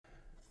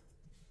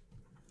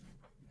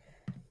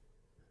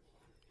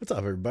What's up,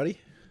 everybody?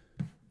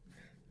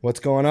 What's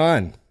going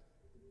on?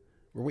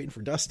 We're waiting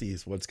for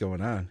Dusty's. What's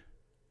going on?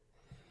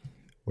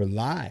 We're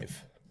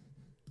live.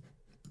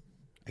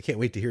 I can't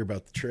wait to hear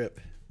about the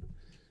trip.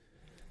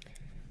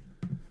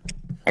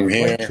 I'm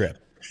here. What trip?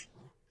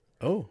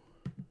 Oh,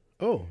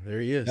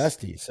 there he is.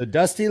 Dusty. So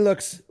Dusty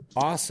looks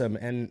awesome.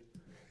 And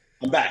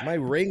I'm back. my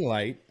ring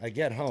light, I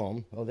get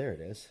home. Oh, there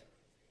it is.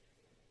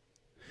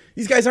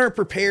 These guys aren't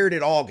prepared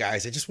at all,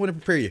 guys. I just want to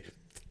prepare you.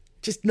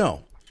 Just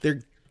know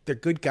they're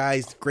good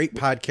guys, great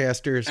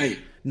podcasters. Hey.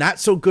 Not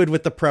so good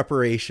with the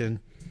preparation.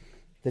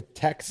 The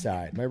tech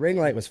side. My ring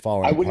light was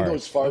falling I wouldn't apart. go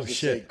as far as to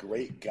shit. say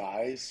great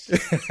guys.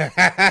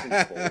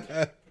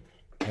 I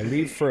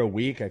leave for a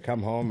week. I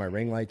come home. My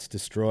ring light's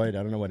destroyed.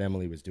 I don't know what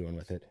Emily was doing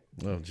with it.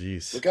 Oh,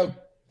 geez.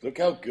 Look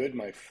how good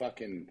my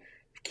fucking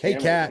Hey,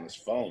 camera Kat. is on this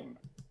phone.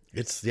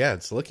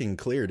 It's looking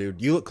clear,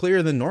 dude. You look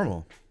clearer than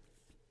normal.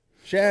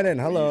 Shannon,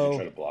 You should hello.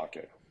 try to block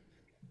it.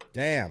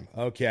 Damn.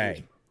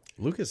 Okay.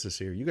 Lucas is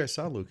here. You guys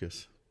saw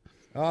Lucas.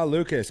 Oh,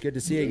 Lucas. Good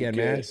to see you again,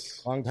 man.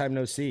 Lucas. Long time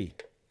no see.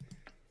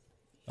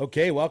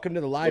 Okay, welcome to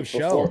the live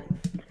Look, show. before-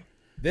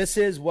 This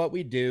is what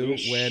we do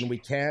Oosh. when we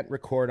can't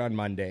record on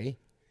Monday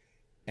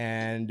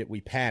and we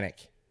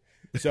panic.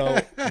 So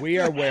we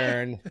are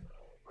wearing,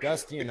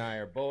 Dusty and I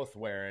are both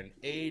wearing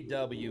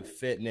AW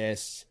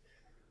Fitness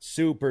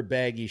super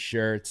baggy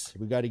shirts.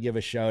 We got to give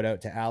a shout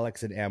out to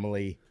Alex and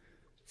Emily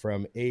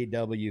from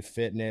AW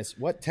Fitness.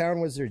 What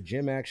town was their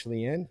gym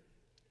actually in?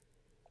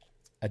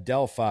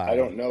 Adelphi. I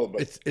don't know,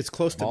 but It's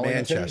close to Wallington?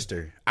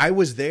 Manchester. I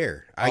was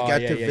there. I Oh,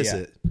 got yeah, to yeah,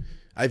 visit.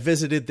 I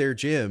visited their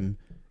gym,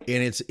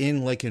 and it's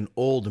in like an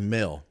old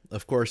mill.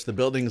 Of course, the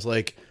building's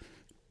like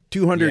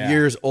 200 Yeah.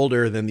 years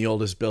older than the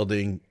oldest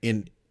building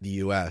in the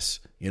U.S.,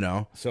 you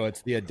know? So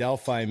it's the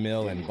Adelphi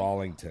Mill in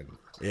Ballington.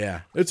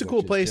 Yeah. It's a cool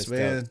Which is place, just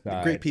man.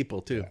 outside. Great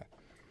people, too.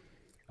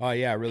 Oh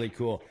yeah, really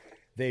cool.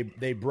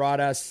 They brought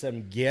us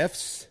some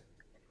gifts.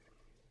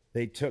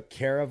 They took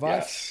care of us.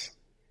 yes.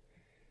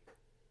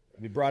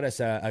 They brought us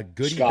a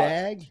goodie Scott.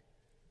 bag.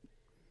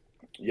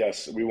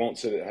 Yes, we won't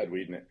sit at Head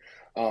Weeding it.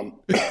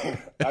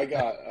 I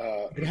got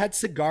It had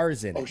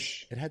cigars in it. Oh,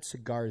 It had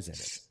cigars in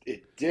it.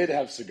 it did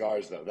have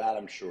cigars though, that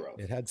I'm sure of.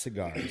 It had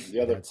cigars.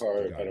 The other It had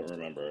part cigars. I don't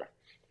remember.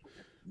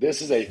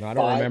 This is a No, I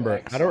don't remember.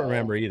 5XL. I don't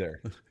remember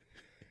either.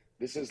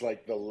 This is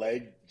like the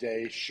leg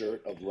day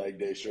shirt of leg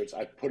day shirts.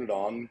 I put it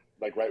on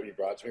like right when you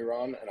brought it to me,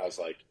 Ron, and I was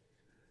like,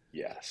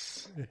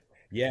 yes.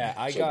 Yeah,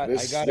 I So got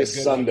this, a good this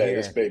one Sunday, here.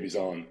 this baby's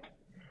on.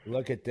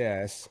 Look at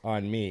this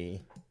on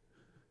me,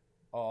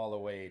 all the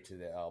way to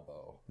the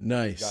elbow.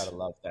 Nice. Gotta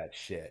love that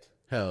shit.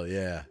 Hell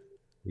yeah.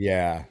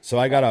 Yeah. So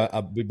I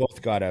got we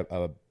both got an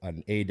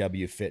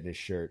AW Fitness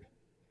shirt.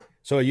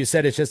 So you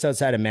said it's just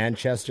outside of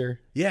Manchester?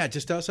 Yeah,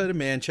 just outside of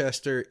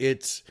Manchester.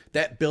 It's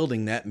that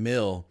building, that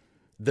mill.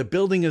 The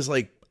building is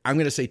like, I'm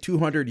going to say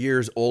 200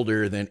 years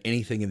older than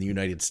anything in the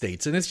United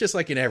States. And it's just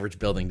like an average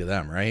building to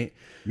them, right?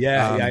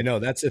 Yeah, I know.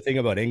 That's the thing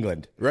about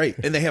England. Right.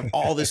 And they have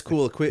all this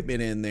cool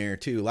equipment in there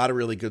too. A lot of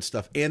really good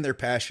stuff. And they're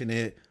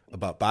passionate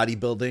about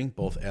bodybuilding,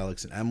 both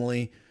Alex and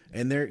Emily.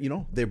 And they're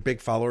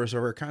big followers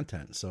of our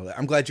content. So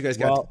I'm glad you guys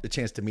got the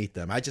chance to meet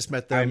them. I just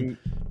met them,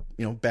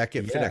 back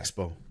at Fit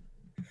Expo.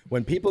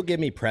 When people give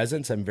me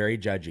presents, I'm very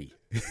judgy.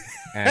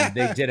 And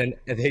they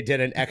did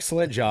an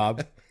excellent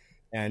job.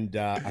 And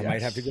I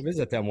might have to go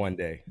visit them one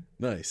day.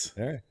 Nice.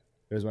 All right.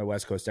 There's my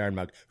West Coast Iron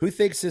mug. Who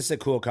thinks this is a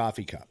cool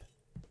coffee cup?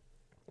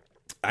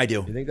 I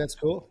do. You think that's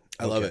cool?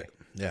 I love it.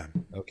 Yeah.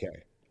 Okay.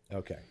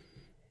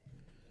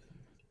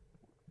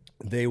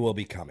 They will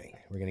be coming.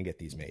 We're going to get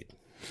these made.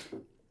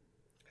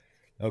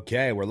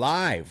 Okay, we're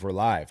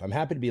live. I'm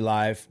happy to be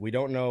live. We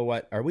don't know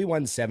are we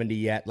 170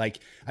 yet? Like,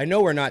 I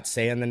know we're not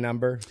saying the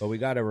number, but we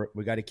got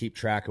to keep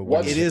track of what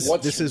What's- It is.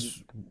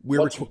 what's-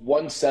 What's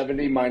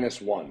 170 minus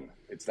 1?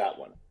 It's that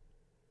one.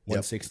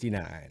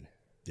 169.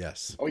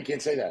 Yes. Oh, you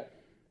can't say that.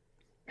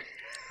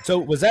 So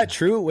was that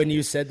true when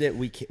you said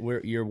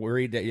that you're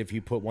worried that if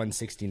you put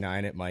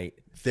 169, it might?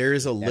 There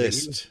is a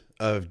list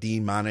of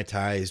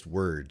demonetized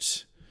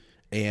words,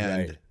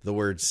 and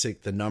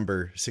Right. the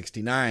number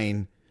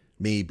 69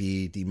 may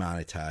be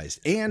demonetized.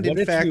 And What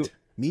in if fact, you-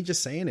 me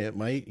just saying it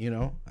might, I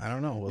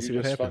don't know. We'll You see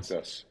what just happens.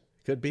 fucked us.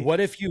 Could be. What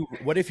if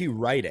you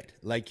write it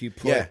like you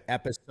put Yeah.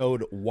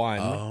 episode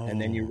 1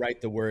 and then you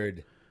write the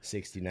word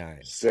 69?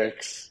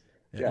 6.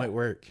 It might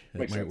work. It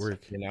Makes might sense.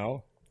 work. You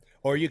know,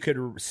 or you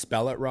could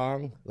spell it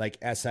wrong, like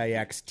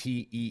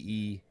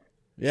SIXTEE.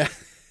 Yeah.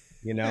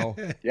 You know,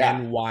 Yeah.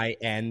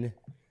 NYN.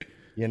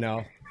 You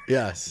know.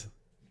 Yes.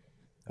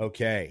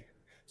 Okay.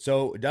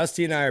 So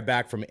Dusty and I are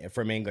back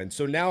from England.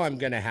 So now I'm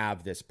going to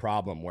have this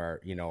problem where,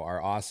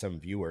 our awesome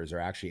viewers are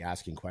actually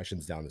asking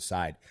questions down the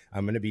side.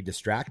 I'm going to be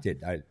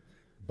distracted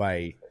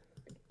by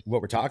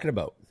what we're talking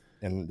about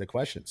and the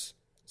questions.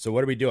 So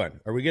what are we doing?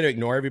 Are we going to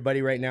ignore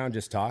everybody right now and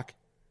just talk?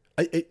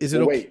 Is it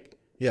Well, okay? wait.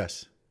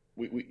 Yes.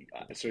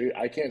 So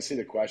I can't see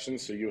the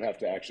questions, so you have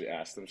to actually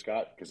ask them,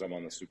 Scott, because I'm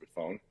on the stupid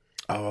phone.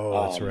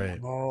 Oh, that's right.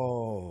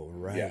 Oh,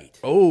 right. Yeah.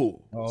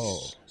 Oh,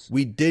 Oh,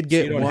 we did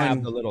you get don't have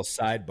one. the little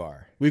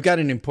sidebar. We've got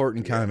an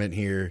important comment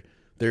here.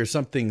 There's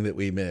something that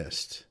we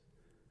missed.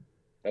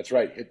 That's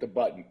right. Hit the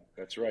button.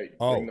 That's right.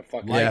 Oh, Ring the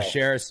fucking like, bell.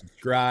 share,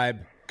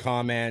 subscribe,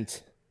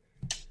 comment.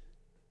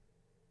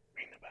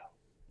 Ring the bell.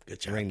 Good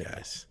job, Ring the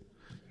guys.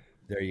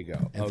 There you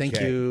go. And thank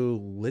you,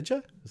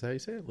 Lydia. Is that how you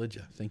say it?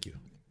 Lydia. Thank you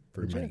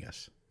for reminding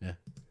us. Yeah.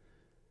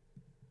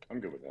 I'm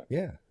good with that.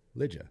 Yeah,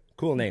 Lydia.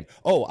 Cool name.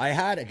 Oh, I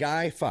had a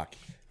guy. Fuck.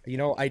 You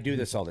know, I do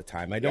this all the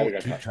time. I don't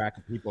keep track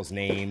of people's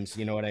names.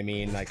 You know what I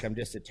mean? Like, I'm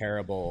just a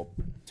terrible,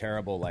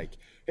 like,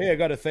 hey, I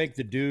got to thank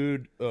the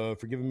dude for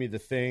giving me the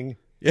thing.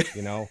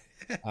 You know,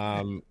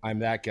 I'm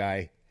that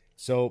guy.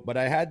 So, but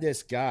I had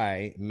this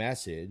guy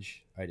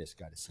message. I just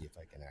got to see if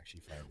I can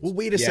actually find this. Well,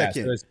 wait a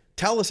second. So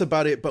tell us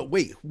about it. But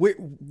wait,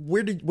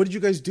 what did you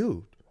guys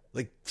do?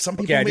 Like, some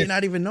people may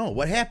not even know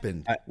what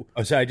happened.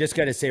 So I just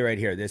got to say right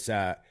here, this.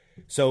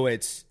 So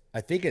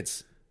I think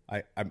it's.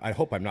 I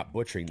hope I'm not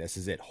butchering this.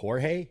 Is it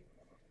Jorge?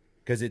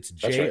 Because it's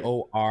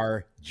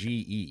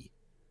Jorge.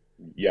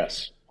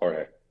 Yes,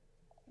 Jorge.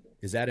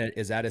 Is that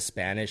a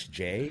Spanish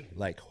J?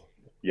 Like,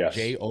 yes,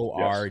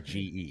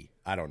 Jorge.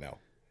 I don't know.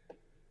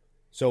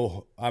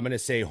 So I'm going to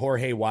say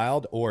Jorge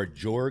Wild or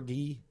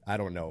Jorgi. I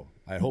don't know.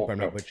 I hope I'm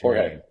not butchering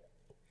your name.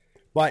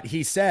 But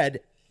he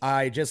said,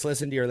 I just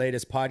listened to your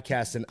latest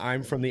podcast and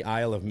I'm from the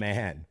Isle of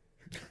Man.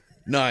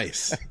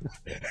 Nice.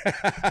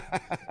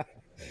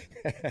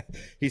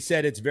 He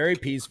said it's very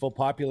peaceful,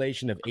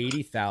 population of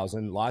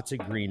 80,000, lots of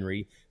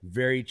greenery,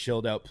 very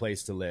chilled out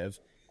place to live,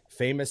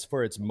 famous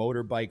for its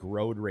motorbike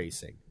road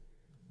racing,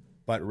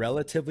 but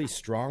relatively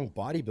strong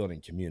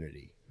bodybuilding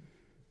community.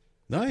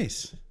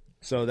 Nice.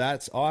 So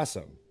that's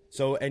awesome.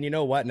 So, and you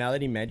know what? Now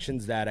that he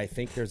mentions that, I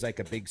think there's like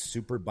a big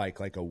super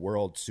bike, like a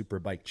world super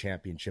bike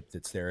championship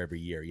that's there every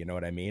year. You know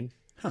what I mean?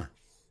 Huh.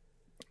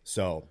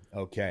 So,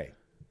 okay.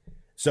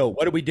 So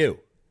what did we do?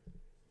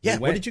 Yeah,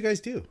 what did you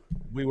guys do?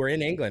 We were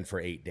in England for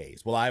 8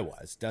 days. Well, I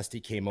was. Dusty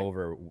came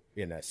over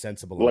in a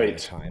sensible amount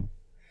of time.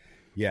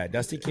 Yeah,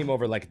 Dusty came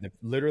over like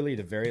literally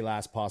the very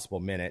last possible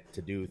minute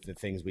to do the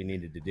things we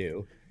needed to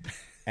do.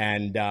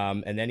 And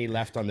then he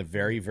left on the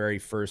very, very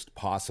first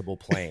possible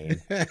plane.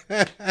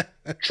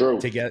 True.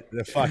 To get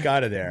the fuck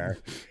out of there.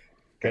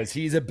 Because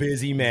he's a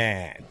busy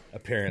man,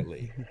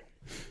 apparently.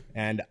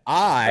 And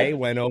I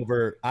went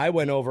over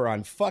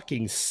on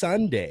fucking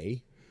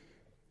Sunday,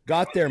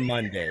 got there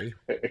Monday.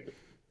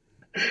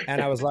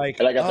 And I was like,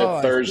 and I got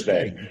there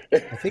Thursday. I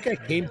think I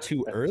came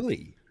too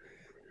early.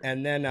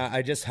 And then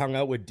I just hung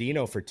out with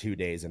Dino for 2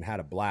 days and had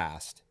a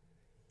blast.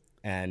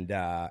 And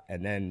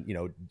then, you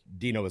know,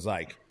 Dino was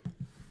like,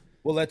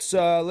 well, let's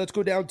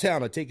go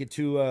downtown. I'll take you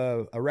to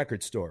a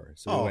record store.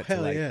 So we went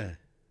to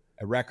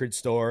a record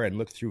store and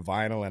looked through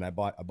vinyl, and I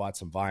bought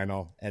some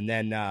vinyl. And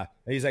then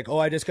he's like, oh,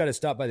 I just got to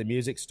stop by the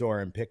music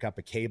store and pick up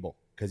a cable,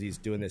 because he's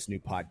doing this new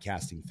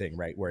podcasting thing,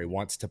 right, where he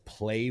wants to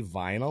play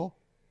vinyl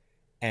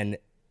and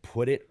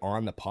put it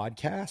on the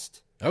podcast.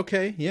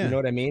 Okay, yeah. You know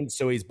what I mean?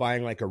 So he's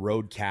buying like a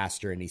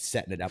Rodecaster and he's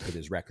setting it up with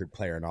his record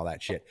player and all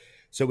that shit.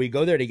 So we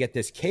go there to get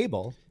this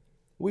cable.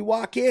 We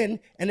walk in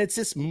and it's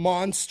this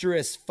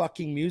monstrous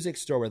fucking music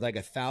store with like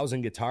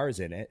 1,000 guitars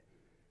in it.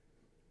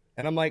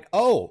 And I'm like,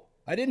 oh,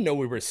 I didn't know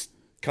we were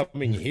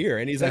coming here.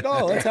 And he's like,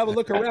 oh, let's have a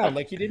look around.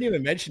 Like, he didn't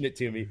even mention it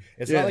to me.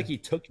 It's not like he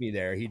took me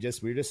there. We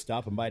were just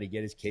stopping by to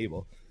get his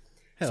cable.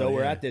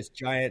 We're at this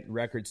giant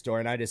record store,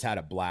 and I just had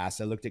a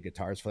blast. I looked at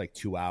guitars for like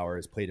 2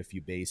 hours, played a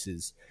few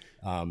basses,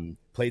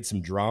 played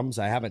some drums.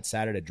 I haven't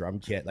sat at a drum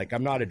kit. Like,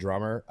 I'm not a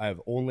drummer.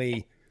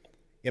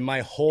 In my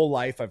whole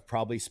life, I've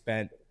probably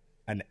spent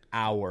an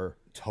hour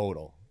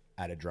total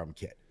at a drum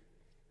kit.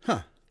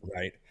 Huh.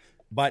 Right.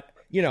 But,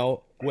 you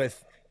know,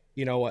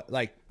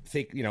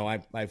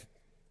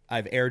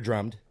 I've air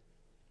drummed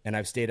and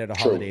I've stayed at a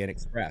Holiday Inn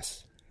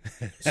Express.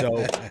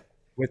 So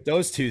with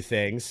those two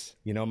things,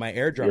 you know, my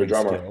air drumming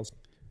skills.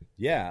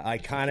 Yeah, I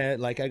kind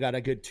of I got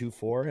a good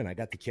 2-4, and I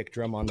got the kick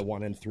drum on the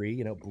 1 and 3.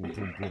 You know, boom,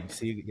 boom, boom.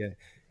 See, yeah.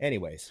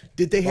 Anyways,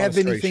 did they have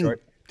anything?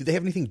 Did they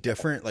have anything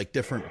different, like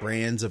different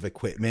brands of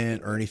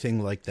equipment or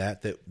anything like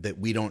that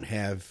we don't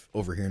have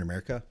over here in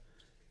America?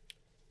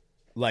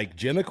 Like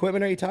gym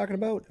equipment? Are you talking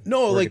about?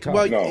 No,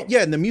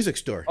 yeah, in the music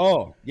store.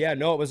 Oh, yeah,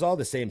 no, it was all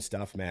the same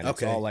stuff, man.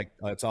 Okay.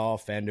 It's all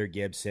Fender,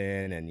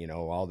 Gibson, and you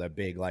know, all the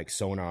big like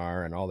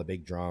Sonar and all the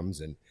big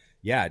drums, and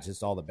yeah, it's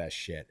just all the best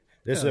shit.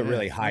 This is a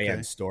really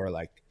high-end store.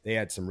 Like, they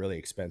had some really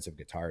expensive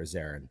guitars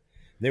there, and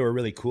they were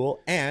really cool.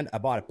 And I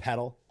bought a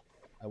pedal.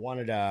 I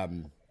wanted a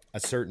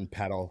certain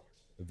pedal,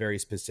 a very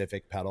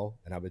specific pedal,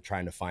 and I've been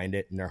trying to find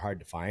it, and they're hard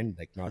to find.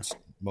 Like,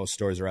 most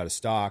stores are out of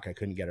stock. I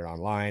couldn't get it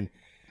online.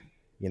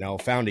 You know,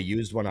 found a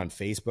used one on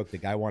Facebook. The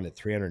guy wanted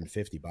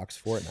 $350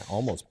 for it, and I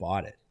almost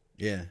bought it.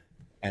 Yeah.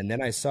 And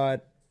then I saw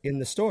it in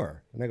the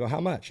store, and I go,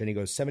 how much? And he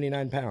goes,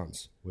 79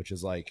 pounds, which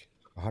is like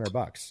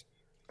 $100.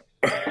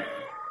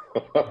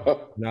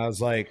 And I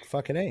was like,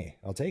 fucking A,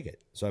 I'll take it.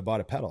 So I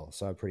bought a pedal.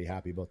 So I'm pretty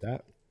happy about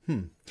that.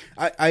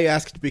 I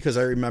asked because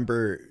I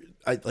remember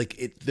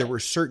there were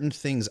certain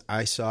things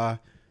I saw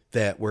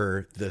that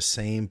were the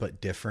same but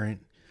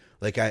different.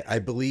 Like I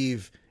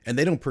believe, and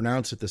they don't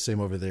pronounce it the same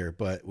over there,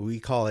 but we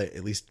call it,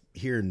 at least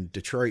here in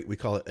Detroit, we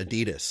call it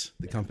Adidas,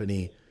 the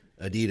company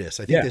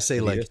Adidas. I think they say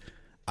Adidas.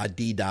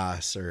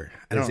 Adidas or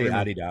I don't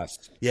remember.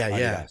 Adidas. Yeah, Adidas.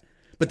 Yeah.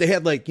 But they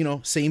had like,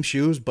 same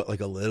shoes, but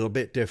like a little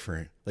bit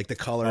different. Like the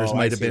colors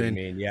might have been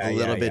a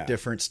little bit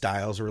different.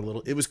 Styles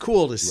were it was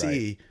cool to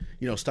see,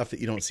 stuff that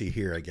you don't see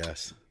here, I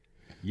guess.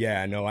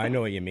 Yeah, no, I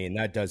know what you mean.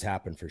 That does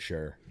happen for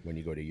sure. When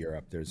you go to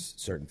Europe, there's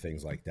certain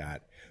things like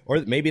that. Or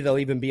maybe there'll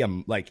even be a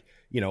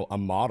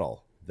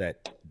model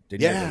that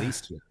didn't get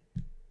released here.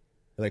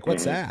 Like,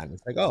 what's that? And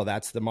it's like, oh,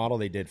 that's the model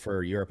they did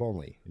for Europe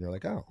only. And you're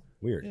like, oh,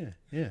 weird.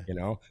 Yeah.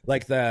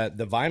 Like the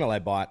vinyl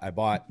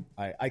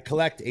I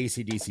collect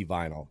AC/DC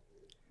vinyl,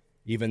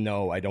 even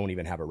though I don't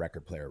even have a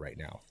record player right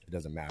now. It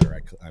doesn't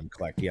matter. I'm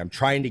collecting. I'm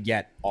trying to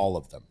get all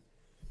of them.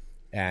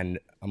 And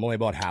I'm only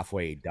about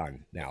halfway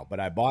done now. But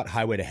I bought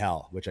Highway to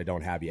Hell, which I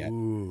don't have yet.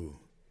 Ooh.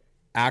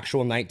 Actual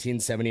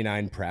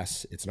 1979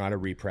 press. It's not a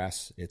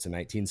repress. It's a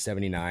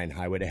 1979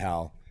 Highway to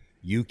Hell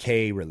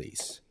UK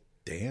release.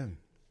 Damn.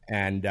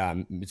 And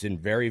it's in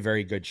very,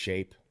 very good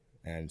shape.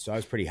 And so I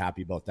was pretty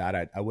happy about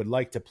that. I would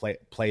like to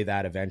play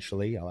that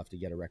eventually. I'll have to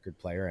get a record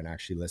player and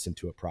actually listen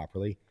to it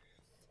properly.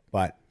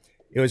 But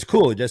it was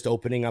cool just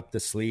opening up the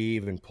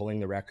sleeve and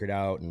pulling the record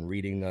out and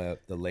reading the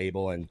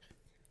label and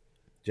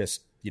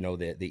just,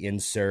 the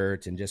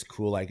insert and just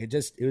cool. Like it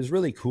was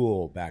really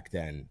cool back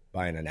then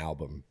buying an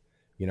album,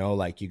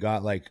 like you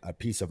got like a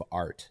piece of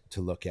art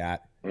to look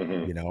at,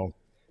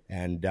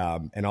 and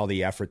all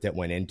the effort that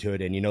went into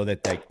it. And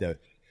that like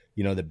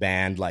the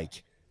band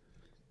like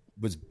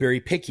was very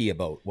picky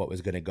about what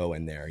was going to go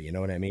in there. You know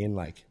what I mean?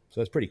 Like,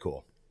 so it's pretty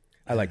cool.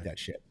 I like that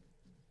shit.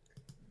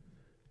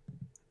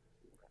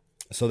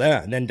 So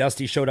then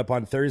Dusty showed up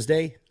on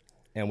Thursday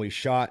and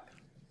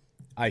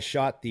I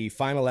shot the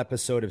final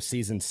episode of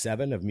season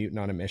 7 of Mutant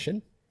on a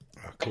Mission.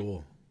 Oh,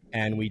 cool.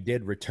 And we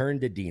did Return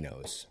to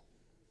Dino's.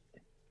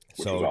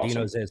 So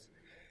awesome.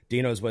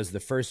 Dino's was the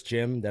first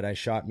gym that I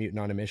shot Mutant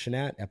on a Mission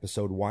at,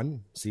 episode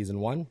 1, season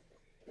 1.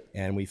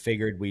 And we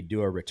figured we'd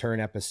do a return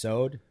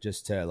episode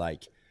just to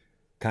like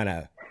kind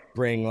of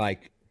bring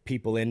like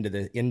people into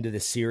the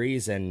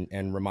series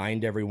and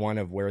remind everyone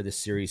of where the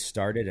series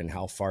started and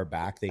how far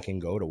back they can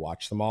go to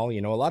watch them all.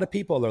 A lot of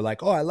people are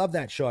like, oh, I love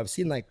that show. I've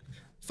seen like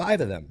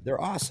 5 of them.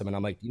 They're awesome. And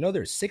I'm like,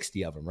 there's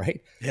 60 of them,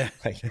 right? Yeah.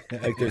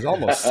 Like there's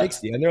almost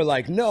 60. And they're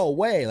like, no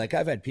way. Like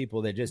I've had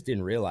people that just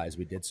didn't realize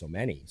we did so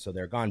many. So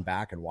they're gone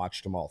back and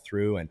watched them all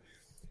through.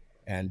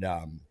 And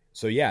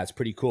so yeah, it's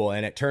pretty cool.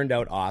 And it turned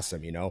out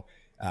awesome.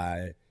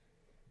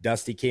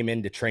 Dusty came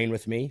in to train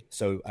with me.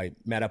 So I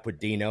met up with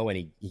Dino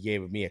and he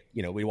gave me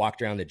we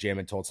walked around the gym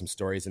and told some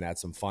stories and had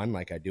some fun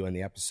like I do in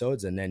the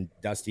episodes. And then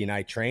Dusty and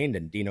I trained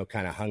and Dino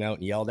kind of hung out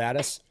and yelled at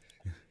us.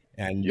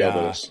 And yelled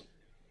at us.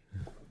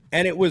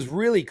 And it was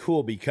really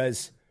cool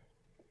because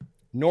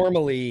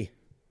normally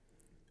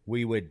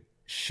we would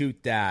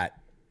shoot that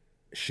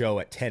show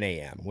at 10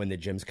 a.m. when the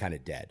gym's kind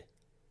of dead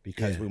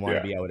because we want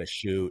to be able to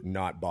shoot and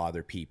not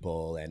bother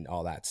people and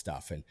all that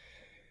stuff.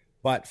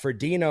 But for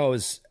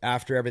Dino's,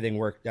 after everything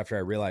worked, after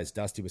I realized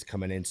Dusty was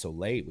coming in so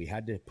late, we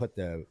had to put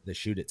the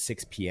shoot at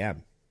 6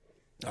 p.m.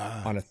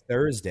 On a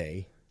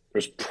Thursday. It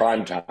was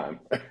prime time.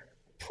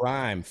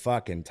 Prime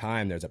fucking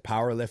time. There's a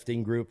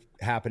powerlifting group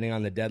happening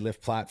on the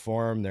deadlift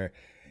platform there.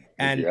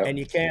 And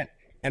you can't,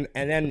 and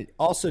then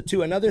also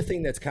too, another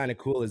thing that's kind of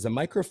cool is the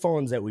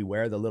microphones that we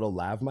wear, the little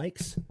lav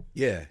mics.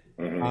 Yeah.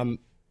 Mm-hmm.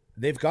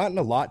 They've gotten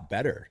a lot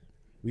better.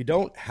 We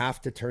don't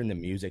have to turn the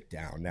music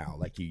down now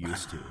like you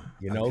used to,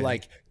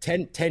 like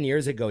 10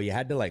 years ago, you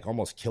had to like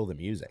almost kill the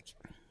music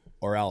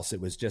or else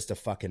it was just a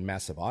fucking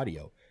mess of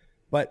audio.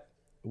 But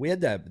we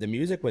had the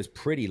music was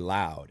pretty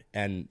loud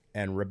and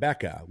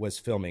Rebecca was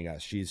filming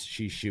us. She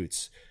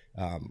shoots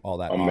all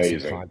that amazing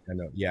awesome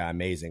content. Yeah.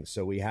 Amazing.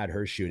 So we had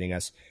her shooting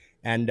us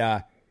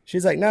and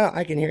she's like, no,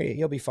 I can hear you.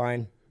 You'll be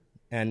fine.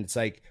 And it's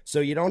like,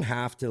 so you don't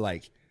have to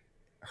like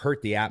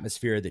hurt the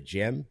atmosphere of the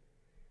gym.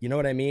 You know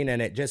what I mean?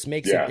 And it just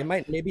makes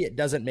maybe it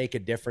doesn't make a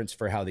difference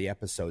for how the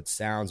episode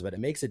sounds, but it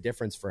makes a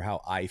difference for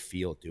how I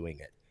feel doing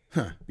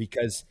it.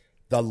 Because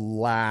the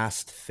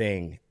last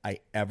thing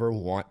I ever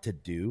want to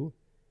do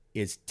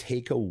is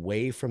take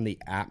away from the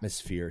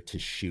atmosphere to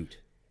shoot.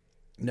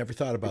 Never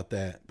thought about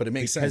that, but it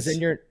makes sense. Because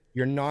then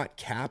you're not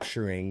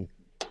capturing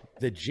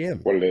the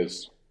gym. What it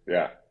is.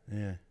 Yeah.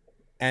 Yeah.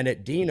 And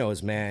at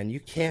Dino's, man, you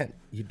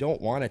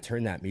don't want to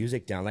turn that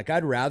music down. Like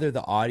I'd rather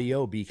the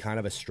audio be kind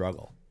of a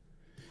struggle.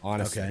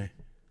 Honestly, okay.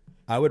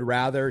 I would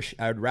rather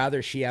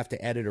she have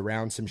to edit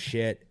around some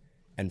shit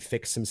and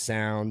fix some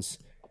sounds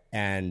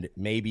and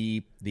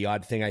maybe the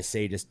odd thing I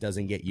say just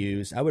doesn't get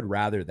used. I would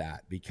rather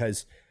that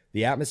because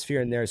the atmosphere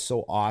in there is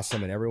so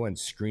awesome and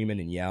everyone's screaming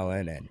and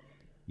yelling and,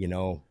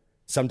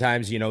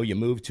 sometimes, you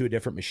move to a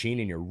different machine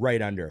and you're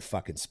right under a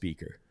fucking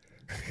speaker.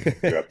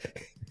 Yep.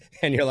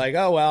 And you're like,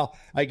 oh, well,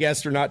 I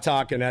guess we're not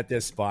talking at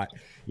this spot,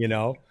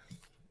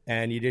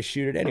 and you just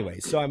shoot it anyway.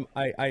 So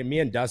me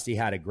and Dusty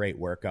had a great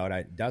workout.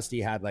 Dusty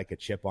had like a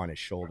chip on his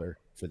shoulder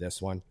for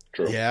this one.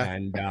 True. Yeah.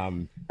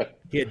 And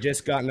he had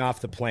just gotten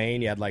off the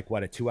plane. He had like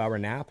a 2-hour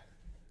nap.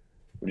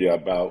 Yeah.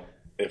 About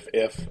if.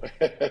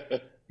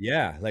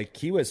 Yeah. Like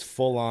he was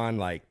full on,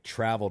 like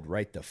traveled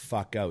right the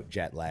fuck out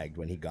jet lagged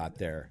when he got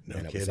there. No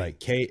and it kidding. was like,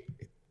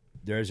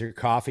 there's your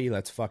coffee.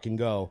 Let's fucking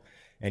go.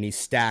 And he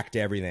stacked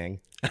everything.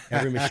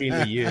 Every machine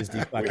we used,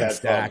 he fucking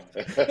stacked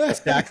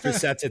the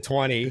sets of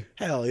 20.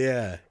 Hell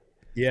yeah.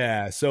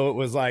 Yeah. So it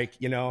was like,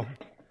 you know,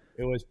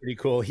 it was pretty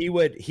cool. He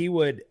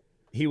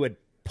would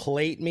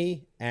plate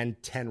me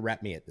and 10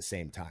 rep me at the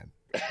same time.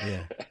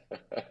 Yeah.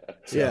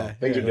 So, yeah.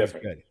 Things are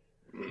different. Good.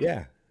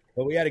 Yeah.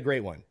 But we had a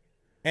great one.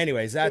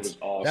 Anyways, that's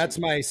awesome.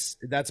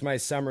 that's my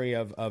summary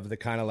of the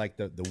kind of like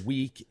the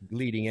week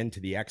leading into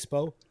the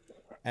expo.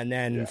 And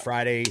then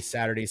Friday,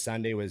 Saturday,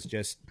 Sunday was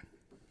just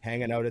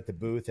hanging out at the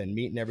booth and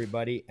meeting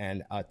everybody.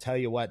 And I'll tell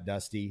you what,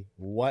 Dusty,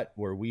 what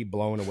were we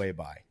blown away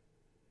by?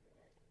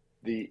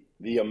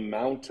 The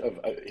amount of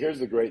here's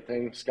the great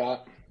thing,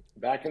 Scott.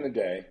 Back in the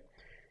day,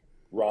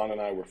 Ron and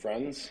I were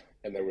friends,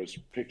 and there was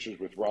pictures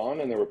with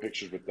Ron and there were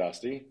pictures with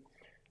Dusty.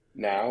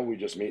 Now we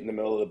just meet in the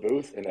middle of the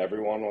booth, and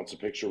everyone wants a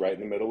picture right in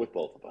the middle with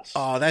both of us.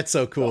 Oh, that's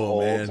so cool, the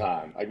whole man.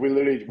 time. Like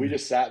we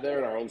just sat there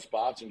in our own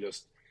spots and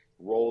just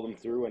rolled them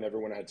through, and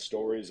everyone had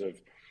stories of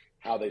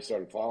how they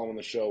started following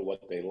the show,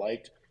 what they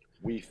liked.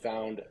 We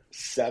found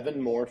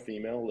 7 more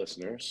female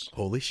listeners.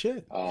 Holy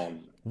shit!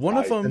 One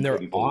of them, and they're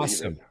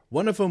awesome.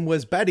 One of them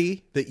was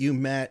Betty that you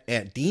met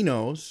at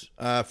Dino's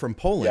from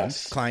Poland,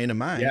 client of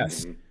mine.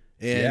 Yes,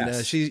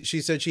 and she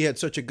said she had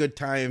such a good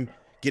time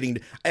getting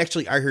to,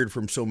 actually, I heard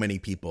from so many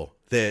people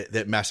that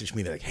messaged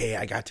me. They're like, hey,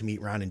 I got to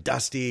meet Ron and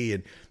Dusty.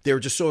 And they were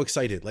just so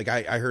excited. Like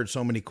I heard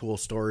so many cool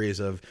stories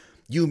of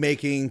you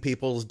making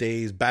people's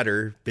days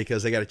better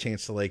because they got a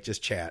chance to like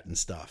just chat and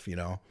stuff, you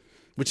know,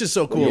 which is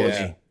so cool.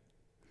 Yeah.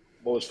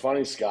 Well, it's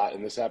funny, Scott,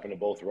 and this happened to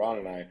both Ron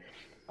and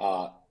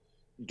I,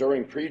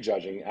 during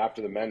prejudging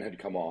after the men had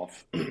come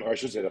off, or I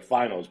should say the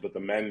finals, but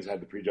the men's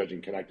had the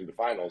prejudging connected to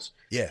finals.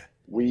 Yeah.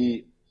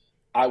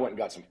 I went and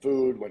got some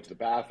food, went to the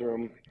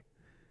bathroom,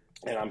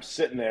 and I'm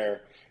sitting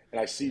there,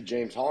 and I see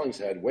James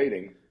Hollingshead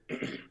waiting,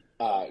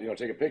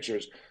 taking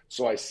pictures.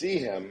 So I see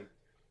him,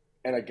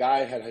 and a guy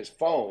had his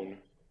phone,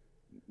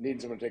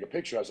 needing someone to take a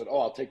picture. I said, oh,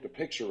 I'll take the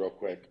picture real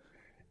quick.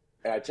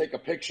 And I take a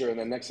picture, and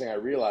the next thing I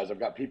realize, I've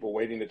got people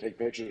waiting to take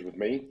pictures with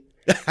me.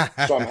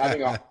 So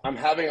I'm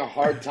having a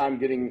hard time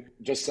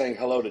just saying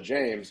hello to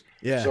James.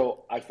 Yeah.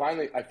 So I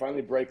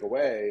finally break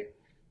away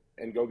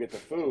and go get the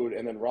food,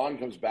 and then Ron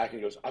comes back and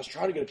he goes, I was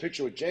trying to get a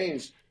picture with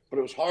James, but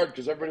it was hard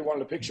because everybody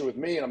wanted a picture with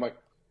me. And I'm like,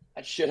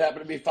 that shit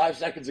happened to me 5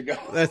 seconds ago.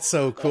 That's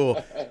so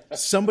cool.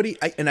 Somebody,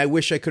 and I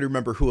wish I could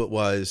remember who it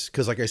was,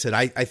 because like I said,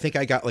 I think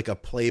I got like a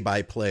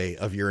play-by-play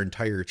of your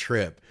entire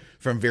trip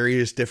from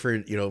various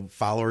different,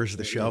 followers of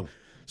the show.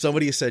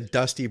 Somebody said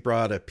Dusty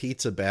brought a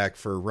pizza back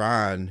for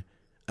Ron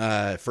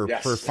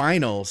for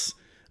finals,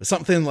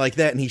 something like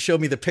that. And he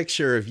showed me the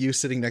picture of you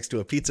sitting next to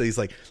a pizza. He's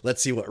like,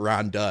 let's see what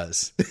Ron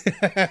does.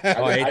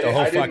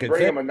 I didn't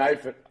bring him a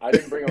knife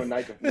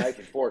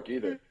and fork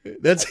either.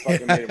 I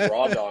fucking made him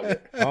raw dog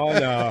it. Oh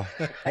no.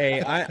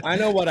 Hey, I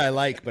know what I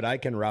like, but I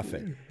can rough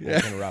it.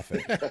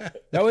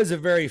 That was a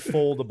very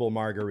foldable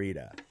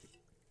margarita.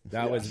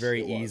 That was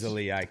very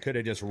easily. I could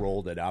have just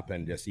rolled it up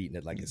and just eaten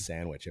it like a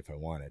sandwich if I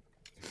wanted.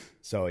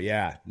 So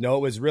yeah, no,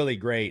 it was really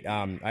great.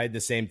 I had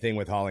the same thing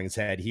with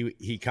Hollingshead.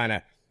 He kind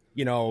of,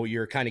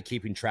 you're kind of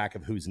keeping track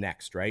of who's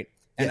next, right?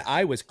 And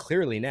I was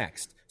clearly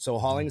next. So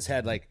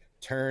Hollingshead like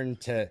turned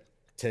to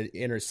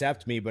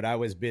intercept me, but I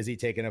was busy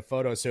taking a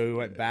photo. So he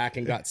went back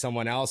and got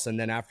someone else. And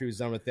then after he was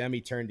done with them, he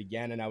turned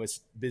again and I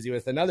was busy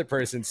with another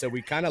person. So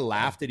we kind of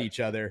laughed at each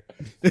other.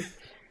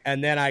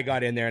 And then I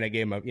got in there and I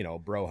gave him a,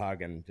 bro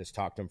hug and just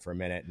talked to him for a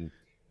minute. And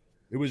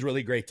it was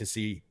really great to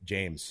see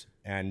James.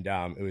 And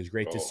it was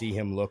great to see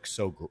him look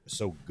so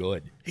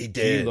good. He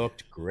did. He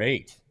looked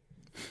great.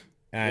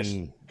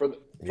 And for the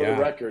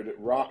record,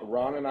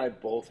 Ron and I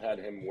both had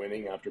him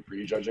winning after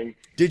prejudging.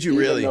 Did you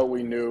really?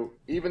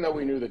 Even though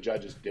we knew the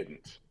judges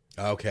didn't.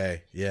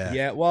 Okay. Yeah.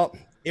 Yeah. Well,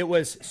 it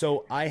was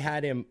so I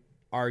had him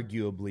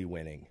arguably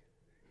winning.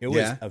 It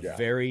was a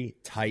very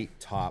tight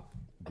top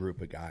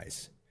group of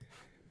guys,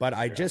 but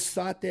I just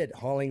thought that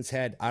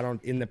Hollingshead.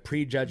 In the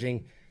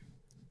prejudging,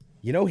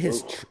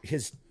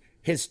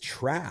 his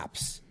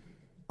traps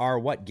are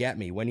what get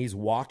me. When he's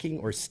walking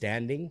or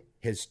standing,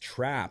 his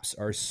traps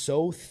are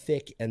so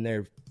thick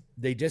and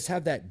they just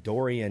have that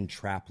Dorian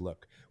trap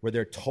look where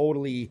they're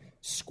totally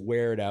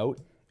squared out.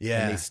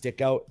 Yeah. And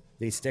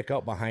they stick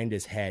out behind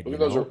his head. Look at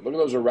those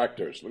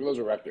erectors. Look at those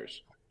erectors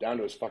down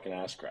to his fucking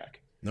ass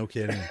crack. No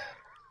kidding.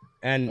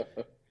 And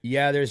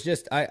yeah, there's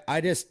just,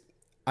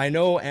 I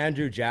know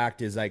Andrew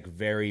Jacked is like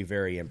very,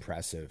 very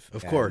impressive.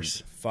 Of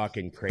course.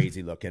 Fucking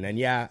crazy looking. And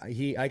yeah,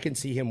 I can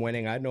see him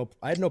winning. I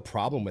had no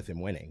problem with him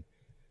winning.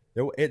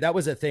 That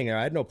was a thing.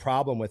 I had no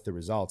problem with the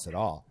results at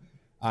all.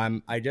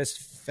 I just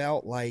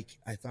felt like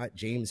I thought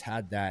James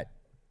had that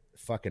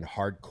fucking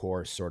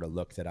hardcore sort of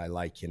look that I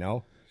like,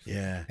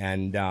 Yeah.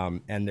 And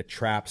the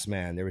traps,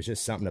 man, there was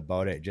just something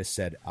about it. It just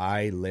said,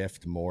 I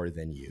lift more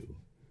than you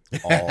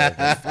all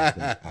the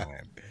fucking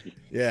time.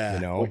 Yeah.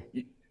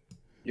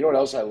 You know what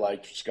else I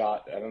liked,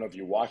 Scott? I don't know if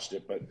you watched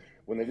it, but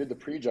when they did the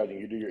prejudging,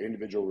 you do your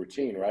individual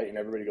routine, right? And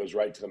everybody goes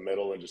right to the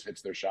middle and just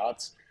hits their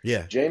shots.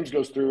 Yeah. James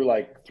goes through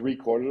like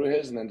 3/4 of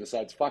his and then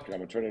decides, fuck it, I'm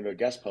going to turn into a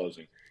guest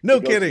posing. No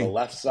he goes kidding. To the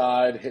left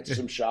side, hits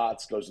some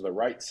shots, goes to the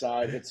right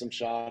side, hits some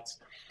shots.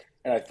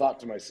 And I thought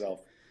to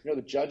myself,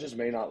 the judges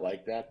may not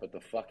like that, but the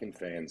fucking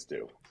fans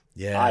do.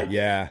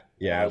 Yeah.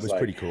 It was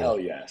pretty cool. Hell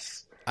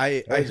yes.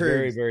 I heard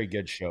very, very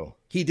good show.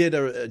 He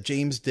did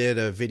James did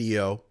a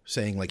video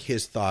saying like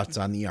his thoughts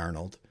on the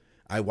Arnold.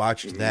 I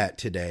watched that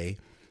today.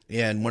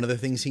 And one of the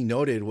things he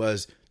noted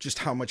was just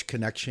how much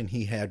connection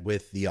he had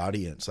with the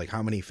audience, like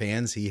how many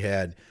fans he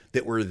had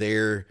that were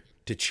there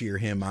to cheer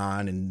him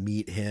on and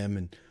meet him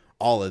and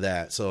all of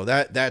that. So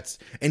that's,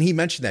 and he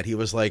mentioned that he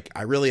was like,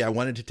 I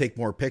wanted to take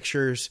more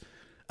pictures.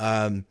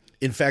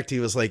 In fact, he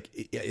was like,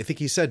 I think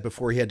he said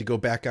before he had to go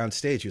back on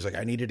stage, he was like,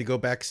 I needed to go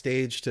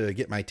backstage to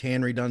get my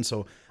tan redone.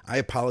 So I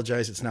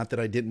apologize. It's not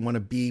that I didn't want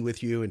to be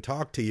with you and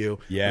talk to you.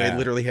 Yeah. But I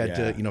literally had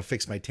to,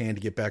 fix my tan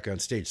to get back on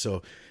stage.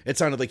 So it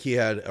sounded like he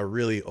had a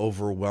really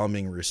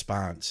overwhelming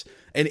response.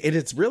 And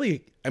it's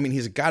really, I mean,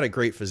 he's got a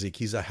great physique.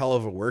 He's a hell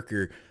of a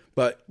worker,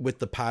 but with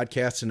the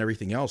podcasts and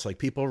everything else, like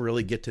people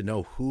really get to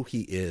know who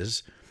he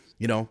is,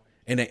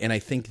 and I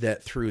think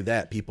that through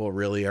that, people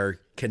really are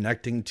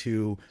connecting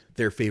to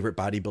their favorite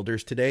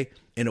bodybuilders today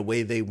in a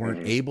way they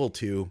weren't able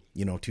to,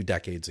 2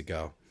 decades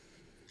ago.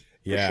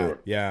 Yeah, sure.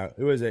 Yeah,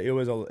 it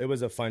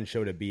was a fun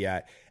show to be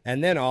at.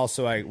 And then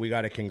also, we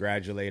got to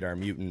congratulate our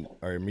mutant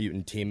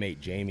teammate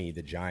Jamie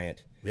the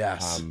Giant.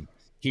 Yes,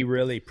 he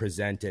really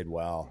presented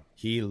well.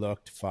 He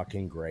looked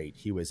fucking great.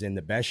 He was in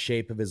the best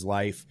shape of his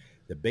life,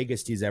 the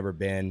biggest he's ever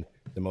been,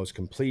 the most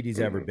complete he's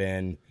ever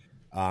been.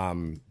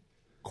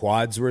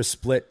 Quads were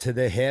split to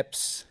the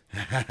hips.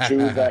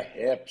 To the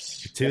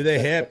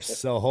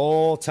hips the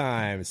whole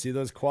time. See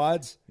those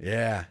quads?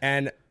 Yeah.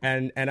 And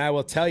I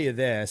will tell you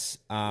this,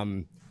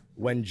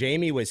 when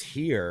Jamie was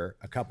here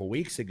a couple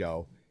weeks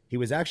ago, he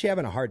was actually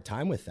having a hard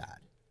time with that.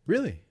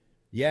 Really?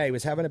 Yeah, he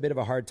was having a bit of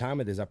a hard time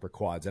with his upper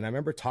quads. And I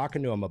remember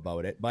talking to him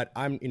about it, but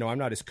I'm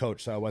not his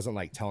coach, so I wasn't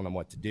like telling him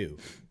what to do.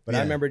 But I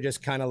remember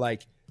just kind of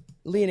like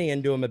leaning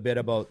into him a bit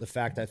about the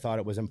fact I thought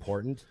it was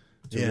important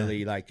to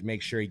really like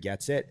make sure he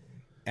gets it.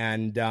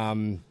 And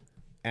I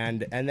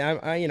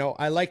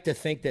like to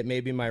think that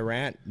maybe my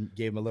rant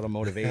gave him a little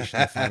motivation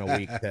the final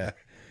week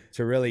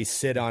to really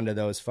sit onto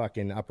those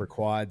fucking upper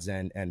quads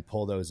and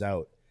pull those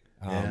out.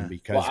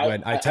 Because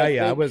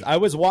I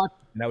was watching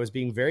and I was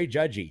being very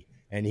judgy,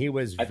 and he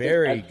was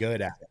very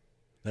good at it.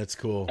 That's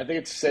cool. I think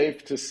it's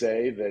safe to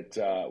say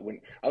that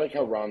when I like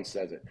how Ron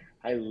says it,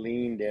 I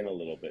leaned in a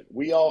little bit.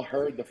 We all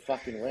heard the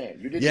fucking rant.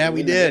 You didn't. Yeah,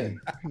 we did.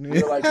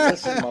 You're like,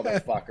 listen,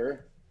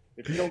 motherfucker.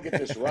 If you don't get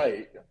this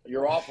right,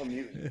 you're off a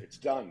mutant. It's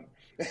done.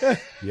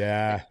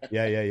 Yeah.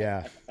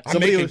 I'm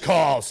making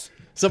calls.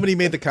 Somebody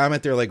made the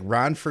comment there like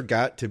Ron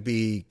forgot to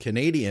be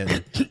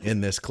Canadian in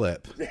this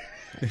clip.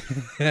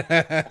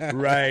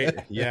 Right.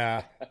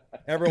 Yeah.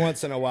 Every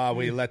once in a while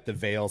we let the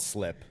veil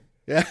slip.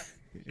 Yeah.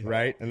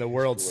 Right. And the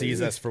world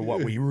sees us for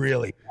what we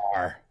really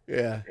are.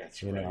 Yeah.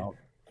 That's right.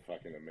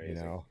 Fucking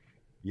amazing.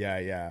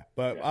 Yeah.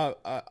 But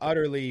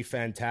utterly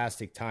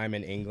fantastic time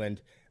in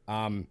England.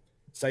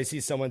 So I see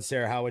someone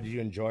say, how would you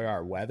enjoy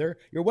our weather?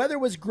 Your weather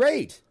was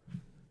great.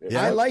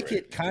 I like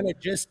it kind of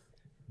just,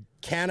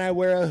 can I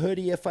wear a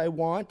hoodie if I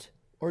want?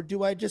 Or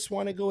do I just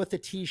want to go with a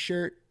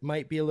t-shirt?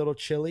 Might be a little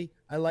chilly.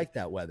 I like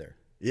that weather.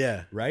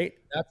 Yeah. Right?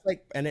 That's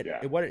like, and it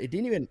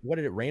didn't even, what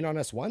did it rain on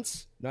us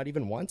once? Not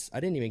even once?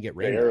 I didn't even get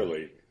rain.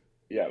 Barely.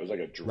 Yeah, it was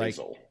like a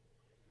drizzle.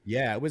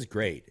 Yeah, it was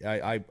great.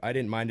 I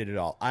didn't mind it at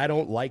all. I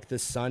don't like the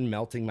sun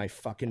melting my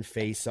fucking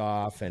face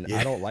off, and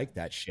I don't like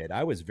that shit.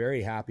 I was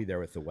very happy there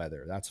with the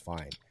weather. That's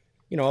fine.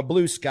 A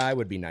blue sky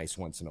would be nice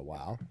once in a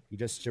while,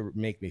 just to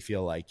make me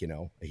feel like,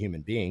 a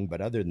human being.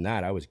 But other than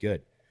that, I was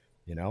good,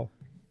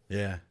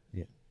 Yeah.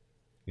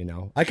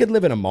 I could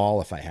live in a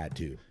mall if I had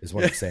to, is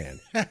what I'm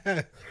saying.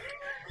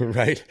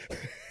 Right?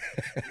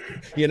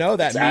 That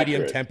That's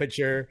medium accurate.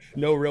 Temperature,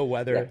 no real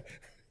weather.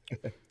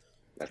 Yeah.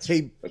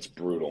 That's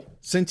brutal.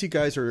 Since you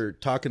guys are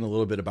talking a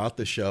little bit about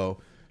the show,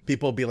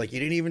 people will be like, you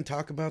didn't even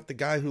talk about the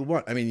guy who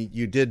won. I mean,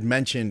 you did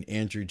mention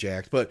Andrew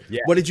Jacks, but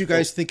what did you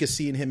guys think of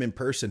seeing him in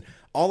person?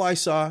 All I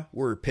saw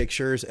were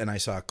pictures and I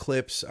saw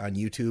clips on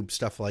YouTube,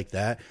 stuff like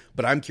that.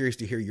 But I'm curious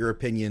to hear your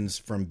opinions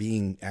from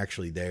being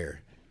actually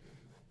there.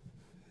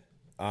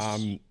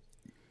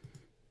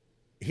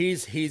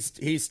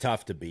 He's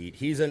tough to beat.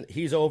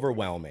 He's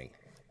overwhelming.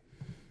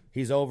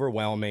 He's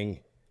overwhelming.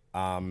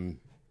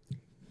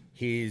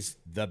 He's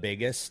the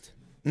biggest,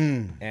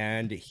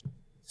 and he's,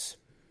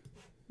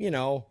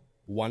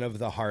 one of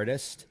the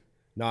hardest,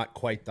 not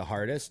quite the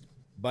hardest,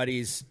 but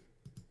he's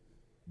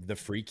the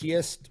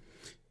freakiest.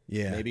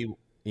 Yeah. Maybe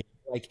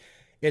like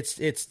it's,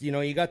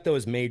 you got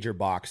those major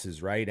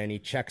boxes, right? And he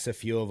checks a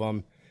few of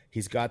them.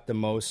 He's got the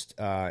most,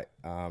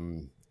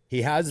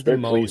 he has the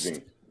most.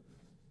 Pleasing.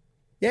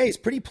 Yeah, he's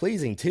pretty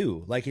pleasing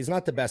too. Like he's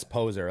not the best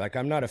poser. Like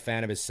I'm not a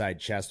fan of his side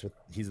chest.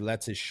 He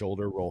lets his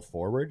shoulder roll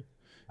forward.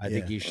 I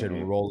think he should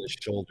roll his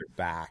shoulder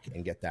back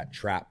and get that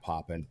trap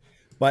popping.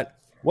 But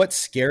what's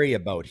scary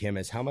about him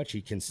is how much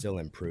he can still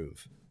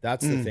improve.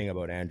 That's the thing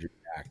about Andrew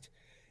Jack,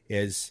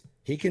 is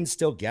he can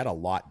still get a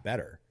lot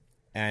better.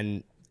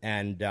 And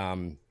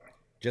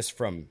just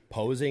from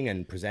posing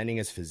and presenting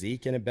his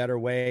physique in a better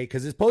way,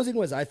 because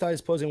I thought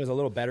his posing was a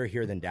little better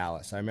here than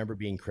Dallas. I remember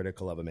being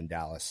critical of him in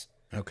Dallas.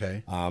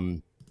 Okay.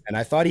 And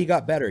I thought he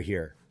got better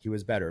here. He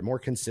was better, more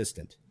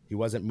consistent. He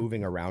wasn't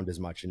moving around as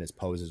much in his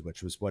poses,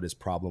 which was what his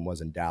problem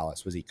was in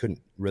Dallas, was he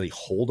couldn't really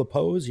hold a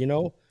pose,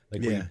 where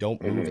you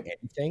don't move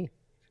anything,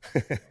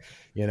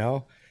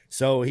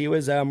 So he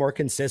was more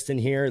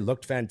consistent here,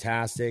 looked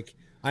fantastic.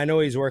 I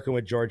know he's working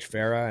with George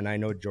Farah, and I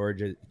know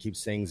George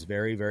keeps things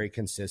very, very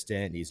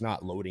consistent. He's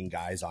not loading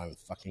guys on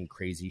fucking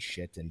crazy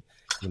shit, and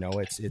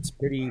it's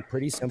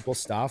pretty simple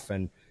stuff.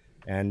 And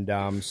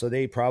so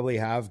they probably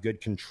have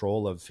good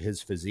control of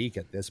his physique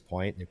at this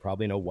point. They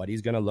probably know what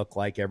he's going to look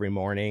like every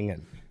morning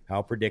and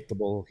how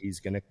predictable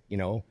he's going to,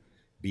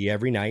 be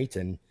every night.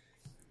 And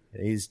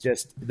he's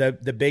just the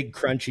big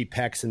crunchy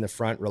pecs in the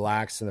front,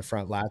 relaxed in the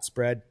front lat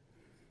spread,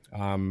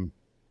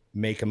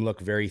 make him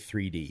look very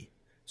 3D.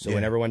 So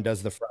when everyone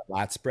does the front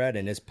lat spread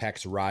and his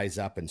pecs rise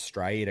up and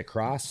striate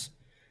across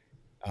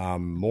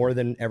more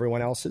than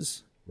everyone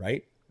else's,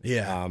 right?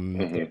 Yeah.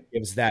 It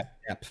gives that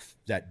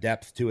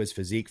depth to his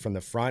physique from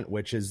the front,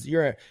 which is,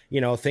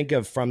 think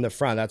of from the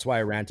front. That's why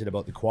I ranted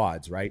about the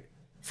quads, right?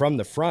 From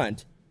the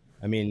front,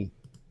 I mean,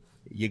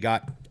 you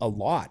got a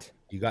lot.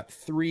 You got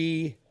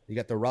the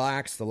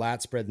relax, the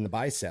lat spread, and the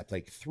bicep,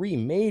 like 3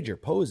 major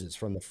poses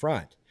from the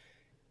front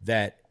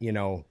that,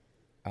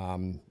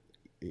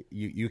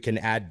 you can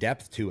add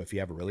depth to if you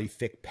have a really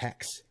thick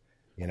pecs.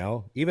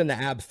 Even the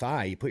ab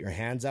thigh, you put your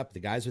hands up, the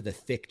guys with a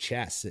thick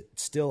chest that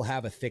still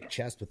have a thick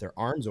chest with their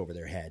arms over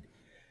their head.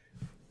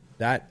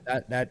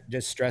 That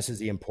just stresses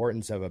the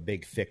importance of a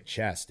big, thick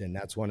chest. And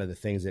that's one of the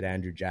things that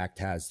Andrew Jack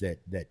has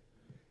that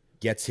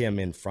gets him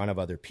in front of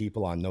other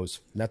people on those.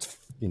 That's,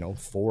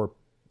 4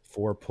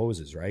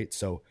 poses, right?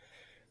 So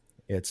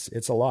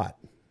it's a lot.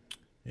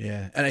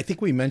 Yeah. And I think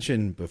we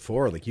mentioned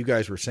before, like you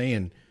guys were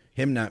saying,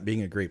 him not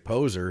being a great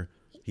poser,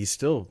 he's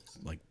still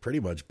like pretty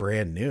much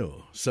brand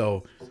new.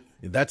 So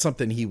that's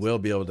something he will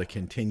be able to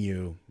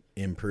continue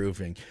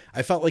improving.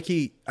 I felt like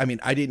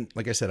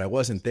I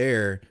wasn't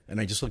there, and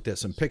I just looked at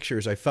some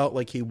pictures. I felt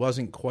like he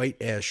wasn't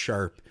quite as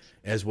sharp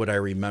as what I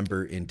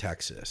remember in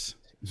Texas.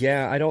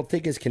 Yeah. I don't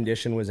think his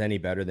condition was any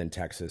better than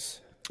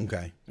Texas.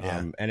 Okay.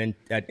 Yeah. And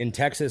in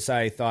Texas,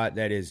 I thought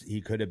that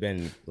he could have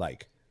been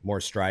like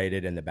more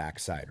striated in the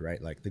backside,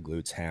 right? Like the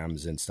glutes,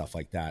 hams, and stuff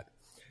like that.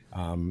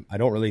 I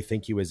don't really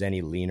think he was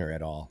any leaner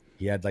at all.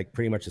 He had like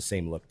pretty much the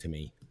same look to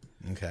me.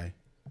 Okay.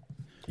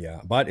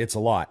 Yeah, but it's a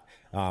lot.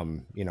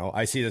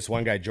 I see this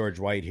one guy, George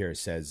White, here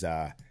says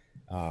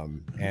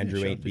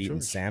Andrew ain't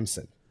beating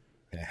Samson.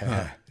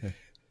 I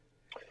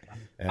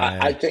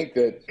think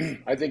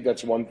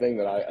that's one thing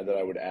that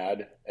I would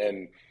add,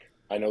 and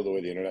I know the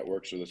way the internet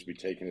works, so this will be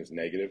taken as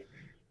negative.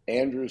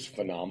 Andrew's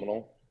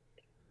phenomenal.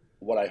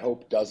 What I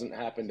hope doesn't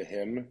happen to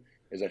him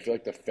is I feel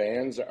like the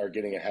fans are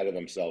getting ahead of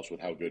themselves with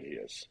how good he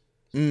is.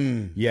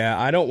 Yeah,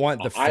 I don't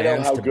want the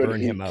fans to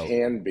burn him out.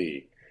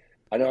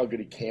 I know how good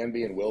he can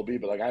be and will be,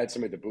 but like I had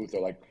somebody at the booth,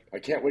 they're like, I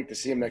can't wait to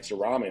see him next to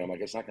Rami. I'm like,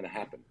 it's not going to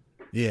happen.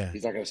 Yeah.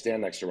 He's not going to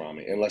stand next to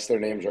Rami unless their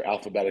names are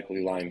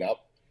alphabetically lined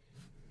up.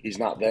 He's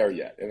not there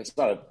yet. And it's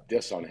not a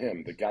diss on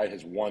him. The guy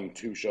has won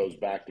 2 shows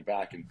back to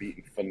back and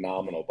beaten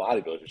phenomenal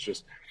bodybuilders. It's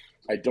just,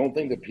 I don't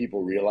think that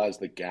people realize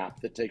the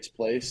gap that takes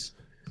place.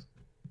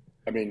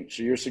 I mean,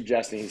 so you're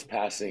suggesting he's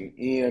passing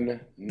Ian,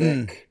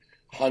 Nick,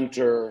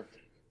 Hunter.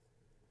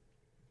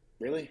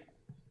 Really?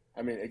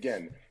 I mean,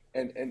 again,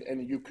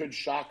 and you could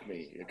shock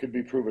me. It could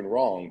be proven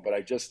wrong, but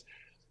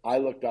I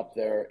looked up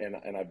there and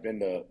I've been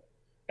to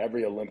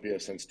every Olympia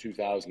since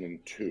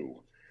 2002.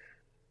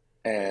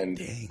 And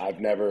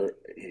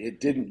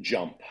it didn't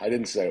jump. I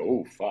didn't say,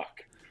 oh,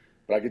 fuck.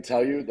 But I could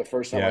tell you the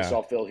first time I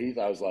saw Phil Heath,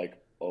 I was like,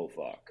 oh,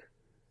 fuck.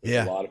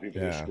 There's a lot of people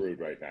who are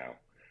screwed right now.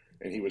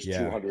 And he was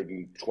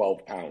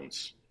 212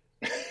 pounds.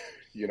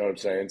 You know what I'm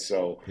saying?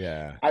 So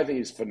I think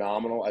he's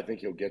phenomenal. I think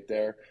he'll get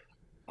there.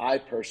 I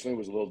personally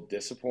was a little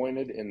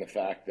disappointed in the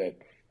fact that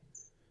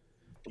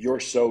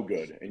you're so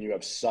good and you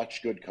have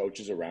such good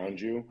coaches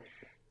around you.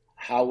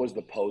 How was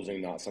the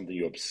posing not something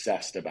you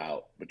obsessed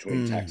about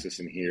between Texas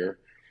and here?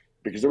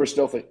 Because there were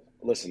still there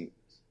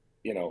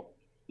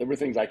were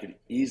things I could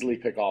easily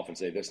pick off and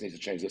say, this needs to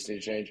change, this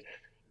needs to change.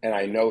 And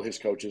I know his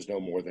coaches know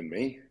more than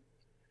me.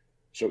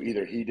 So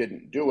either he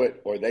didn't do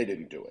it or they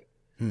didn't do it,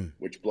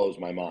 which blows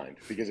my mind.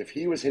 Because if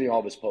he was hitting all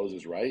of his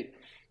poses right,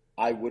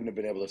 I wouldn't have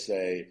been able to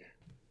say,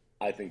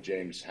 I think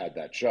James had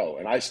that show.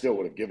 And I still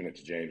would have given it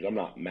to James. I'm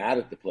not mad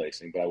at the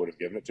placing, but I would have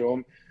given it to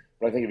him.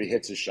 But I think if he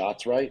hits his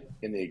shots right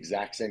in the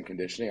exact same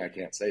conditioning, I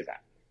can't say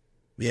that.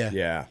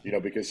 Yeah.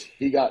 Because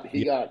he got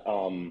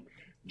James.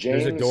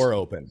 There's a door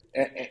open.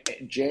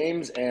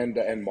 James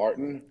and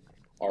Martin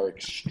are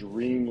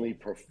extremely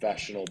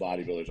professional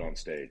bodybuilders on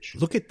stage.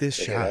 Look at this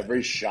shot.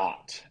 Every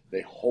shot.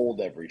 They hold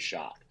every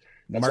shot.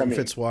 That's Martin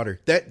Fitzwater.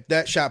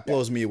 That shot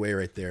blows me away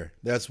right there.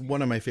 That's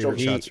one of my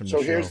favorite shots from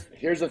the show.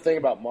 Here's the thing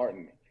about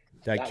Martin.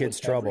 That kid's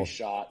trouble. Every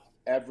shot,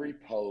 every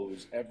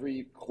pose,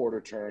 every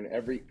quarter turn,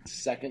 every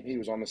second he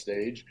was on the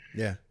stage.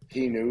 Yeah.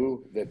 He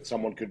knew that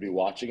someone could be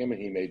watching him,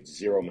 and he made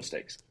zero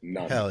mistakes.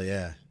 None. Hell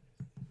yeah.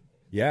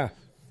 Yeah,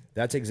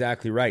 that's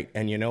exactly right.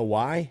 And you know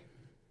why?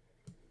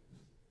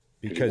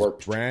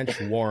 Because Branch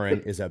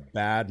Warren is a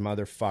bad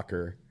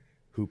motherfucker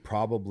who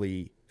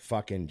probably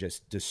fucking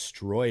just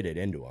destroyed it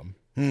into him.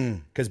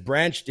 Because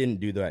Branch didn't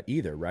do that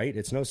either, right?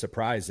 It's no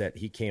surprise that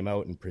he came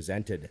out and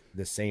presented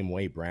the same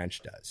way Branch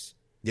does.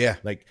 Yeah.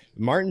 Like,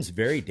 Martin's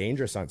very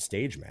dangerous on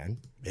stage, man.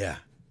 Yeah.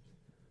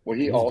 Well,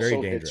 he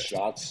also hits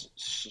shots.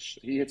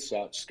 He hits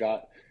shots,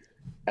 Scott,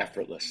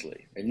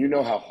 effortlessly. And you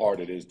know how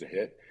hard it is to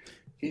hit.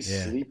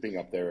 He's sleeping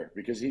up there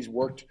because he's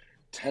worked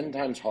 10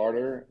 times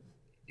harder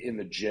in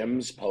the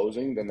gyms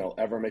posing than they'll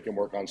ever make him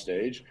work on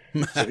stage.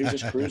 So he's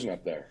just cruising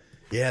up there.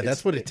 Yeah,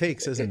 that's what it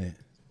takes, isn't it?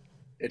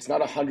 It's not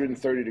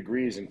 130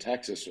 degrees in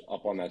Texas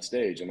up on that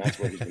stage, and that's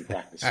where he's been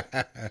practicing.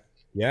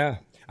 Yeah.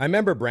 I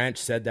remember Branch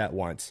said that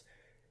once.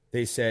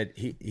 They said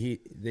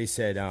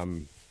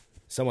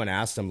someone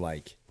asked him,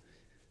 like,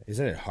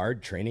 isn't it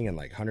hard training in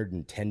like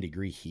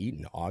 110-degree heat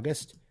in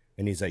August?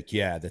 And he's like,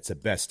 yeah, that's the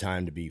best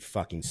time to be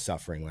fucking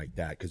suffering like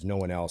that, because no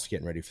one else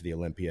getting ready for the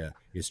Olympia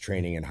is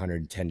training in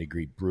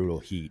 110-degree brutal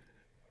heat.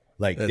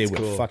 Like, they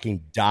would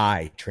fucking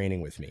die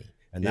training with me.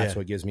 And that's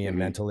what gives me a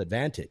mental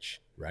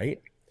advantage,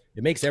 right?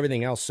 It makes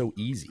everything else so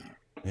easy.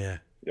 Yeah.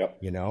 Yep.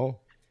 You know?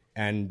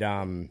 And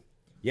I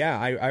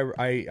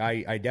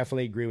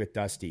definitely agree with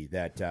Dusty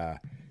that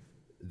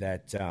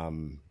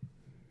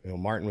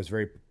Martin was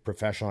very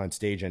professional on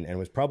stage and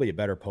was probably a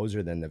better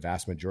poser than the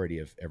vast majority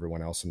of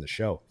everyone else in the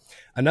show.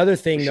 Another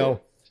thing,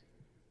 though,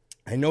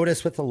 I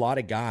notice with a lot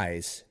of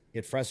guys,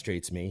 it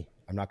frustrates me.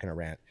 I'm not going to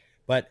rant,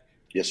 but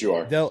yes, you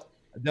are.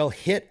 They'll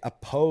hit a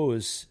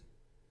pose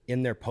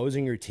in their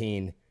posing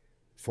routine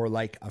for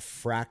like a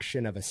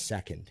fraction of a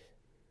second.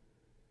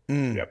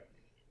 Yep.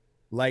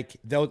 Like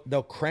they'll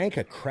crank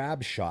a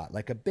crab shot,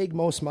 like a big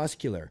most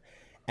muscular.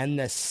 And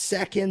the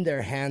second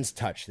their hands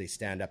touch, they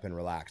stand up and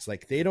relax.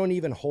 Like they don't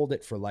even hold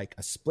it for like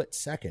a split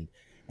second.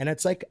 And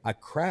it's like a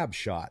crab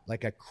shot,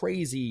 like a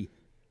crazy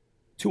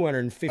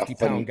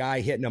 250-pound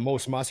guy hitting a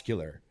most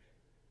muscular.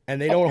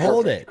 And they don't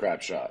hold it.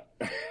 Crab shot.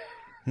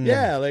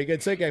 Yeah, like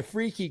it's like a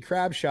freaky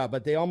crab shot,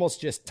 but they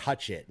almost just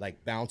touch it,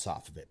 like bounce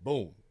off of it.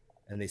 Boom.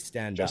 And they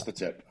stand just up.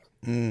 Just a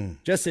tip.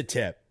 Just a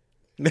tip.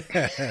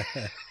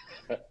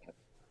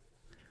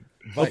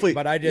 Hopefully,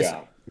 but I'm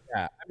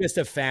just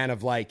a fan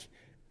of like,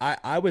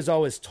 I was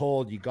always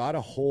told you got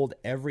to hold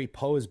every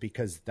pose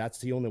because that's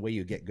the only way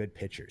you get good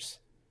pictures.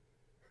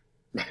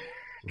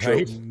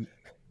 Right?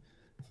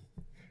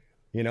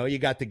 You know, you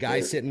got the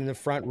guy sitting in the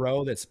front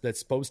row that's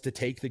supposed to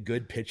take the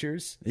good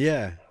pictures.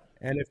 Yeah.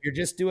 And if you're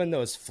just doing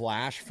those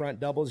flash front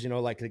doubles, you know,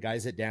 like the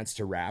guys that dance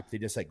to rap, they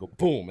just like go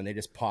boom and they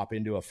just pop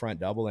into a front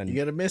double and you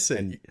got to miss it.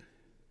 And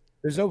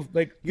there's no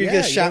like you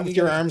get shot with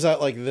your arms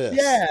out like this.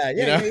 Yeah.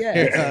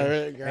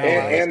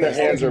 And the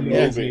hands are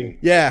moving.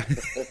 Yeah.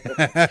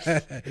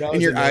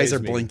 And your eyes are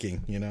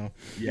blinking, you know.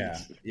 Yeah.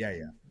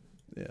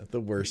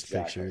 The worst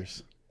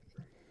pictures.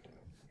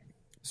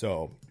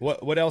 So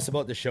what else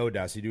about the show,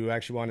 Dusty? Do you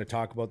actually want to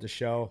talk about the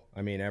show?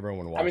 I mean,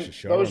 everyone watched the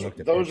show.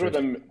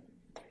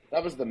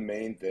 That was the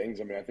main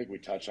things. I mean, I think we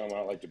touched on. I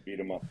don't like to beat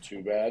them up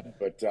too bad,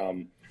 but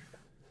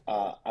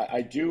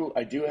I do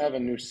have a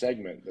new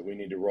segment that we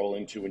need to roll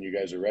into when you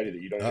guys are ready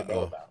that you don't even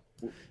know about.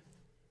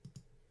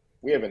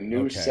 We have a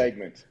new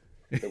segment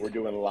that we're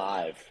doing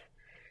live,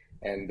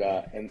 and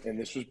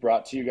this was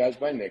brought to you guys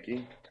by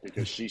Nikki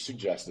because she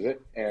suggested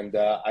it, and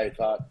I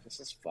thought this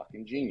is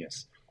fucking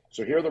genius.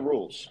 So here are the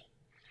rules.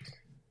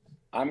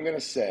 I'm gonna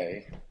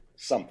say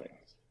something.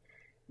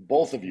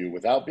 Both of you,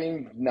 without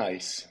being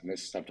nice, and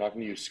this I'm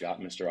talking to you,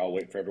 Scott, Mister. I'll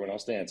wait for everyone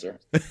else to answer.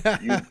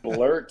 You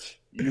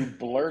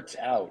blurt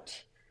out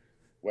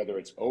whether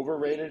it's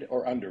overrated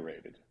or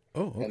underrated.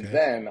 Oh, okay. And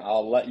then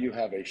I'll let you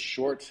have a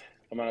short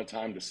amount of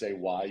time to say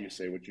why you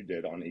say what you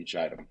did on each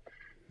item.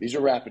 These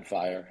are rapid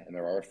fire, and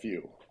there are a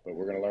few, but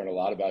we're going to learn a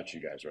lot about you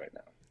guys right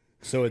now.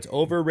 So it's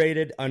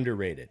overrated,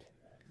 underrated.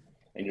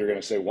 And you're going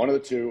to say one of the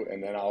two,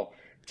 and then I'll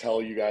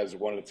tell you guys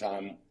one at a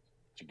time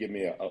to give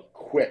me a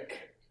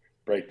quick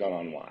breakdown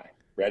on why.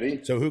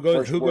 Ready? So who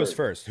goes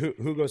first?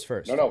 Who goes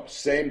first? No,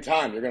 same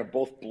time. You're gonna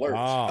both blurt.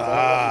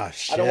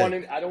 Shit.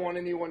 I don't want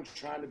anyone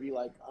trying to be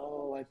like,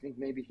 oh, I think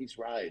maybe he's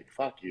right.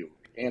 Fuck you.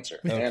 Answer.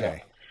 Okay. Anna.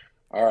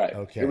 All right.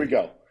 Okay. Here we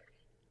go.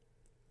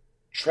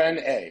 Trend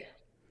A.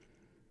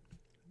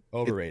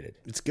 Overrated.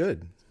 It's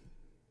good.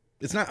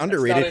 It's not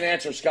underrated. It's not an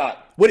answer,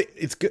 Scott. What?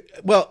 It's good.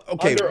 Well,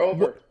 okay.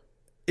 Over.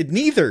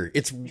 Neither.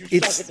 It's suck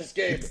at this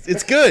game.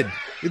 It's good.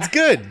 It's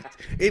good.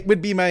 It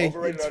would be my.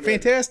 It's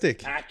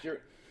fantastic.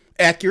 Accurate.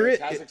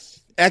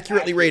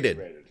 Accurately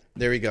rated.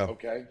 There we go.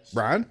 Okay.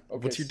 Ron,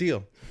 what's your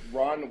deal?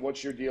 Ron,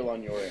 what's your deal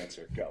on your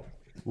answer? Go.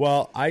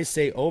 Well, I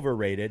say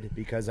overrated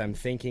because I'm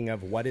thinking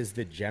of what is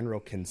the general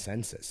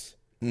consensus.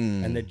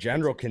 And the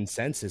general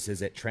consensus is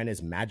that Trent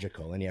is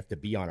magical and you have to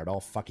be on it all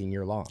fucking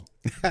year long.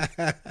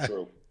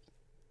 True.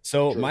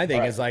 So my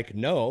thing is like,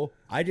 no,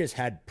 I just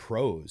had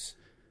pros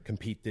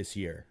compete this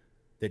year.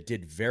 that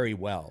did very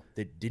well,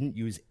 that didn't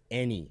use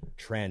any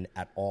tren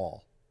at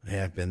all.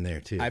 Yeah, I've been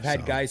there too. I've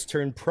had guys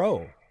turn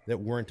pro that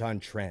weren't on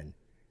tren.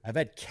 I've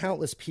had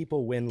countless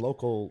people win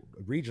local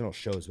regional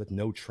shows with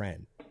no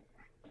tren,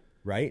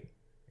 right?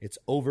 It's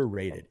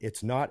overrated.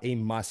 It's not a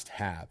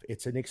must-have.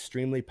 It's an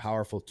extremely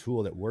powerful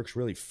tool that works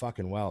really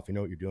fucking well if you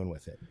know what you're doing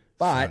with it.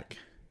 But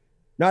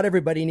not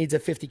everybody needs a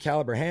 50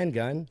 caliber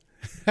handgun.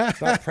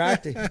 It's not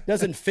practical.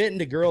 Doesn't fit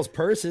into girls'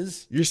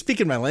 purses. You're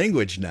speaking my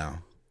language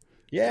now.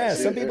 Yeah,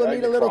 some people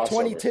need a little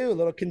 22, a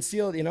little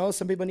concealed, you know,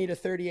 some people need a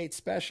 38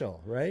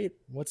 special, right?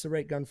 What's the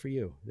right gun for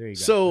you? There you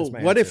go. So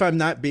what if I'm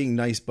not being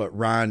nice, but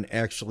Ron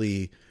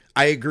actually,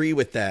 I agree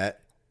with that,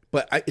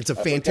 but it's a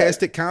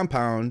fantastic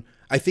compound.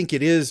 I think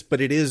it is,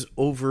 but it is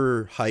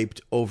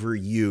overhyped,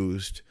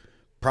 overused,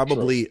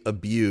 probably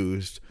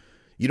abused.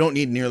 You don't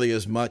need nearly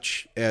as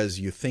much as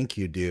you think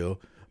you do,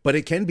 but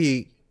it can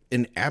be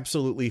an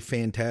absolutely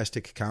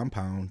fantastic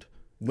compound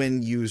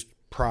when used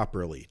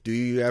properly. Do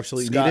you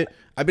absolutely need it?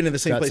 I've been in the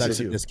same place as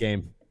you. This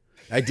game.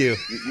 I do.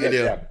 I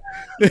do.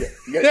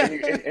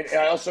 And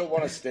I also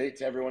want to state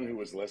to everyone who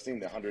was listening,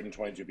 the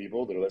 122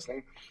 people that are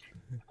listening,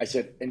 I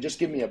said, and just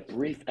give me a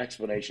brief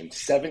explanation.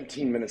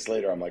 17 minutes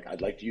later, I'm like, I'd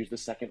like to use the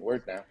second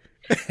word now.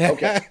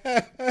 Okay.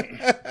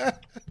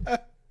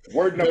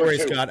 Word number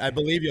 2. Scott. I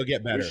believe you'll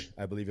get better.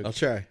 I'll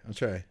try.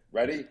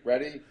 Ready?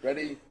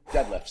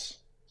 Deadlifts.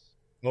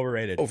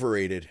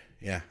 Overrated.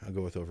 Yeah, I'll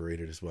go with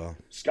overrated as well.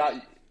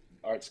 Scott,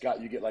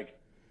 you get like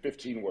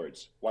 15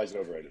 words. Why is it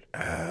overrated?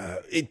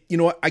 You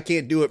know what? I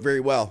can't do it very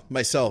well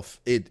myself.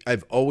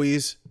 I've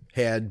always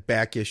had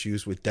back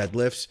issues with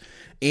deadlifts,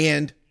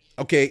 and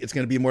okay, it's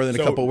going to be more than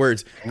a couple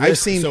words. I've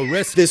seen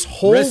this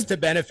whole risk to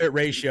benefit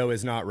ratio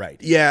is not right.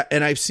 Yeah,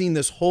 and I've seen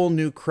this whole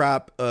new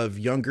crop of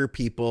younger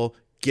people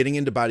getting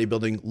into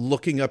bodybuilding,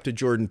 looking up to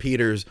Jordan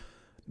Peters,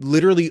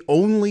 literally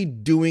only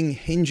doing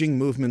hinging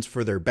movements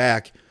for their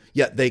back,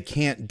 yet they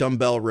can't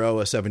dumbbell row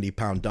a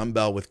 70-pound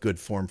dumbbell with good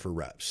form for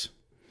reps.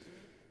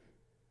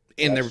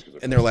 And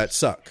their lats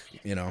suck,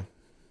 you know.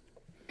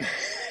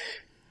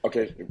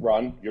 Okay,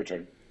 Ron, your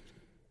turn.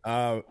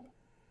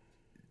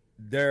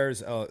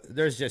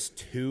 There's just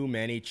too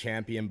many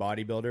champion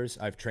bodybuilders.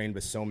 I've trained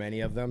with so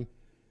many of them.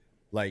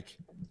 Like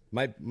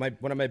one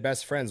of my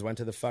best friends went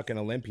to the fucking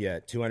Olympia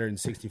at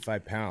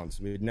 265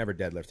 pounds. We would never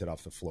deadlifted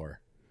off the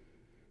floor,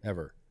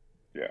 ever.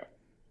 Yeah,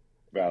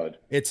 valid.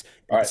 It's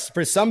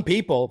for some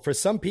people.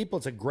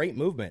 It's a great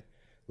movement.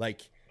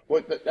 Like.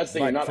 Well, that's the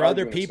thing. For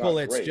other people,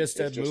 it's just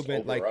a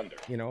movement like,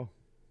 you know,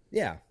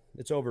 yeah,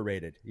 it's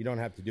overrated. You don't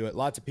have to do it.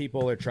 Lots of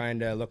people are trying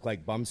to look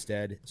like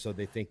Bumstead, so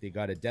they think they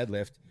got a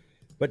deadlift.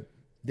 But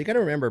they got to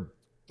remember,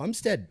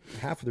 Bumstead,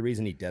 half of the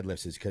reason he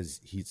deadlifts is because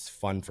he's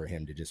fun for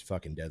him to just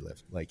fucking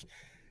deadlift. Like,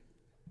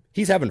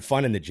 he's having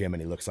fun in the gym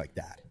and he looks like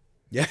that.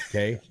 Yeah.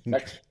 Okay?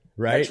 Next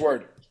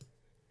word.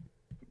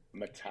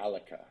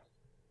 Metallica.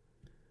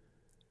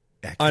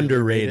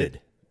 Underrated.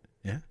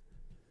 Yeah.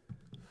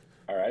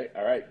 All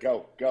right.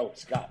 Go,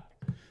 Scott.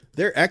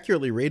 They're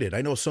accurately rated.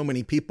 I know so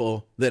many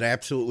people that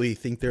absolutely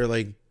think they're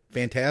like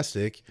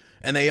fantastic,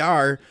 and they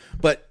are,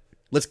 but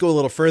let's go a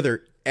little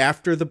further.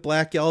 After the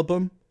Black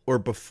Album or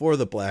before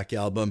the Black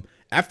Album?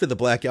 After the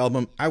Black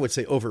Album, I would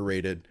say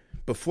overrated.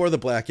 Before the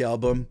Black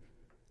Album,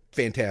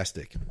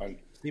 fantastic.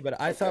 See, but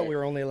I thought we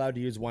were only allowed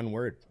to use one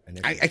word.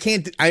 I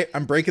can't.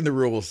 I'm breaking the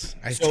rules.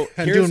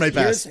 I'm doing my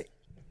best.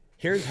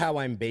 Here's how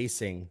I'm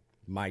basing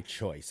my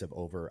choice of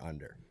over or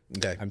under.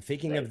 Okay. I'm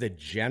thinking of the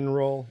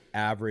general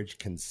average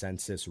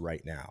consensus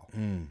right now.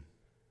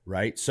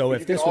 Right? So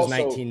if this was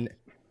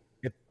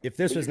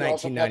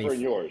 1990,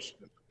 yours.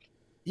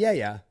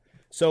 Yeah.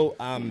 So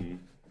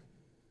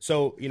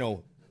so you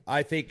know,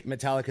 I think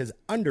Metallica's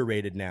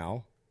underrated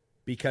now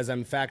because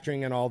I'm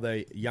factoring in all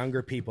the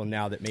younger people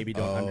now that maybe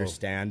don't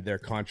understand their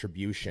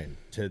contribution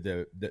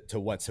to to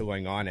what's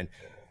going on. And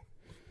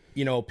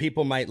you know,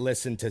 people might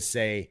listen to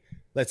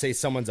let's say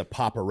someone's a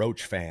Papa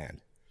Roach fan.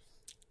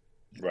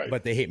 Right.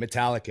 But they hate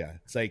Metallica.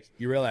 It's like,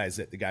 you realize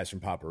that the guys from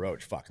Papa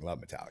Roach fucking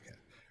love Metallica,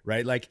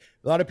 right? Like,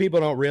 a lot of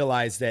people don't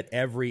realize that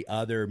every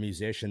other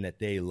musician that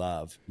they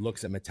love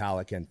looks at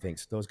Metallica and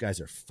thinks those guys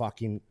are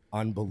fucking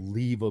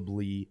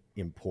unbelievably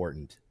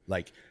important.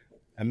 Like,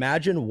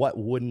 imagine what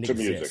wouldn't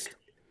exist. Music.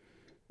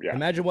 Yeah.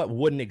 Imagine what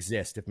wouldn't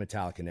exist if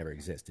Metallica never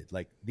existed.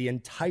 Like, the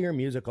entire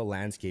musical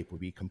landscape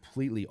would be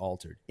completely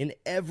altered in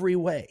every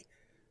way,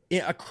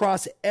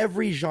 across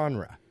every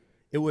genre.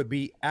 It would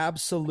be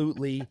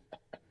absolutely...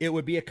 It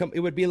would be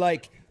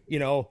like, you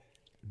know,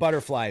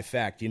 butterfly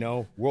effect, you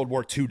know, World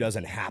War II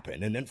doesn't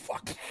happen. And then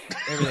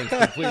everything's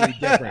completely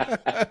different.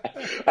 I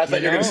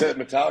thought you were going to say that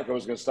Metallica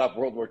was going to stop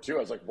World War II. I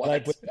was like, what?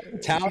 Like with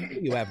Metallica,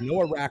 you have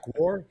no Iraq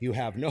war. You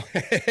have no,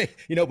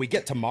 you know, we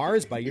get to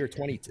Mars by year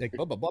 20, like,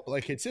 blah, blah, blah.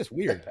 Like, it's just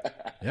weird.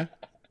 Yeah.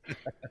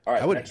 All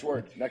right.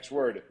 Next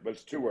word, but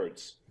it's 2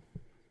 words.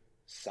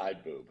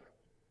 Side boob.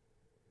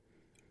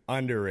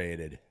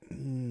 Underrated.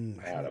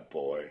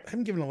 Attaboy. I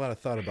haven't given a lot of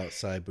thought about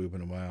side boob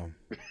in a while.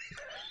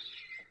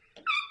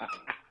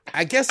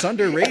 I guess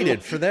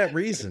underrated for that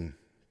reason.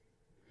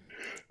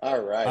 All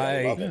right.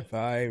 I love it.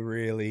 I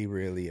really,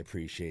 really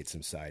appreciate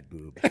some side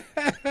boob.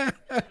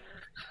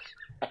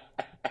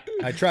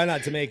 I try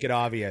not to make it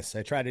obvious.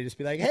 I try to just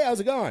be like, hey, how's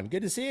it going?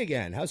 Good to see you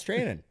again. How's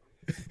training?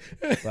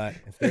 But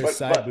if there's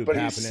side boob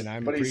happening,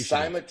 I'm But he's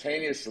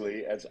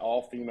simultaneously, as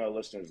all female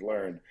listeners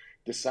learned,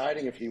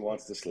 deciding if he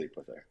wants to sleep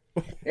with her.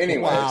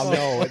 Anyway, wow,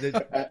 no.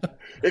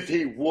 if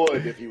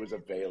he was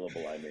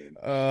available, I mean.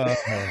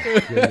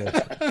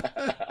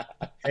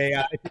 Hey,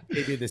 I think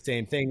they do the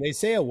same thing. They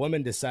say a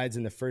woman decides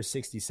in the first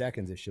 60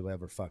 seconds if she'll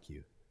ever fuck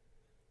you.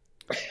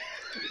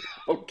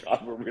 Oh,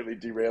 God, we're really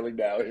derailing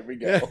now. Here we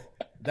go.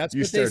 That's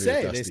what they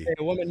say. They say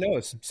a woman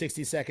knows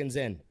 60 seconds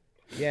in.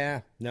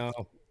 Yeah, no,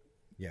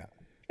 yeah.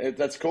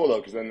 That's cool, though,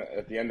 because then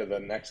at the end of the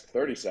next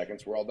 30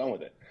 seconds, we're all done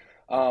with it.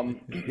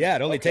 Yeah,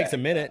 it only takes a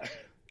minute.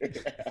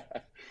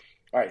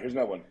 All right, here's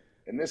another one.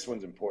 And this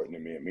one's important to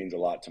me. It means a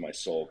lot to my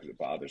soul because it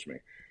bothers me.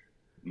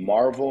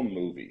 Marvel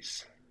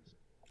movies.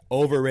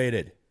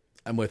 Overrated.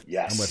 I'm with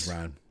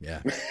Ron.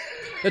 Yeah.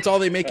 That's all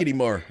they make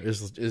anymore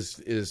is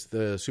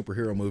the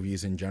superhero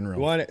movies in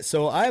general.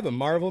 So I have a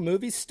Marvel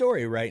movie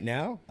story right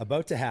now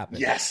about to happen.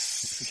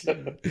 Yes.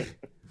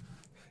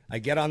 I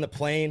get on the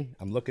plane.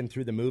 I'm looking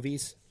through the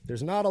movies.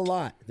 There's not a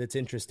lot that's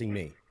interesting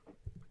me.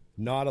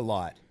 Not a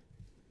lot.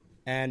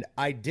 And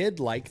I did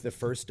like the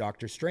first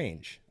Doctor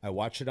Strange. I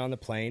watched it on the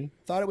plane.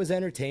 Thought it was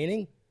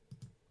entertaining,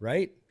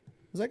 right?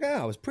 I was like,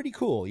 it was pretty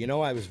cool. You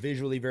know, I was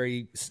visually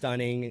very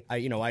stunning.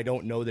 I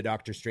don't know the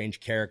Doctor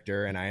Strange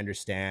character, and I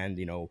understand,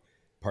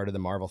 part of the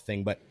Marvel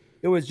thing. But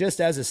it was just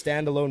as a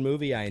standalone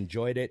movie, I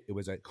enjoyed it. It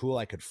was cool.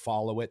 I could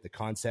follow it. The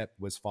concept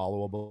was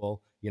followable,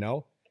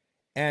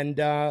 And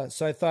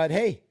so I thought,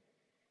 hey,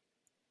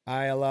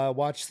 I'll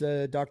watch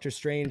the Doctor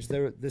Strange,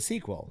 the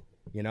sequel.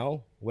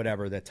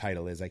 Whatever the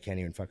title is. I can't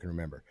even fucking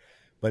remember.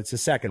 But it's the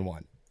second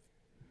one.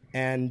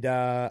 And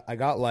I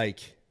got like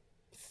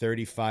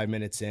 35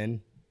 minutes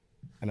in,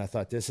 and I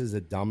thought, this is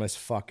the dumbest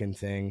fucking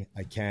thing.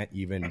 I can't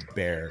even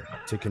bear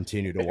to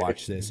continue to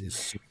watch this.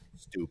 It's so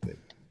stupid.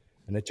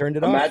 And I turned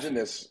it off. Imagine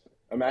this,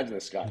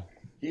 Scott.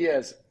 He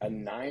has a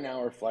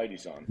 9-hour flight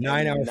he's on.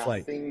 9-hour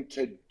flight. Nothing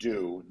to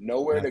do,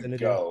 nowhere to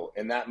go.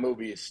 And that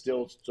movie is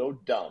still so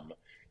dumb,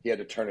 he had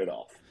to turn it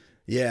off.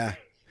 Yeah.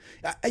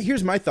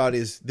 Here's my thought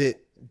is that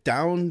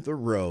down the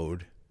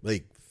road,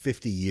 like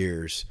 50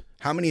 years,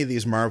 how many of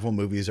these Marvel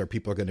movies are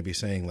people going to be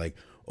saying like,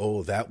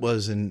 oh, that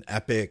was an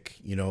epic,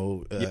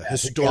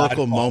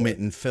 historical moment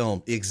in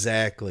film.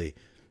 Exactly.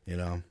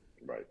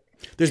 Right.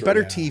 There's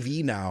better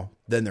TV now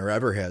than there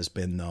ever has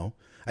been, though.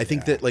 I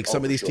think that like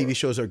some of these TV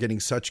shows are getting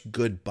such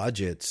good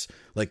budgets,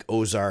 like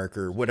Ozark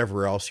or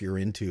whatever else you're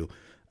into.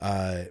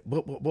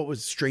 What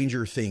was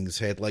Stranger Things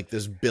had like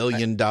this $1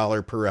 billion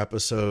per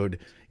episode,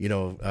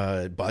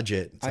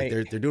 budget. It's like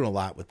they're doing a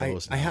lot with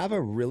those. I have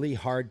a really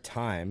hard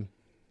time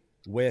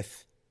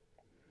with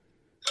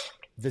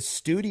the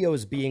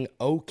studios being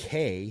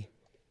okay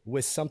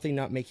with something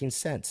not making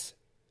sense.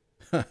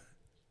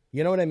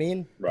 You know what I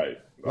mean? Right.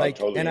 Like,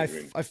 totally and I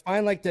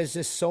find like there's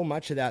just so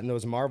much of that in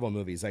those Marvel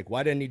movies. Like,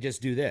 why didn't he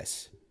just do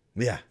this?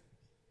 Yeah.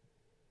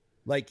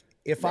 Like,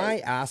 if I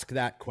ask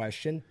that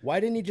question, why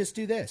didn't he just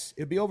do this?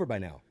 It'd be over by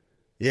now.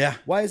 Yeah.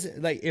 Why is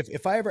it like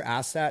if I ever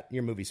ask that,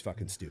 your movie's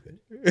fucking stupid.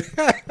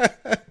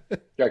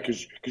 Yeah,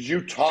 because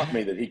you taught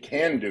me that he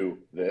can do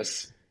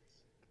this.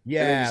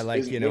 Yeah,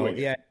 like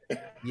yeah,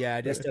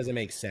 it just doesn't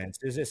make sense.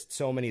 There's just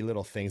so many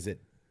little things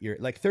that you're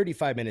like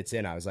 35 minutes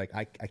in. I was like,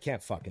 I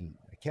can't fucking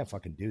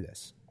do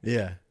this.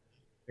 Yeah.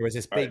 There was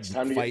this big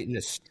fight in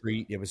the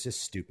street. It was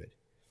just stupid.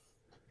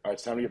 All right,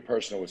 it's time to get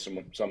personal with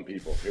some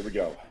people. Here we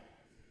go.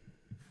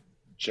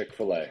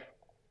 Chick-fil-A.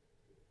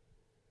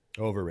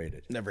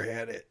 Overrated. Never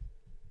had it.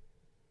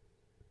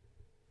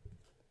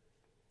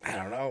 I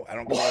don't know. I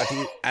don't go out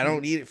to eat. I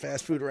don't eat at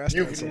fast food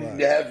restaurants. You've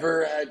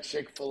never had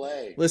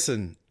Chick-fil-A.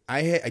 Listen,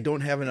 I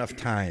don't have enough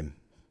time.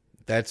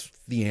 That's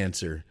the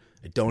answer.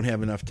 I don't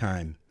have enough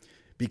time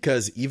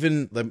because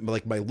even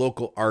like my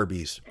local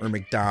Arby's or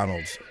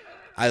McDonald's,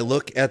 I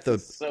look at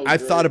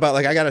I've thought about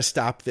like I got to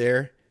stop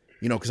there,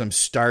 because I'm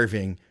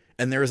starving.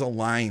 And there is a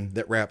line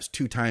that wraps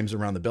 2 times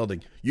around the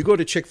building. You go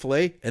to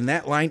Chick-fil-A, and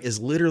that line is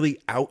literally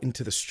out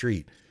into the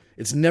street.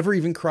 It's never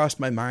even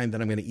crossed my mind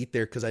that I'm going to eat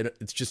there because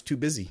it's just too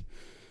busy.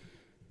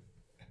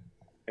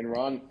 And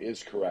Ron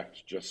is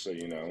correct, just so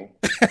you know.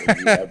 If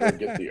you ever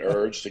get the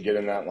urge to get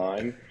in that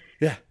line,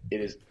 yeah,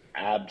 it is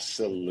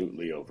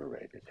absolutely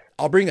overrated.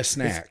 I'll bring a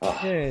snack.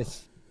 They're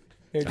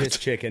just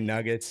chicken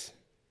nuggets.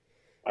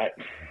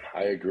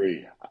 I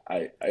agree.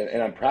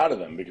 And I'm proud of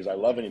them because I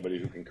love anybody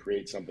who can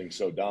create something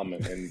so dumb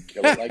and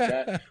kill it like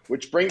that.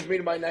 Which brings me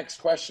to my next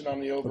question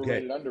on the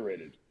overrated,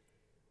 underrated.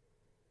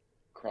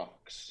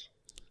 Crocs.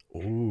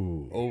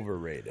 Ooh,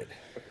 overrated.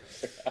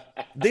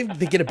 They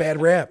get a bad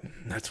rap.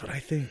 That's what I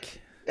think.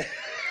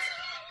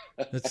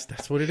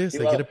 That's what it is.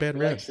 They get a bad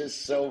rap.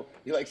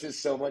 He likes this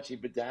so much he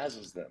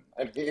bedazzles them.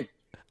 I mean,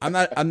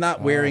 I'm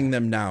not wearing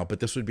them now, but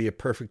this would be a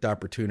perfect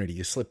opportunity.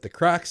 You slip the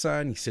Crocs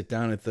on, you sit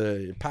down at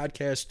the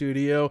podcast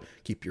studio,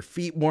 keep your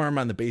feet warm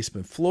on the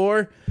basement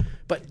floor.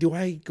 But do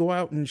I go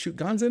out and shoot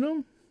guns in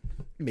them?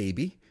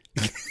 Maybe.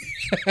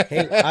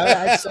 Hey, I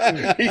had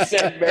something. He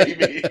said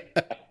maybe.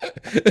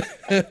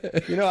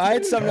 I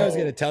had something I was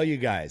going to tell you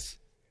guys.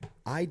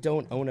 I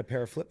don't own a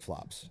pair of flip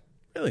flops.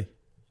 Really?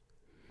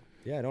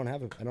 Yeah, I don't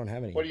have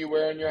any. What do you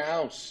wear in your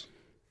house?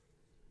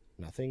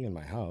 Nothing in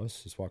my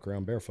house. Just walk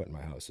around barefoot in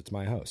my house. It's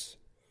my house.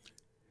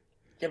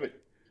 Yeah, but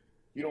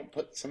you don't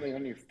put something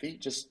on your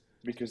feet just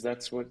because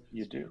that's what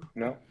you do.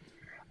 No,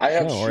 I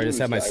have shoes. Or I just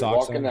have my I socks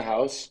walk on. in the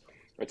house.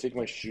 I take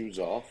my shoes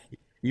off.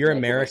 You're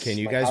American.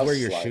 You guys wear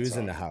your house shoes slides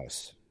in the on.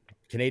 house.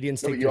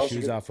 Canadians No, take but you their also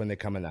shoes get- off when they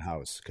come in the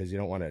house because you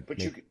don't want to. But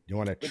You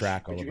want to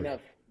track all but over.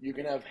 you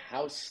can have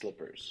house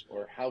slippers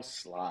or house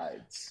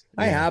slides.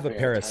 I have a Depending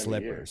pair on of the time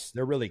year. slippers.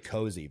 They're really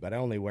cozy, but I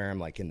only wear them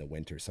like in the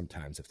winter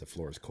sometimes if the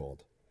floor is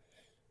cold.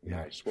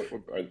 Nice.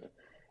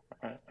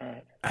 I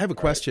have a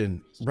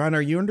question. Ron,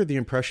 are you under the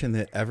impression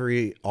that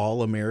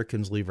all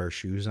Americans leave our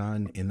shoes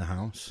on in the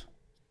house?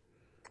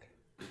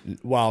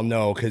 Well,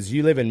 no, because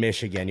you live in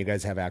Michigan. You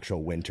guys have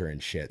actual winter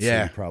and shit. So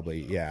Yeah. you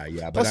probably, yeah.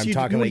 But Plus, I'm you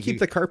talking want like to keep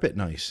the carpet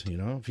nice,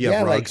 if you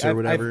have rugs or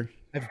whatever.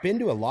 I've been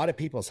to a lot of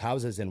people's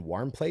houses in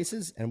warm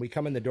places, and we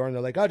come in the door and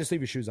they're like, "Oh, just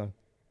leave your shoes on,"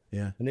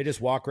 Yeah. and they just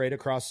walk right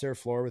across their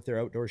floor with their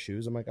outdoor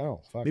shoes. I'm like,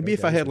 "Oh, fuck." Maybe if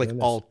okay, I had we're like doing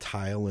this. all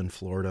tile in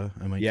Florida,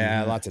 I might. do yeah,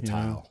 that, lots of you know?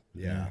 tile.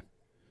 Yeah.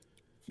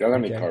 I don't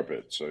have any Okay.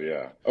 carpet, so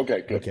yeah.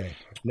 Okay, good. Okay.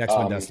 Next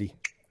one, Dusty.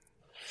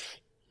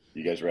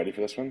 You guys ready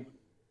for this one?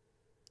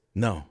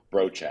 No.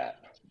 Bro chat.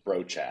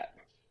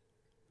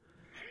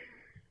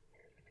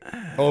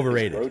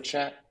 Overrated. Bro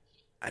chat.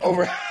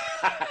 Over.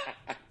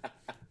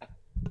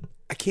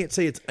 I can't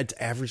say it's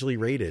averagely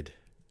rated.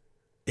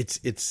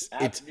 It's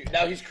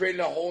Now he's creating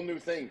a whole new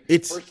thing.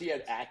 It's- First he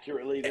had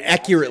accurately. then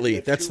Accurately,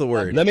 had that's two the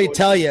word. fucking Let me choices.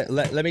 tell you.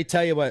 Let me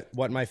tell you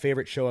what my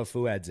favorite show of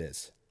Fuad's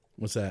is.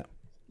 what's that?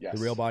 Yes.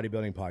 The Real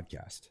Bodybuilding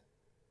Podcast.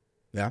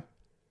 Yeah.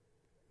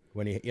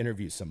 When he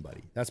interviews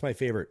somebody, that's my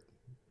favorite.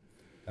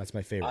 That's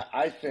my favorite.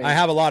 I think I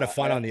have a lot of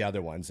fun on the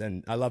other ones,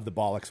 and I love the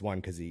Bollocks one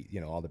because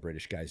all the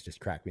British guys just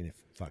crack me the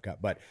fuck up.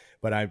 But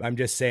I'm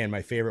just saying,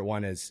 my favorite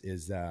one is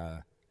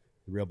the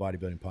Real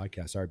Bodybuilding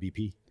Podcast,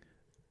 RBP.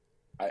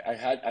 I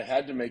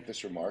had to make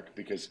this remark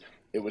because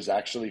it was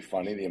actually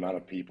funny the amount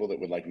of people that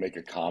would like make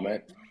a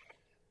comment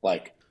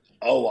like,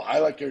 "Oh, well, I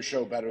like your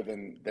show better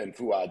than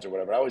Fuad's or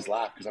whatever." I always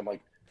laugh because I'm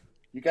like,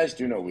 you guys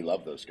do know we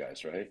love those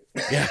guys, right?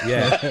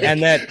 Yeah,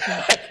 and that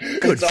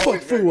Good It's fuck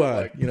always very,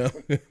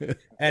 Fuad,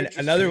 and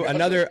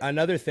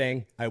another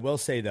thing I will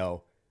say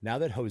though, now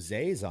that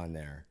Jose's on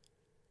there,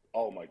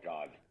 Oh my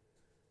god,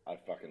 I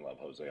fucking love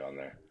Jose on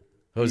there.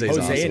 Jose's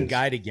Jose awesome. and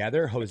Guy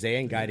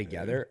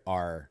together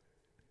are.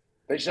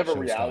 They should have a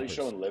reality Showstoppers.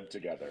 show and live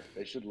together.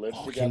 They should live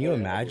together. Can you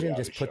and have a imagine?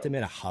 reality Just put show. them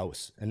in a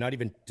house and not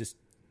even just.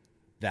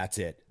 That's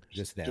it.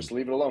 Just them. Just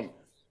leave it alone.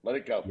 Let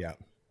it go. Yeah.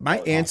 My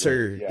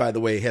answer, Yeah. by the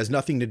way, has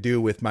nothing to do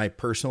with my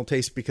personal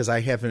taste because I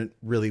haven't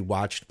really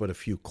watched but a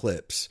few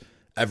clips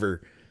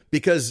ever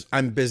because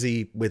I'm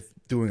busy with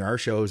doing our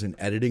shows and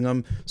editing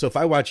them. So if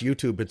I watch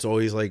YouTube, it's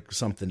always like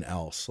something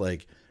else,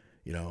 like,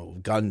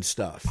 gun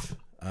stuff.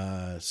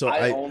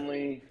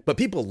 But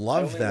people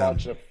love them.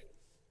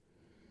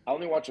 I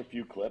only watch a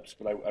few clips,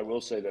 but I will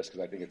say this because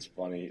I think it's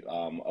funny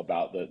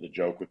about the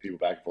joke with people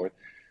back and forth.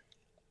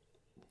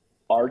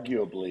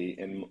 Arguably,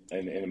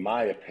 in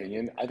my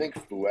opinion, I think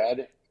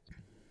Fuad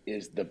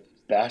is the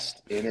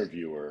best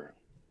interviewer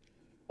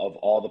of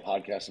all the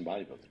podcasts in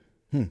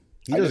bodybuilding.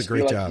 He does a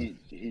great job.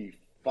 He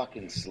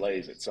fucking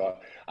slays it. So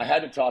I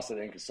had to toss it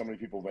in because so many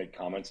people made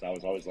comments, and I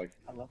was always like,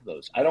 I love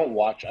those. I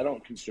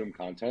don't consume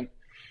content,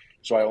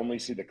 so I only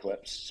see the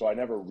clips. So I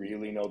never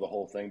really know the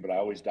whole thing, but I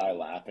always die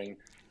laughing.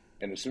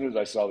 And as soon as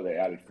I saw that they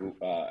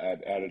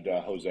added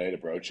Jose to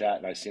Bro Chat,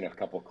 and I seen a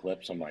couple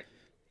clips, I'm like,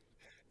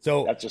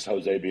 So that's just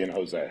Jose being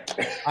Jose.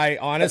 I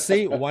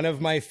honestly, one of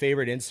my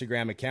favorite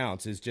Instagram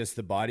accounts is just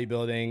the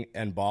bodybuilding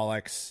and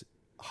Bollocks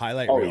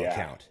highlight reel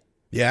account.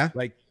 Yeah.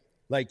 Like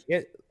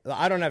it.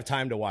 I don't have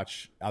time to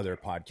watch other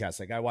podcasts.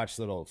 Like I watch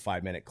little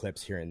 5-minute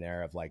clips here and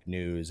there of like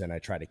news, and I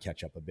try to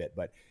catch up a bit.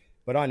 But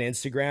on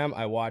Instagram,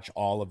 I watch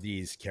all of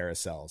these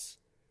carousels.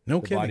 No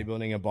The kidding.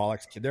 bodybuilding and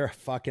Bollocks. They're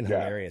fucking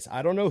hilarious.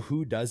 I don't know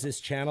who does this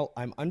channel.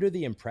 I'm under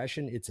the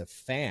impression it's a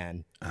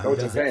fan. No,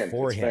 it's a does it fan.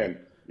 for It's a him.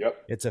 fan.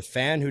 Yep. It's a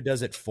fan who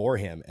does it for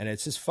him, and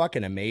it's just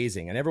fucking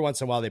amazing. And every once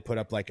in a while, they put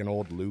up like an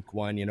old Luke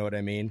one. You know what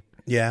I mean?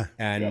 Yeah.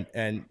 And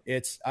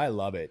I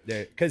love it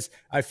because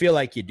I feel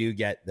like you do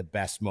get the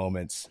best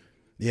moments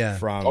Yeah.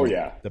 from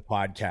the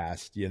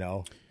podcast.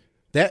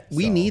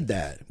 We need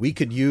that. We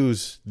could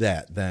use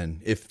that then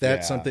if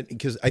that's something,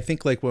 because I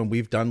think like when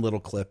we've done little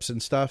clips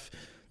and stuff,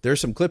 there's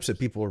some clips that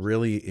people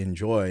really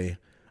enjoy.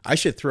 I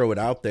should throw it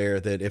out there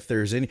that if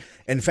there's any,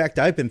 in fact,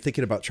 I've been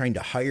thinking about trying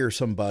to hire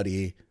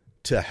somebody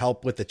to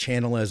help with the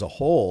channel as a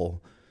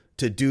whole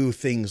to do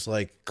things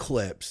like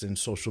clips and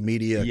social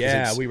media. 'cause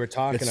Yeah, we were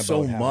talking about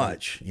so how-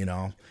 much,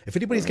 If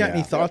anybody's got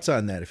any thoughts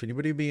on that, if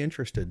anybody would be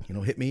interested,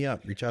 hit me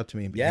up, reach out to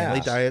me.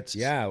 McNally Diets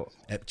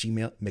at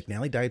Gmail,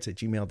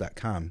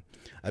 McNallyDiets@gmail.com.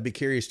 I'd be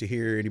curious to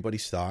hear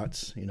anybody's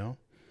thoughts,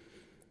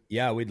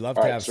 Yeah, we'd love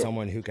to have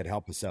someone who could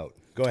help us out.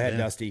 Go ahead,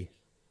 Dusty.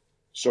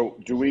 So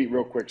do we,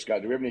 real quick,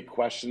 Scott, do we have any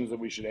questions that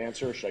we should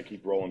answer, or should I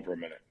keep rolling for a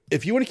minute?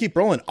 If you want to keep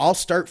rolling, I'll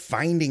start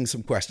finding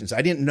some questions.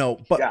 I didn't know,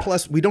 but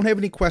plus we don't have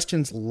any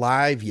questions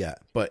live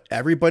yet, but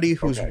everybody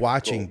who's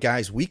watching,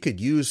 guys, we could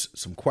use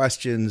some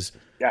questions.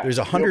 Yeah, there's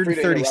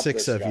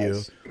 136 of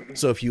you.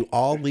 So if you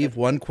all leave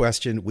one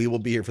question, we will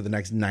be here for the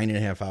next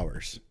 9.5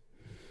 hours.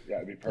 Yeah,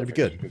 it'd be perfect. It'd be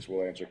good. Because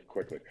we'll answer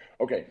quickly.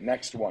 Okay,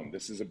 next one.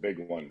 This is a big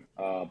one.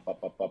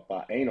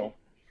 Anal.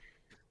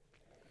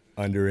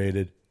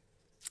 Underrated.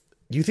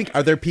 Do you think,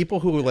 are there people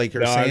who like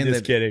are saying I'm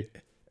just kidding.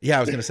 Yeah, I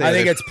was going to say. I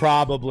think it's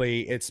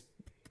probably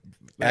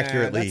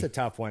accurately. That's a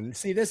tough one.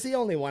 See, this is the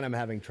only one I'm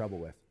having trouble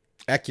with.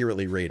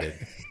 Accurately rated.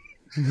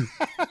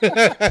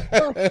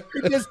 It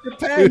just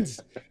depends.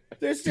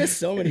 There's just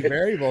so many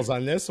variables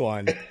on this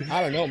one.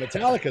 I don't know.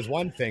 Metallica's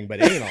one thing,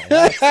 but anal. We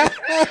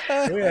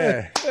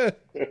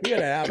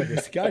gotta have a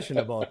discussion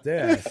about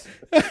this.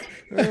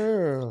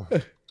 Oh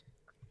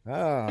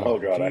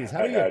God! Geez.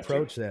 How do you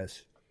approach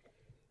this?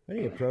 How do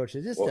you approach it?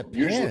 It just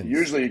depends.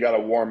 Usually you got to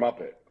warm up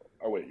it.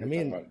 Oh wait, you're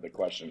talking about the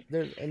question.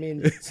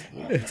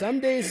 Some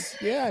days,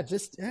 there's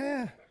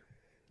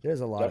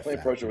a lot.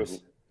 Definitely approach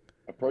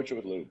it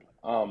with lube.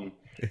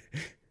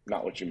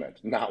 Not what you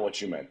meant.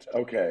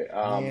 Okay.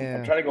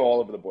 I'm trying to go all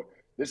over the board.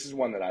 This is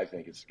one that I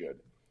think is good.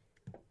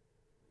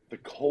 The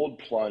cold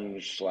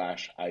plunge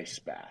 / ice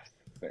bath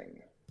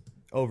thing.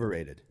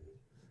 Overrated.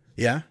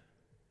 Yeah.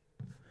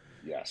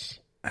 Yes.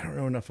 I don't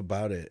know enough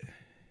about it.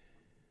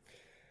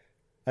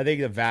 I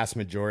think the vast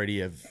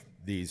majority of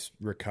these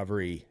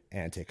recovery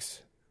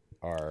antics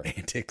are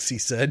antics. He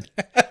said,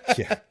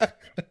 "Yeah."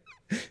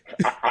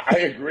 I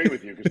agree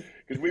with you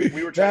because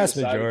we were trying vast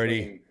to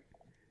majority.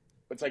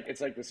 It's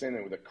like the same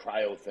thing with the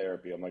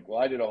cryotherapy. I'm like, well,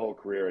 I did a whole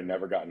career and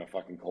never got in a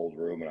fucking cold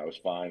room, and I was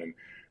fine. And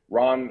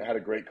Ron had a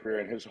great career,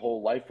 and his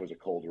whole life was a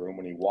cold room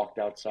when he walked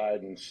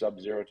outside in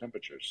sub-zero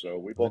temperatures. So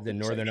we both lived in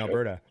northern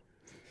Alberta.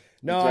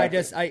 No,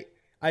 exactly.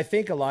 I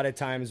think a lot of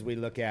times we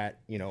look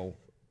at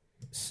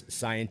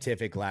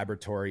scientific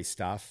laboratory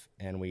stuff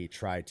and we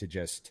try to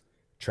just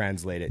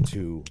translate it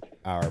to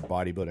our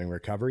bodybuilding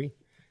recovery.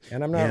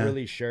 And I'm not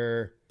really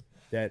sure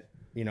that,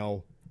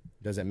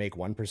 does it make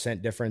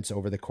 1% difference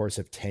over the course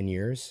of 10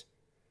 years?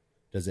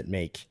 Does it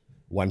make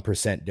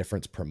 1%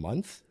 difference per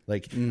month? I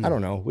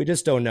don't know. We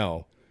just don't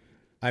know.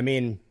 I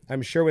mean,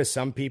 I'm sure with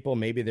some people,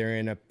 maybe they're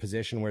in a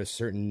position where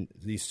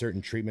these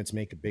certain treatments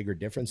make a bigger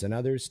difference than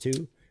others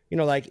too.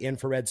 Like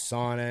infrared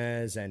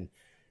saunas and,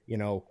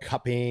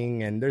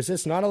 cupping, and there's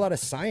just not a lot of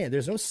science.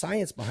 There's no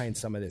science behind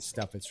some of this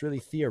stuff. It's really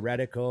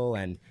theoretical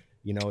and,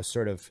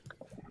 sort of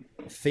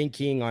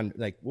thinking on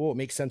it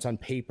makes sense on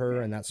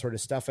paper and that sort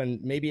of stuff.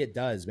 And maybe it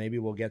does. Maybe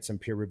we'll get some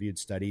peer-reviewed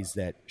studies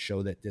that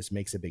show that this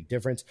makes a big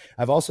difference.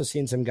 I've also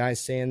seen some guys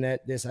saying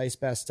that this ice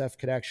bath stuff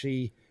could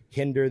actually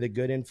hinder the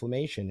good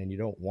inflammation, and you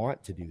don't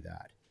want to do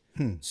that.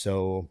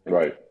 So,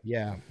 right.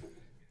 Yeah.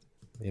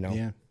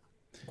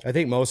 I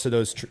think most of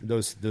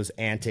those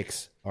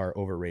antics are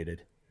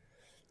overrated.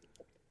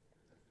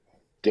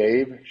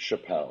 Dave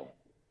Chappelle.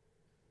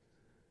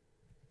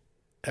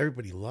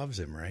 Everybody loves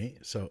him, right?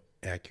 So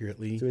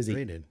accurately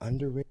rated.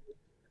 Underrated?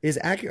 Is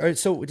accurate.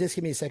 So just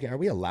give me a second. Are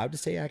we allowed to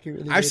say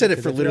accurately rated? I've said it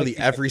for literally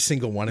every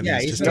single one of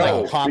these. He's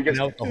just popping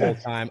out the whole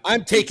time.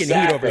 I'm taking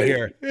heat over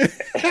here.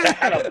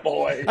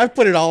 Boy. I've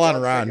put it all on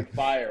Ron.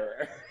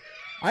 Fire.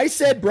 I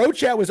said Bro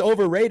Chat was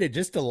overrated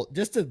just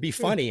to be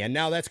funny, and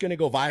now that's going to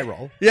go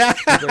viral. Yeah.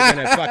 They're going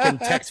to fucking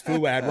text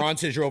Fuad. Ron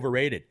says you're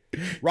overrated.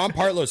 Ron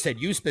Partlow said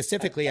you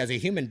specifically as a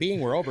human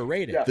being were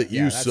overrated. Yeah. That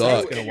you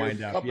suck. Going to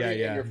wind up.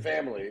 And your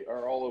family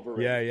are all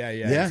overrated.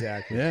 Yeah,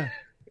 exactly.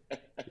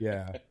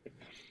 Yeah.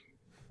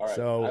 All right.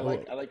 So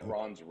I like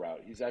Ron's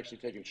route. He's actually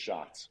taking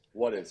shots.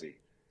 What is he?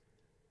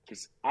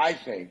 Because I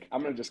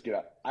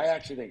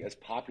actually think as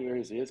popular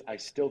as he is, I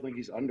still think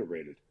he's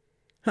underrated.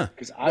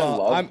 Because I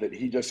love that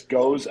he just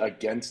goes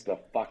against the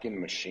fucking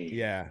machine.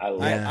 Yeah.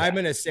 I'm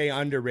going to say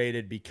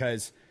underrated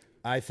because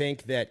I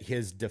think that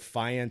his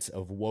defiance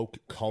of woke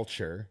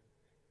culture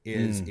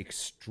is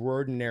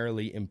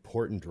extraordinarily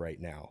important right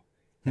now.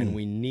 And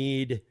we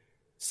need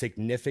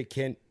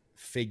significant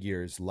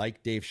figures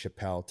like Dave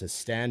Chappelle to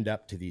stand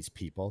up to these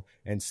people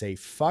and say,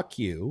 fuck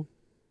you.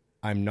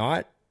 I'm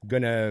not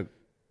going to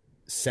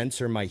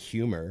censor my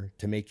humor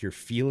to make your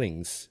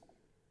feelings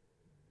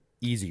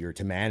easier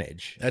to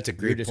manage. That's a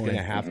great You're just point.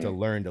 going to have to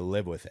learn to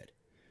live with it.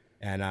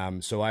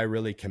 And so I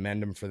really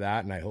commend him for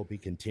that. And I hope he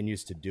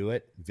continues to do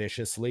it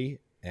viciously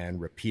and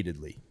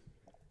repeatedly.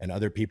 And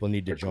other people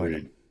need to join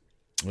him.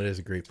 That is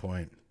a great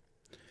point.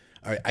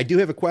 All right. I do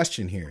have a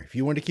question here. If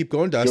you want to keep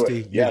going,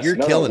 Dusty, you're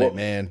killing it,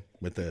 man,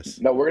 with this.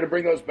 No, we're going to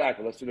bring those back.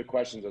 But let's do the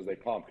questions as they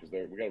come because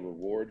we got a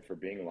reward for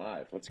being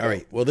live. Let's go. All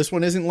right. Well, this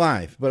one isn't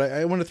live, but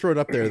I want to throw it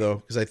up there, though,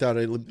 because I thought,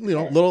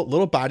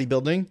 little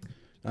bodybuilding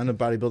on the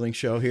bodybuilding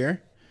show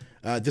here.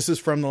 This is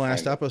from the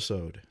last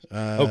episode.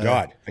 Oh,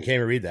 God. I can't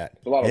even read that.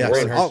 A lot of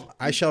words.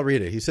 I shall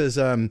read it. He says,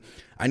 I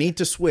need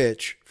to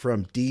switch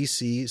from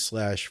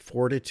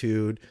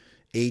DC/Fortitude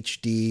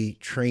HD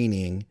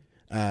training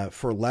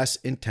for less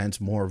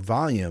intense, more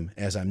volume,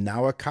 as I'm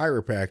now a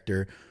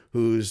chiropractor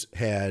who's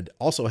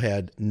also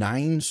had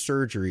 9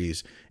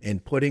 surgeries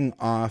and putting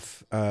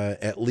off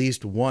at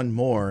least one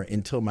more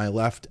until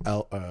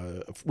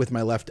with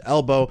my left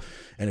elbow,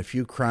 and a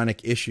few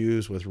chronic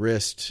issues with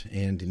wrist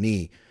and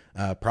knee.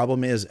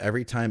 Problem is,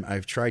 every time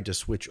I've tried to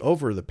switch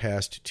over the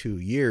past 2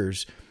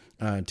 years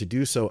to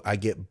do so, I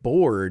get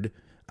bored.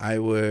 I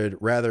would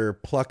rather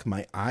pluck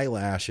my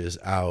eyelashes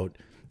out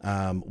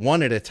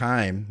one at a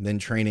time than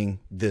training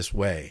this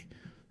way.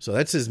 So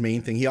that's his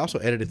main thing. He also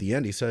added at the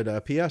end, he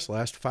said, P.S.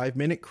 last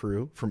 5-minute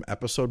crew from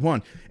episode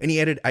 1. And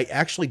he added, I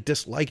actually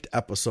disliked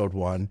episode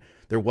 1.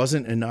 There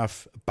wasn't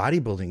enough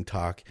bodybuilding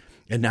talk.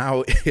 And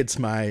now it's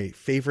my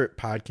favorite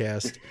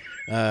podcast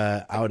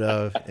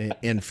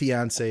and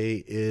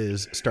fiance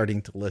is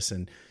starting to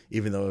listen,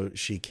 even though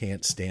she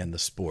can't stand the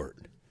sport.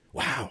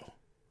 Wow.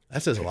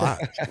 That says a lot.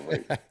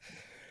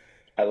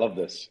 I love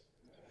this.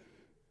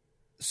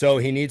 So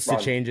he needs to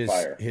change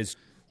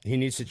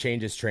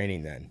his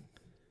training then.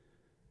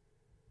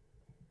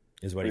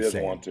 Is what he's saying. He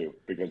doesn't want to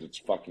because it's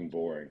fucking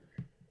boring.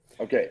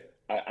 Okay,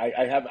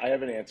 I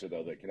have an answer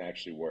though that can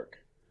actually work.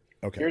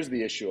 Okay. Here's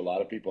the issue a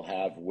lot of people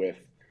have with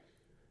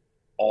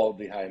all of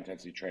the high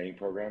intensity training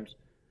programs.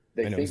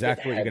 They think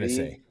exactly what you're going to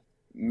say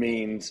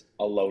means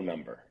a low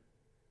number.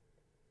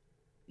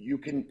 You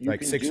can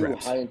like 6 do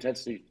reps. High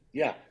intensity.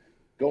 Yeah.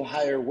 Go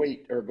higher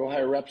weight or go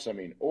higher reps,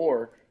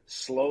 or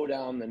slow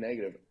down the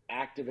negative,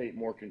 activate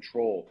more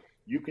control.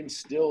 You can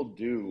still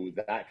do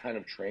that kind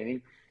of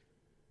training.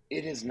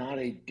 It is not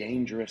a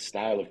dangerous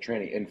style of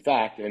training. In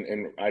fact,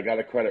 and I got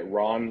to credit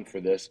Ron for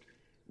this.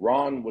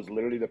 Ron was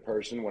literally the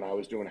person when I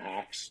was doing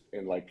hacks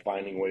and like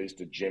finding ways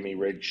to jimmy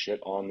rig shit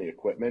on the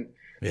equipment.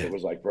 Yeah. It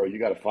was like, bro, you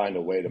got to find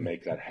a way to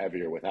make that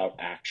heavier without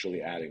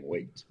actually adding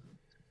weight.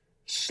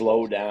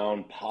 Slow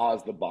down,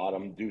 pause the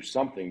bottom, do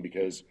something,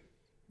 because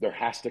there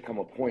has to come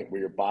a point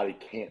where your body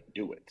can't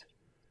do it.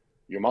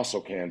 Your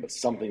muscle can, but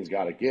something's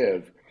got to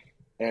give.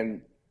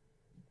 And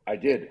I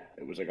did.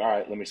 It was like, all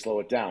right, let me slow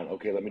it down.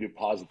 Okay, let me do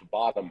pause at the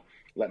bottom.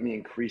 Let me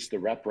increase the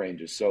rep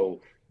ranges.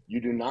 So you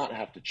do not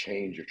have to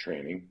change your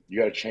training. You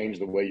got to change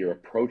the way you're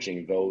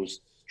approaching those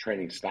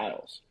training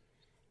styles.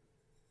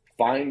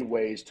 Find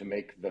ways to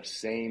make the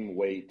same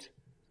weight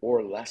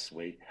or less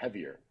weight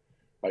heavier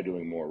by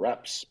doing more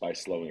reps, by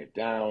slowing it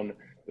down.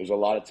 There's a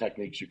lot of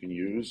techniques you can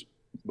use.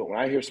 But when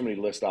I hear somebody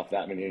list off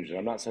that many injuries,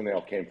 I'm not saying they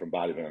all came from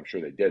bodybuilding. I'm sure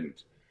they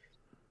didn't.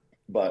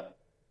 But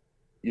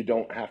you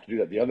don't have to do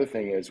that. The other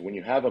thing is when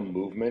you have a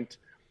movement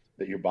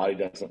that your body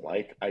doesn't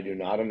like, I do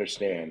not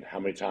understand how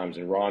many times,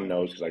 and Ron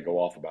knows because I go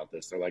off about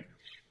this, they're like,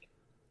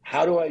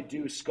 how do I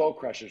do skull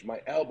crushers?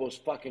 My elbows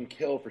fucking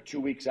kill for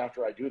 2 weeks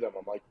after I do them.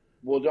 I'm like,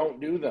 well,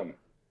 don't do them.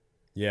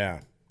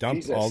 Yeah.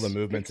 Dump all the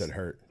movements that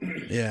hurt.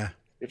 Yeah.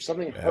 If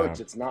something hurts,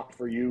 it's not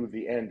for you,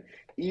 the end.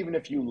 Even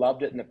if you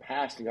loved it in the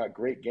past and got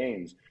great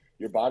gains,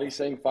 your body's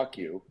saying, fuck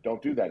you,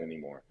 don't do that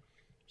anymore.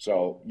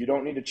 So you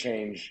don't need to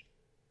change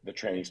the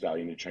training style.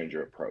 You need to change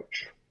your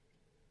approach.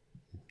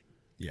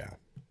 Yeah,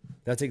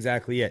 that's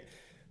exactly it.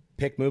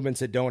 Pick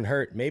movements that don't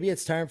hurt. Maybe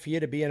it's time for you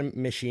to be a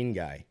machine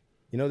guy.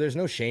 You know, there's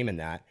no shame in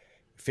that.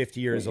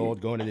 50 years old,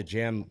 going to the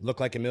gym,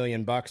 look like $1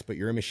 million, but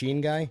you're a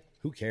machine guy.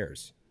 Who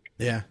cares?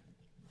 Yeah.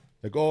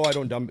 Like, oh,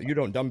 you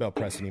don't dumbbell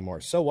press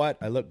anymore. So what?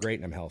 I look great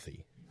and I'm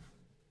healthy.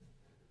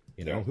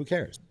 You know, who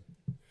cares?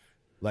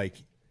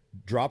 Like,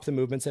 drop the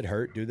movements that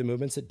hurt, do the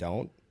movements that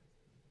don't,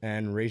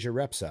 and raise your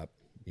reps up,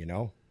 you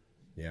know?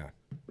 Yeah.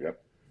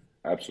 Yep.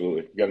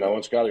 Absolutely. You got another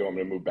one, Scott? Or you want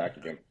me to move back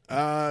again?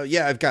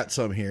 Yeah, I've got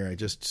some here. I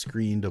just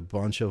screened a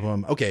bunch of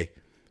them. Okay.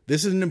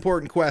 This is an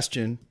important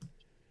question.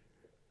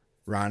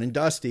 Ron and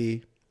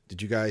Dusty,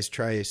 did you guys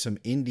try some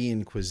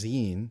Indian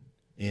cuisine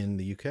in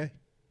the UK?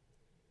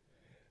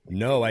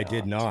 No, I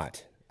did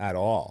not at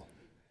all.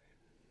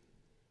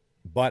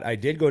 But I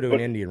did go to an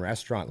Indian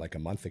restaurant like a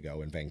month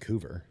ago in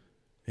Vancouver.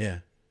 Yeah.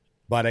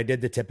 But I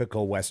did the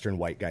typical Western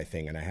white guy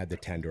thing, and I had the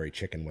tandoori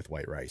chicken with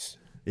white rice.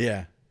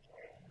 Yeah.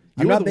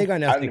 I'm not big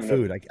on ethnic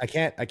food.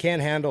 I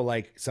can't handle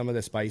like some of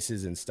the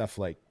spices and stuff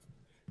like,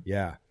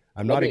 yeah.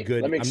 Let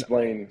me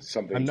explain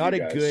something. I'm not a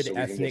good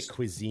ethnic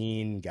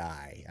cuisine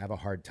guy. I have a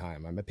hard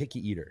time. I'm a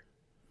picky eater.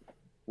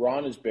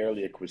 Ron is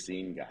barely a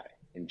cuisine guy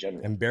in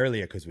general. I'm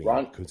barely a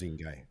cuisine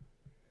guy.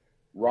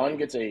 Ron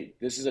gets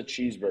this is a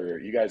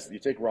cheeseburger. You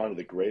take Ron to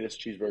the greatest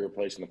cheeseburger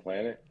place on the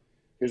planet.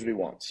 Here's what he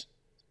wants: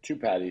 2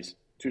 patties,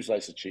 2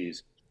 slices of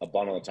cheese, a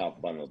bun on the top,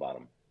 a bun on the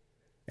bottom.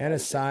 And a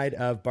side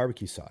of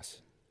barbecue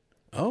sauce.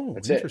 Oh,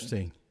 that's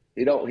interesting.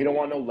 He don't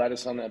want no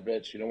lettuce on that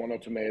bitch. You don't want no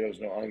tomatoes,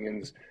 no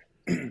onions,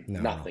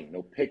 nothing.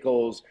 No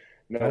pickles.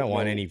 No, I don't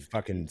want any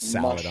fucking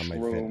salad on my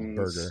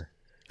burger.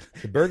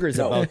 The burger is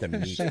about the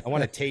meat. I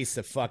want to taste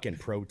the fucking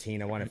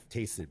protein. I want to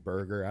taste the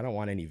burger. I don't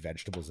want any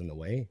vegetables in the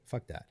way.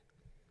 Fuck that.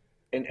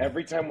 And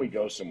every time we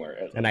go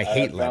somewhere, and I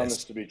hate lettuce. Found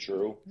this to be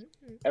true.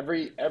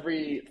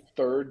 Every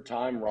third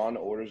time Ron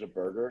orders a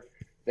burger,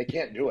 they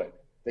can't do it.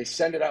 They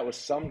send it out with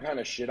some kind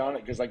of shit on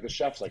it because, like, the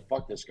chef's like,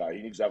 "Fuck this guy.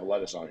 He needs to have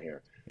lettuce on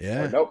here."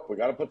 Yeah. Like, nope. We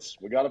gotta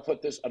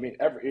put this. I mean,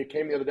 it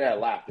came the other day. I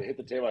laughed. They hit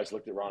the table. I just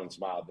looked at Ron and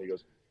smiled. And he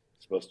goes,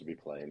 "It's supposed to be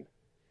plain."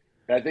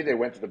 And I think they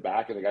went to the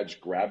back, and the guy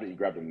just grabbed it. He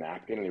grabbed a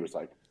napkin, and he was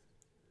like,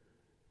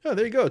 "Oh,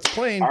 there you go. It's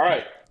plain. All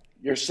right,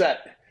 you're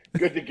set.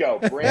 Good to go."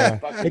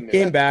 Brand fucking it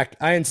came back.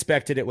 I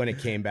inspected it when it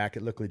came back.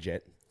 It looked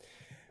legit.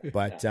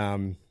 But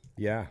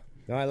yeah,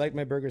 no, I like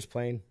my burgers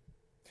plain.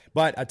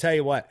 But I'll tell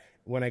you what,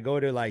 when I go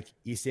to like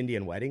East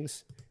Indian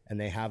weddings and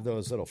they have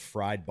those little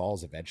fried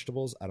balls of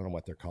vegetables, I don't know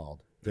what they're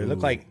called. They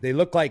look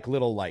like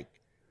little like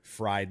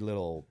fried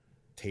little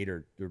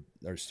tater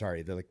or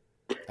sorry, they're like,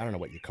 I don't know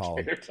what you call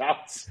them.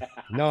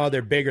 No,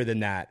 they're bigger than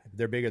that.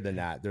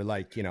 They're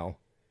like,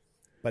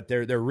 but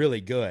they're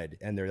really good,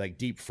 and they're like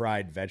deep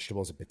fried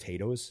vegetables and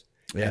potatoes.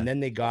 Yeah. And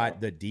then they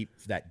got that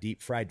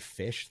deep fried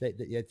fish that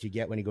you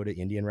get when you go to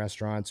Indian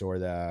restaurants or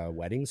the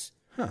weddings.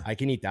 Huh. I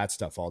can eat that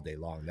stuff all day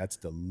long. That's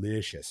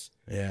delicious.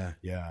 Yeah.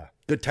 Yeah.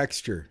 Good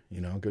texture,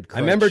 good crunch. I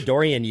remember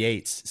Dorian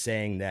Yates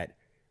saying that.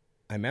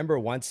 I remember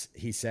once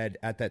he said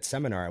at that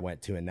seminar I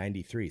went to in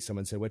 93,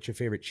 someone said, "What's your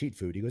favorite cheat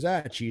food?" He goes,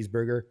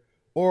 "Cheeseburger.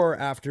 Or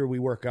after we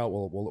work out,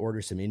 we'll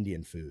order some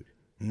Indian food."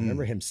 I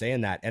remember him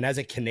saying that. And as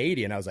a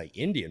Canadian, I was like,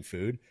 Indian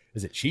food?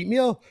 Is it cheat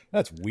meal?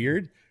 That's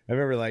weird. I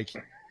remember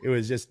it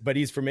was just, but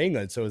he's from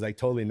England, so it was like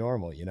totally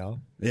normal,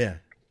 Yeah.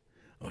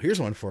 Oh, here's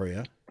one for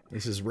you.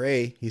 This is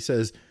Ray. He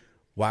says,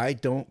 "Why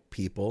don't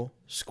people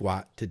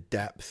squat to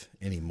depth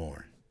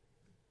anymore?"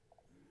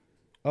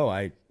 Oh,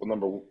 I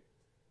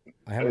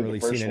haven't really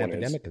seen an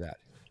epidemic of that.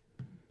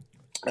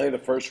 I think the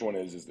first one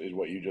is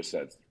what you just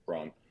said,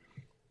 Ron.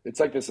 It's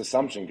like this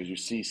assumption because you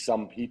see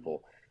some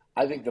people.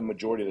 I think the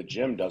majority of the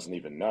gym doesn't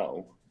even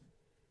know.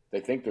 They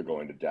think they're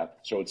going to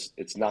depth, so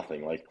it's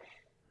nothing. Like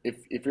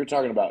if you're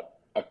talking about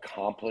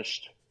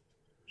accomplished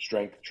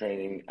strength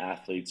training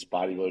athletes,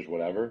 bodybuilders,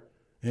 whatever,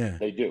 yeah,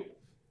 they do.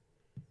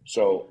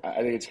 So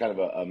I think it's kind of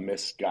a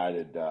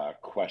misguided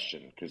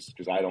question because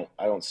I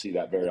don't see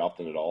that very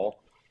often at all.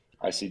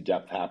 I see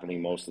depth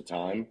happening most of the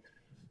time.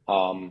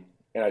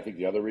 And I think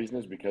the other reason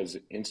is because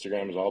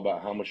Instagram is all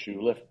about how much you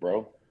lift,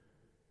 bro.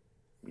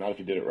 Not if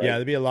you did it right. Yeah,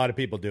 there'd be a lot of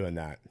people doing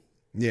that.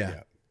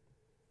 Yeah.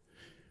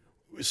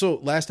 So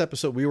last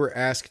episode, we were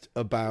asked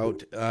about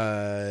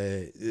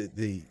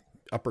the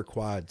upper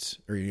quads,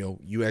 or,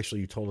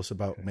 you told us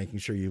about making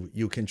sure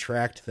you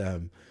contract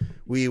them.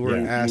 We were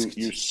asked.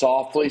 You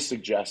softly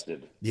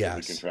suggested that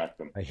we contract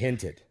them. I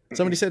hinted.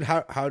 Somebody said,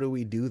 how do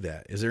we do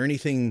that? Is there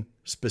anything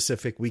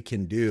specific we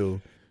can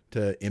do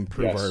to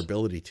improve our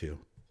ability to?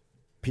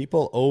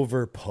 People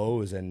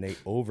overpose and they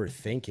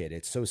overthink it.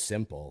 It's so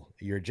simple.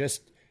 You're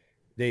just,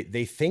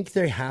 they think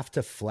they have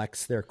to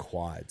flex their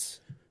quads.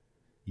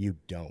 You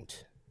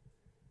don't.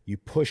 You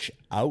push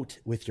out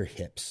with your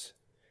hips.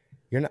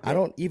 I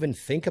don't even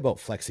think about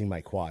flexing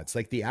my quads.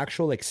 Like the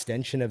actual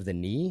extension of the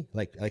knee,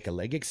 like a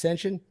leg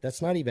extension,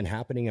 that's not even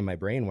happening in my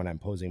brain when I'm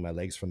posing my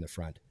legs from the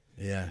front.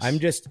 Yes.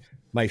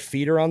 My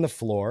feet are on the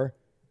floor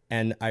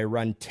and I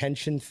run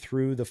tension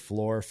through the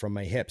floor from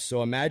my hips.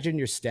 So imagine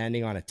you're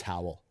standing on a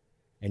towel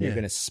and you're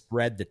going to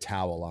spread the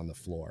towel on the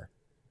floor.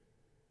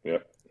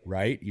 Yep.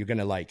 Right? You're going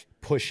to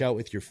push out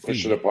with your feet.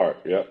 Push it apart.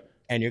 Yep.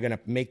 And you're going to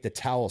make the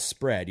towel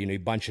spread. You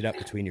bunch it up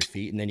between your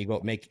feet and then you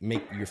go make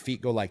your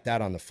feet go like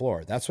that on the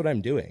floor. That's what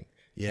I'm doing.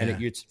 Yeah.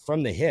 And it's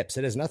from the hips.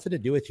 It has nothing to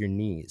do with your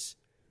knees.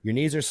 Your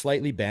knees are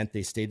slightly bent.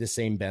 They stay the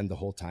same bend the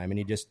whole time. And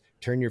you just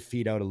turn your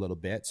feet out a little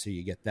bit so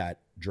you get that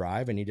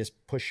drive, and you just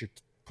push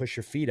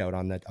your feet out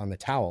on the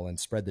towel and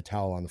spread the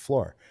towel on the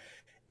floor.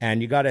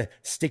 And you got to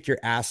stick your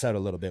ass out a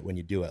little bit when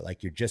you do it.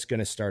 Like you're just going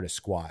to start a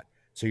squat.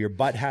 So your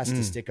butt has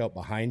to stick out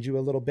behind you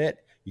a little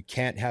bit. You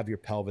can't have your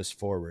pelvis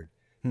forward.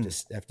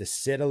 Just have to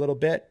sit a little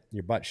bit.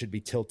 Your butt should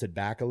be tilted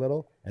back a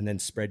little, and then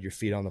spread your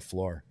feet on the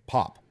floor.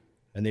 Pop.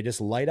 And they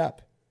just light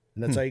up.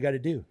 And that's all you got to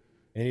do.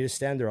 And you just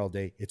stand there all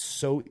day. It's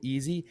so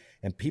easy.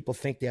 And people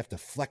think they have to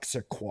flex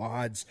their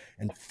quads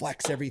and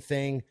flex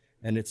everything.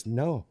 And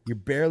no, you're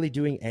barely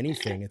doing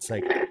anything. It's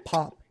like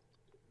pop.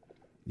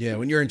 Yeah.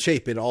 When you're in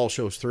shape, it all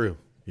shows through,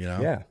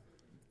 Yeah.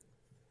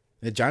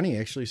 And Johnny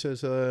actually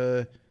says,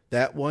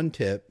 that one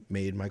tip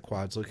made my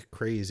quads look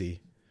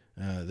crazy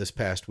this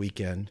past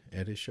weekend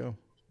at his show.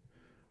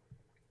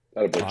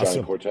 That about awesome.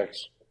 Johnny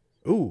Cortex.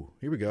 Ooh,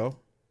 here we go.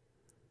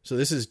 So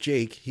this is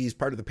Jake. He's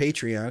part of the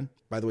Patreon.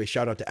 By the way,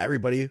 shout out to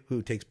everybody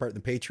who takes part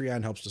in the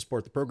Patreon, helps to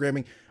support the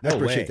programming. I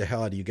appreciate the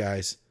hell out of you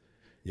guys.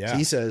 Yeah. So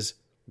he says,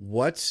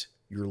 what's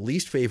your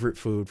least favorite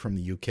food from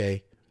the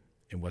UK,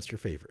 and what's your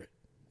favorite?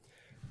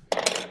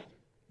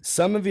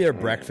 Some of your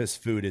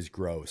breakfast food is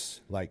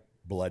gross, like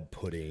blood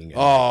pudding. And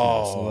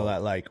some of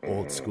that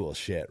old school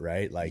shit,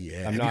 right? Like, yeah.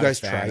 I'm Have not you guys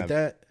tried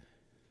that?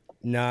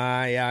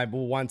 Nah, yeah.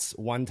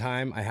 One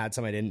time I had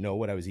some, I didn't know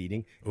what I was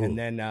eating. Ooh. And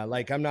then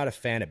I'm not a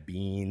fan of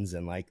beans,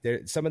 and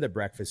some of the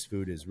breakfast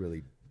food is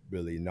really,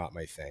 really not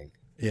my thing.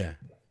 Yeah.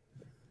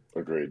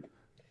 Agreed.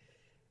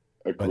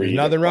 But there's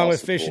nothing wrong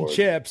with fish and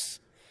chips.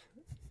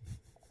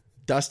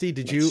 Dusty,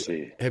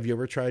 have you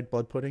ever tried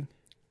blood pudding?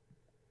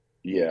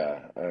 Yeah.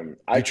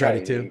 I tried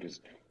it too.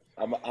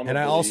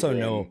 I also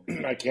know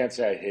I can't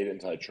say I hate it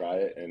until I try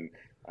it, and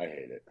I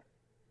hate it.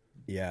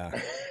 Yeah.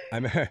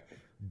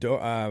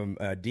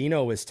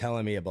 Dino was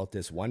telling me about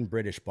this one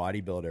British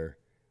bodybuilder.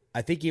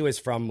 I think he was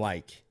from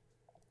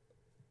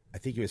I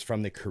think he was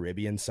from the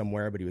Caribbean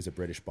somewhere, but he was a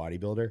British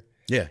bodybuilder.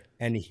 Yeah.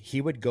 And he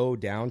would go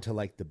down to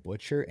like the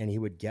butcher and he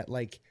would get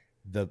like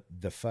the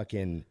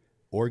fucking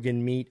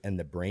organ meat and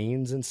the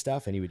brains and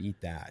stuff. And he would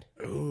eat that.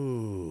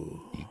 Ooh.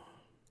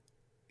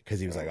 Because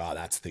he was like, oh,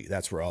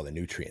 that's where all the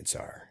nutrients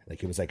are.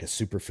 Like it was like a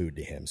superfood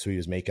to him. So he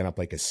was making up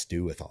like a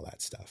stew with all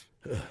that stuff.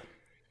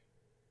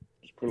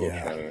 Just put a little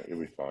fat in it.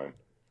 You'll be fine.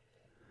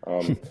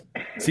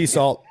 Sea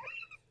salt.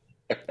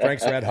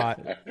 Frank's Red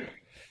Hot.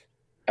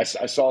 I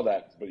saw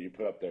that, but you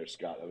put up there,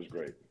 Scott. That was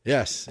great.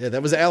 Yes, yeah,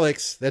 that was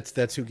Alex.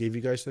 That's who gave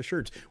you guys the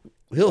shirts.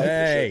 He'll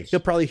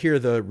probably hear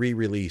the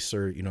re-release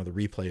or the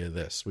replay of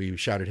this. We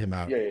shouted him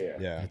out.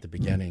 Yeah. At the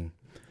beginning.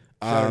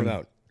 Shout him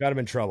out. Got him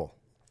in trouble.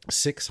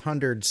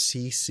 600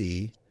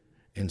 cc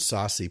in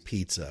saucy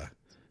pizza.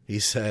 He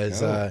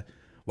says,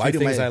 "Why do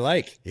things I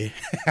like?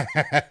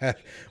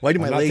 Why do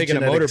I'm my not leg thinking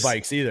genetics of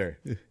motorbikes either?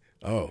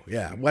 Oh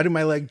yeah, why do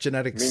my leg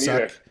genetics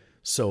suck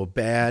so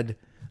bad?"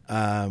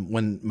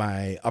 When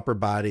my upper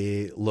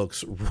body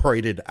looks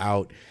roided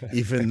out,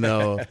 even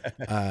though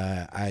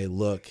I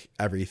look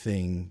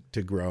everything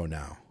to grow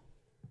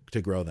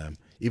them,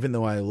 even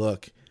though I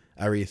look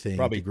everything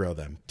to grow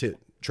them, to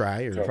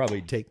try or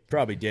probably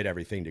did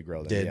everything to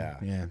grow them.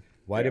 Yeah.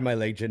 Why did my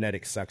leg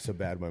genetics suck so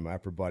bad when my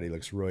upper body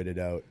looks roided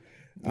out?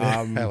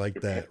 I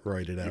like that,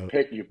 roided out.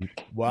 You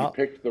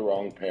picked the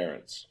wrong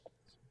parents.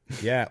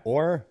 Yeah,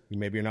 or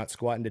maybe you're not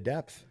squatting to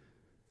depth.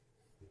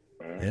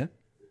 Yeah.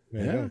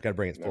 Got to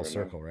bring it full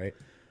circle, right?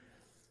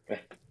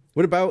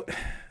 What about,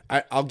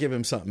 I'll give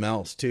him something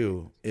else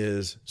too,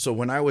 so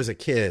when I was a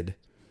kid,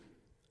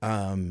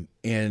 and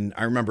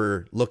I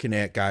remember looking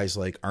at guys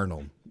like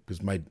Arnold,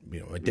 because my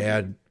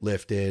dad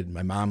lifted,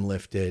 my mom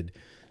lifted.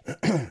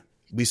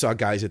 We saw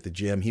guys at the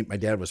gym. My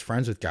dad was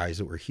friends with guys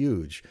that were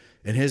huge.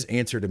 And his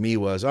answer to me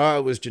was, oh,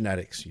 it was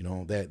genetics.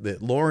 That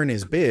Lauren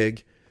is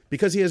big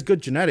because he has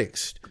good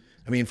genetics.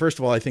 I mean, first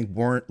of all, I think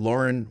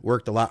Lauren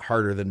worked a lot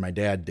harder than my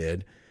dad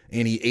did.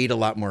 And he ate a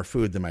lot more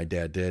food than my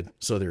dad did.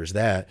 So there's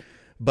that.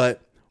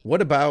 But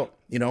what about,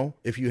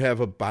 if you have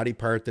a body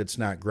part that's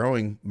not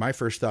growing, my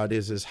first thought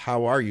is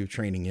how are you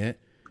training it?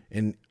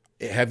 And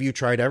have you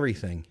tried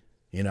everything?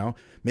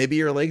 Maybe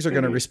your legs are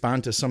going to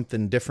respond to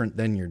something different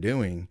than you're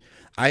doing.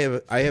 I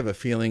have a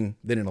feeling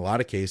that in a lot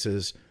of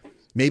cases,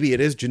 maybe it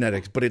is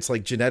genetics, but it's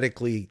like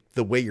genetically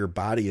the way your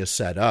body is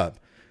set up.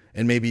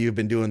 And maybe you've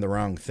been doing the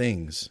wrong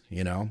things,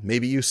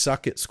 maybe you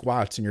suck at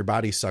squats and your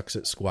body sucks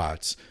at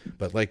squats,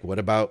 but like, what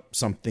about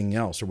something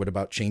else? Or what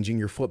about changing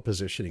your foot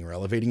positioning or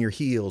elevating your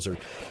heels or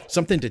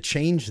something to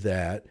change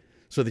that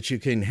so that you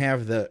can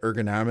have the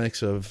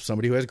ergonomics of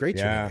somebody who has great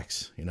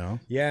genetics,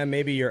 Yeah.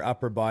 Maybe your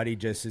upper body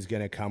just is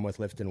going to come with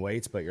lifting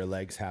weights, but your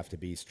legs have to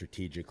be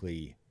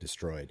strategically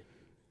destroyed.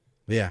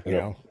 Yeah.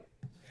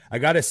 I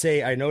got to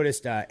say, I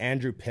noticed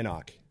Andrew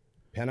Pinnock.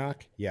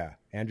 Yeah.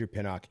 Andrew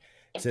Pinnock.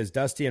 Says,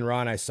 Dusty and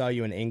Ron, I saw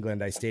you in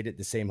England. I stayed at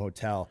the same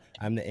hotel.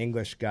 I'm the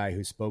English guy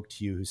who spoke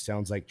to you who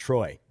sounds like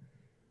Troy.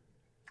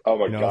 Oh,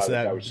 my God. So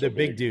that was so the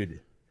big dude.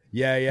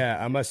 Yeah.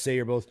 I must say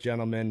you're both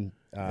gentlemen.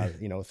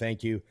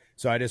 Thank you.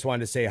 So I just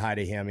wanted to say hi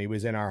to him. He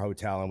was in our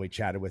hotel, and we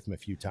chatted with him a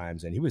few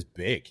times, and he was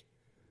big.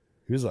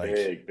 He was like...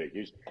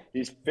 Big.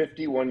 He's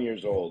 51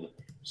 years old,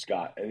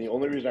 Scott. And the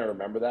only reason I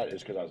remember that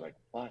is because I was like,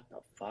 what the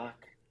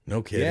fuck?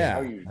 No kidding. Yeah,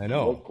 I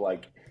know. Look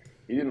like...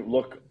 He didn't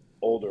look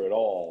older at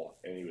all,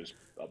 and he was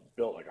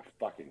built like a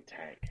fucking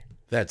tank.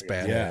 That's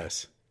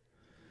badass.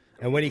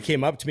 And when he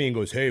came up to me and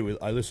goes, hey,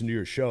 I listened to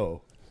your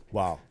show.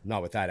 Wow,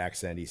 not with that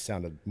accent. He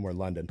sounded more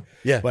London.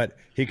 Yeah. But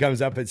he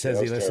comes up and says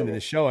he listened terrible. to the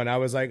show, and I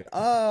was like,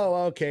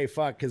 oh, okay,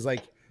 fuck. Because,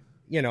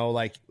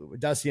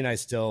 Dusty and I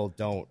still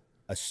don't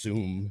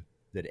assume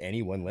that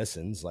anyone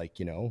listens,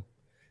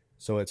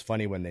 So it's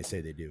funny when they say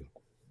they do.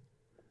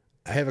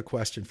 I have a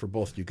question for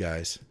both you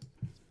guys.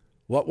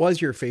 What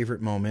was your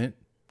favorite moment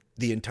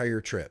the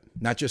entire trip?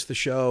 Not just the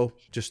show,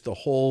 just the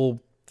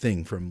whole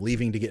thing from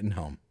leaving to getting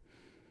home.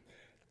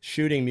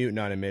 Shooting Mutant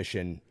on a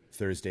Mission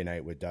Thursday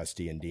night with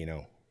Dusty and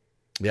Dino.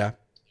 Yeah.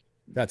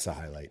 That's the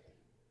highlight.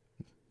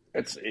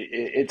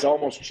 It's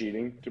almost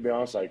cheating, to be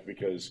honest,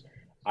 because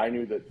I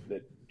knew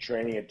that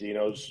training at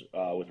Dino's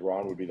with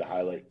Ron would be the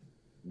highlight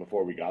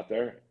before we got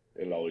there.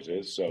 It always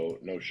is, so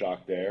no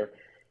shock there.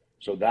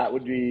 So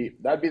that'd be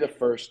the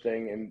first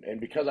thing, and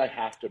because I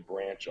have to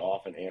branch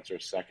off and answer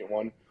a second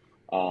one,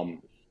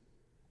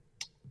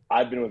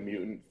 I've been with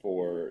Mutant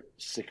for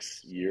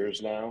 6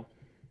 years now,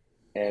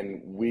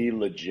 and we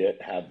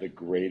legit have the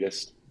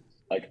greatest.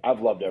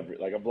 I've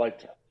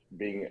liked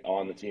being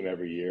on the team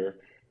every year,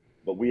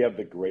 but we have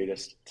the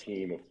greatest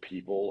team of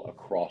people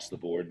across the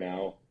board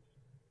now,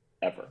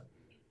 ever.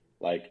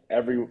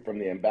 From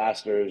the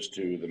ambassadors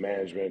to the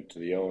management to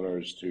the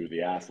owners to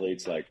the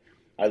athletes,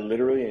 I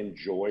literally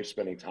enjoy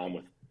spending time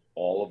with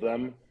all of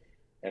them,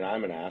 and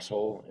I'm an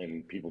asshole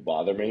and people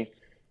bother me,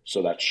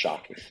 so that's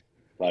shocking.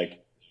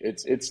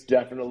 It's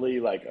definitely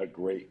a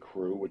great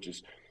crew, which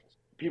is,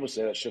 people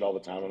say that shit all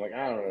the time. I'm like,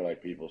 I don't really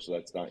like people, so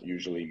that's not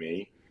usually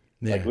me.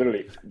 Yeah.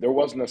 Literally, there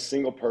wasn't a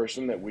single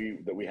person that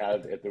we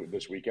had at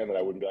this weekend that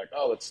I wouldn't be like,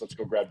 oh, let's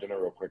go grab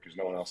dinner real quick because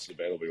no one else is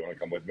available. You want to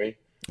come with me?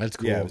 That's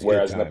cool. Yeah,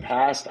 whereas in the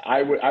past,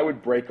 I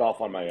would break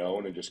off on my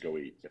own and just go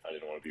eat if I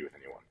didn't want to be with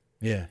anyone.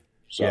 Yeah.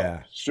 So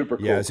super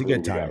cool. Yeah, it's a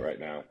good time right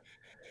now.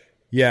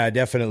 Yeah,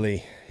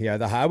 definitely. Yeah,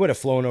 I would have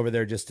flown over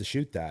there just to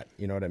shoot that.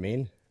 You know what I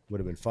mean? Would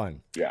have been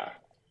fun. Yeah.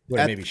 Would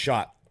have maybe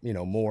shot,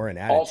 more and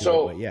added to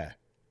it, but yeah.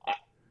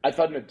 I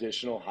thought an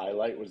additional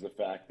highlight was the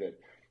fact that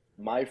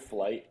my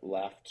flight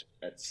left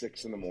at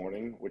 6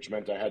 a.m, which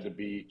meant I had to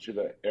be to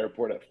the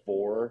airport at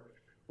 4,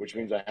 which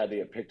means I had to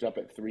get picked up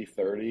at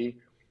 3:30,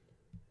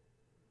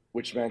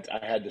 which meant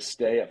I had to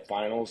stay at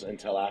finals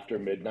until after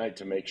midnight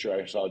to make sure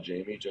I saw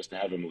Jamie just to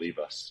have him leave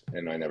us.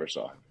 And I never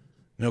saw him.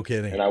 No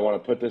kidding. And I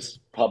want to put this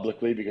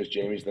publicly because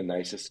Jamie's the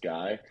nicest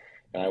guy.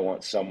 And I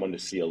want someone to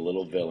see a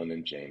little villain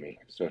in Jamie.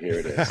 So here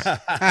it is.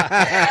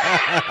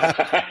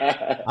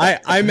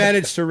 I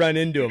managed to run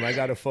into him. I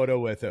got a photo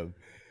with him.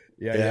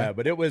 Yeah.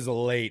 But it was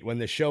late. When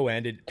the show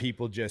ended,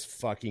 people just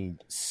fucking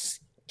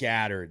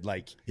scattered.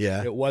 Like,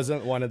 it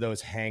wasn't one of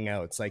those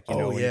hangouts. Like, when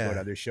you go to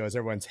other shows,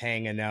 everyone's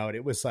hanging out.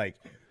 It was like,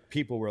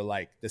 people were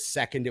like, the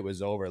second it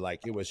was over,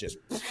 like, it was just.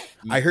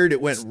 I heard it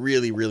went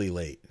really, really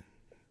late.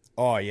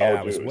 Oh, yeah.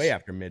 It was way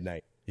after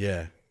midnight.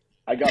 Yeah.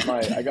 I got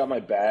my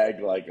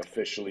bag like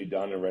officially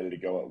done and ready to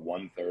go at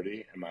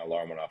 1:30, and my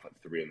alarm went off at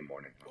 3 a.m.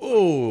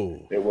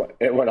 Oh,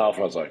 it went off,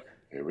 and I was like,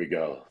 "Here we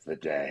go, the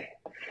day."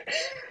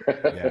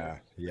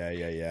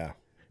 Yeah.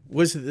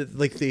 Was it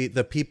like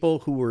the people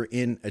who were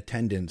in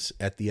attendance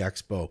at the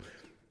expo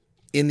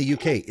in the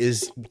UK?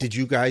 Did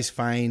you guys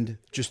find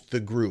just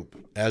the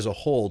group as a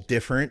whole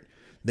different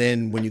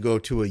than when you go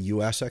to a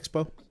US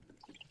expo?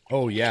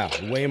 Oh yeah,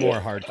 way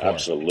more hardcore.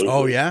 Absolutely.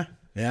 Oh yeah.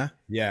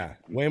 Yeah,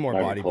 way more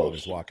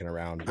bodybuilders walking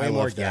around. Way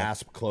more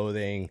Gasp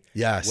clothing.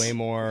 Yes. Way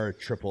more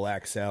triple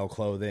XL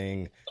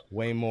clothing.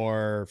 Way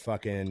more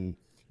fucking,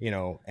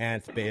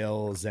 Anth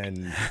Bales, and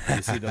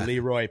you see the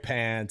Leroy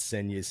pants,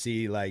 and you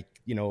see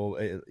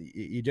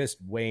you just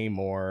way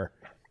more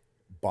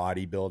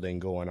bodybuilding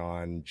going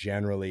on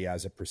generally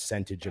as a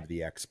percentage of the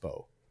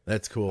expo.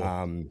 That's cool.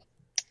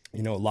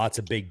 Lots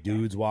of big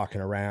dudes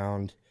walking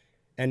around.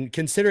 And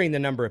considering the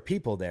number of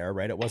people there,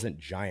 right, it wasn't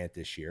giant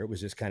this year. It was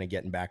just kind of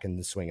getting back in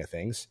the swing of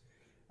things.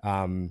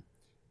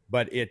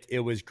 But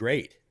it was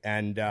great.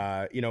 And,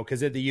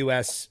 because at the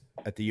U.S.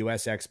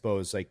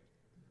 expos, like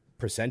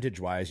percentage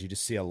wise, you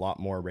just see a lot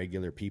more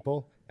regular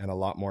people and a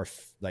lot more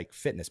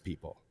fitness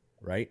people,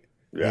 right?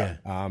 Yeah.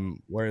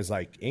 Whereas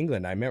like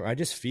England, I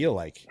just feel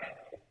like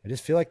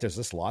there's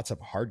just lots of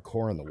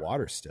hardcore in the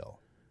water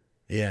still.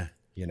 Yeah.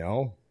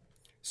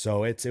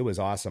 So it was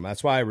awesome.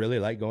 That's why I really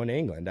like going to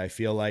England. I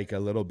feel like a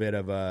little bit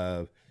of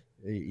a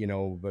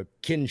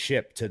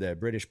kinship to the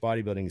British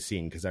bodybuilding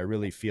scene, because I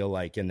really feel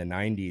like in the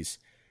 90s,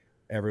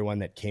 everyone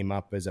that came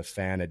up as a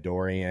fan of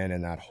Dorian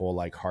and that whole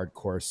like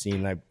hardcore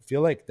scene, I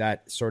feel like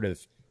that sort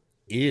of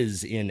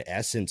is in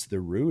essence the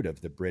root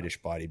of the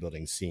British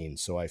bodybuilding scene.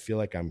 So I feel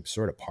like I'm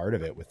sort of part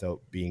of it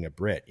without being a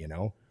Brit,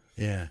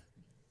 Yeah.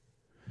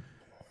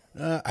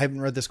 I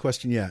haven't read this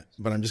question yet,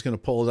 but I'm just going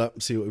to pull it up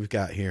and see what we've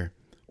got here.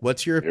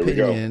 What's your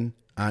opinion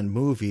on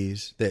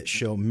movies that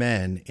show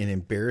men in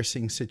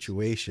embarrassing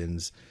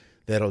situations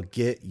that'll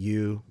get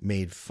you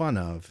made fun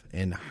of,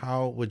 and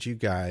how would you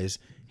guys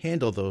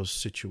handle those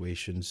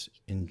situations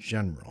in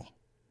general?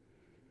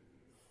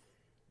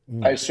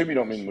 I assume you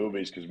don't mean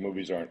movies, because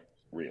movies aren't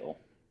real.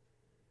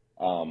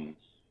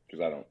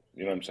 Because I don't,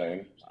 you know what I'm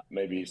saying?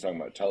 Maybe he's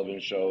talking about television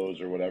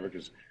shows or whatever,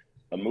 because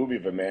a movie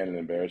of a man in an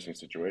embarrassing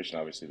situation,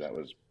 obviously that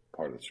was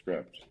part of the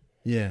script.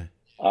 Yeah.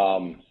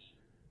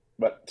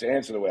 But to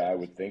answer the way I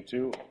would think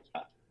to,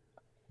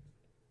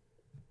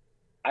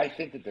 I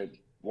think that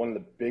one of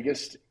the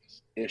biggest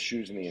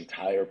issues in the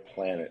entire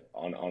planet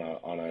on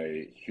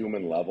a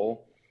human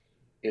level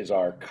is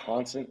our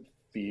constant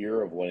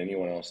fear of what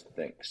anyone else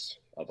thinks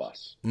of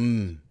us.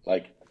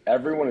 Like,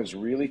 everyone is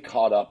really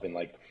caught up in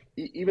like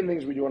even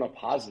things we do on a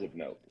positive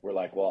note. We're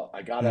like, well,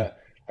 I gotta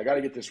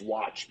get this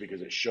watch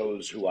because it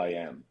shows who I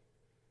am,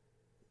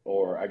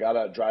 or I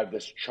gotta drive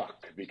this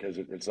truck because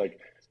it's like.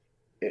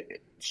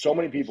 So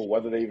many people,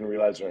 whether they even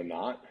realize it or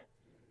not,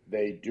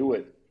 they do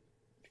it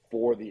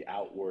for the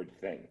outward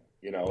thing.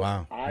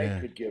 Wow. I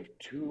could give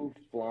two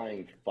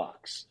flying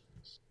fucks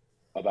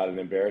about an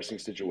embarrassing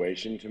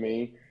situation to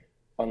me,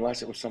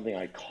 unless it was something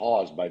I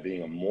caused by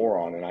being a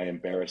moron and I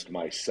embarrassed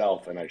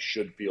myself and I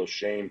should feel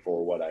shame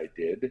for what I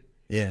did.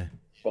 Yeah.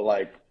 But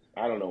like,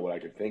 I don't know what I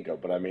could think of,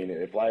 but I mean,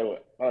 if I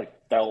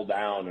fell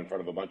down in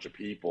front of a bunch of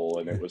people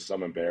and it was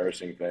some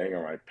embarrassing thing,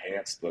 or my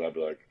pants split, I'd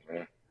be like,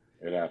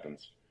 it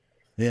happens.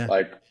 Yeah.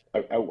 Like,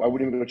 I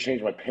wouldn't even go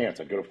change my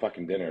pants. I'd go to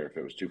fucking dinner if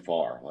it was too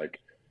far. Like,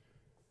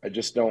 I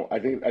just don't. I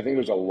think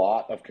there's a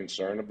lot of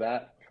concern of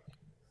that.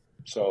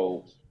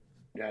 So,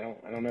 yeah,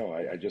 I don't know.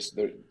 I just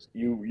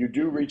you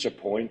do reach a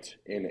point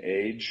in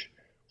age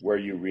where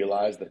you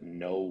realize that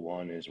no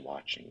one is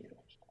watching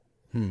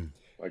you.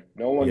 Like,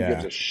 no one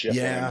gives a shit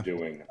what I'm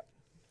doing.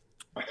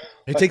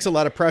 It takes a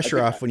lot of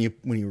pressure off when you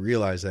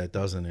realize that,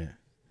 doesn't it?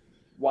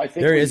 Well, I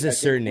think there is a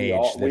certain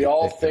age. We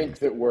all think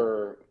that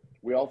we're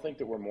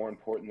more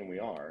important than we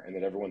are, and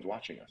that everyone's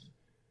watching us.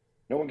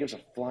 No one gives a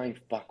flying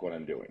fuck what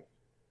I'm doing.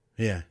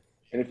 Yeah.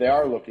 And if they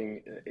are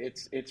looking,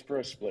 it's for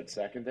a split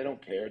second. They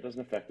don't care. It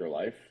doesn't affect their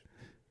life.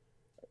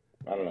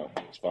 I don't know.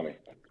 It's funny.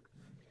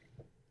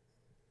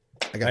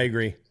 I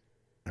agree.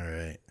 All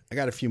right. I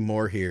got a few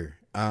more here.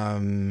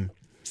 All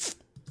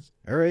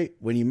right.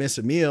 When you miss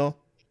a meal,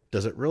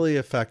 does it really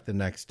affect the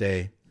next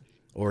day,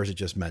 or is it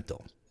just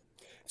mental?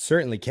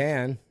 Certainly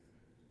can.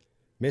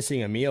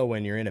 Missing a meal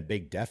when you're in a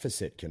big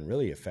deficit can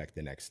really affect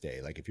the next day.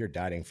 Like if you're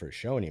dieting for a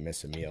show and you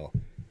miss a meal,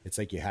 it's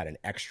like you had an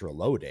extra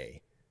low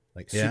day,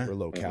 like super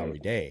low calorie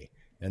day.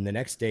 And the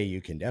next day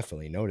you can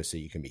definitely notice that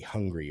you can be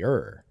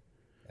hungrier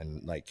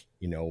and like,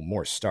 you know,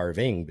 more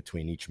starving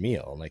between each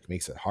meal, like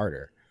makes it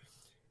harder.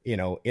 You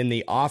know, in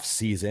the off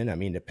season, I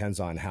mean, depends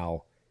on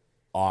how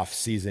off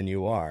season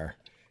you are.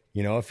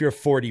 You know, if you're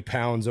 40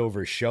 pounds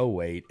over show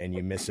weight and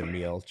you miss a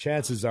meal,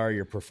 chances are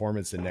your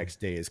performance the next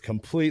day is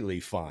completely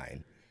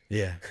fine.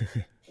 Yeah.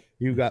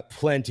 You've got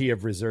plenty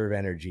of reserve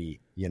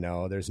energy. You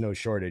know, there's no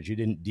shortage. You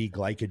didn't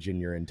deglycogen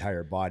your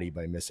entire body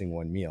by missing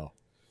one meal.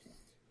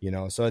 You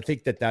know, so I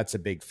think that that's a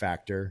big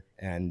factor.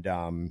 And,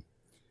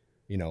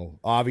 you know,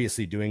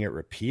 obviously doing it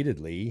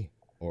repeatedly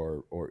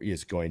or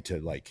is going to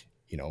like,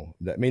 you know,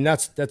 I mean,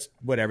 that's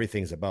what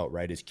everything's about,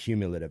 right? Is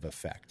cumulative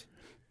effect,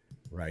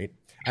 right?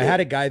 Sure. I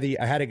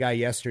had a guy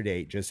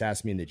yesterday just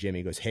ask me in the gym.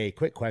 He goes, "Hey,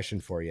 quick question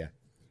for you."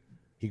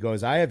 He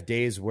goes, "I have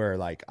days where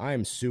like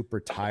I'm super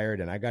tired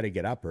and I got to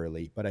get up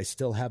early, but I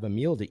still have a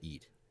meal to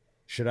eat.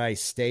 Should I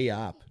stay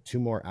up 2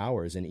 more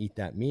hours and eat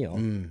that meal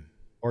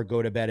or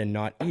go to bed and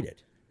not eat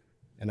it?"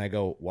 And I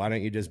go, "Why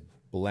don't you just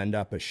blend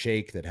up a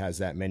shake that has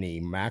that many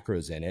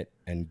macros in it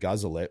and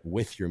guzzle it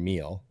with your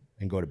meal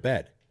and go to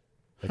bed?"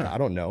 Like, I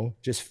don't know,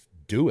 just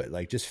do it.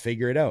 Like, just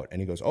figure it out.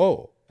 And he goes,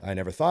 "Oh, I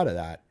never thought of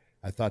that.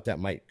 I thought that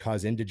might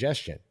cause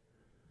indigestion."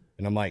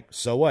 And I'm like,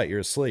 "So what? You're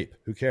asleep.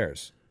 Who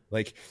cares?"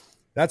 Like,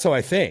 that's how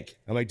I think.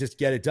 I'm like, just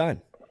get it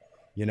done,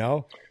 you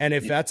know? And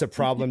if that's a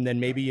problem, then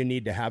maybe you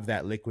need to have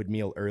that liquid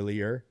meal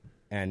earlier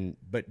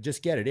but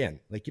just get it in.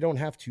 Like, you don't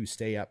have to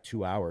stay up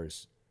 2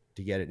 hours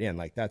to get it in.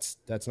 Like, that's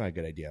not a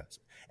good idea.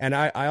 And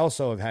I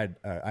also have had,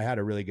 I had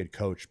a really good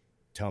coach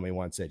tell me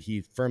once that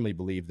he firmly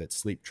believed that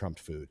sleep trumped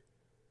food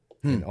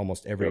in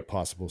almost every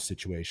possible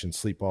situation.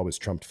 Sleep always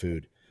trumped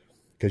food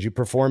because you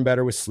perform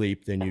better with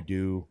sleep than you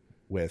do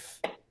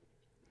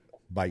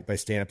by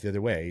staying up the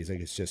other way. He's like,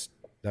 it's just,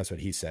 that's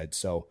what he said.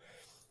 So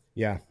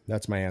yeah,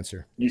 that's my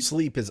answer.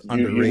 Sleep is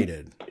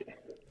underrated.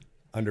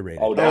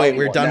 Underrated. Oh, now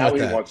we're done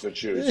with that. Now he wants to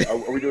choose.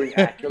 Are we doing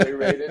accurately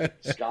rated?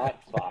 Scott,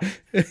 fuck.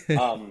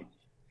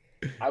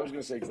 I was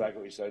going to say exactly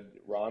what you said,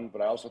 Ron,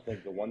 but I also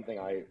think the one thing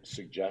I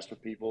suggest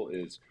with people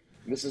is,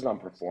 this isn't on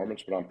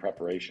performance, but on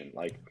preparation.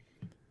 Like,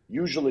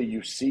 usually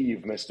you see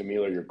you've missed a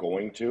meal or you're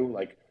going to.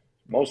 Like,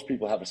 most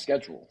people have a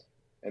schedule,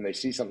 and they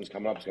see something's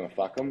coming up, it's going to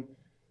fuck them.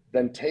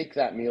 Then take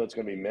that meal that's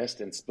going to be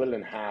missed and split it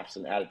in halves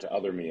and add it to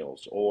other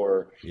meals.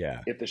 Or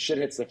if the shit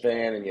hits the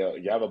fan and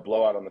you have a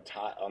blowout on the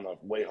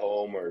way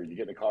home, or you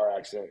get in a car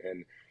accident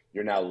and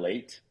you're now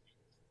late,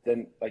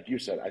 then, like you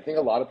said, I think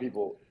a lot of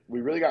people,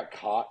 we really got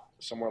caught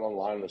somewhere along the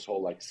line in this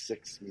whole like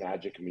 6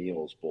 magic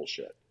meals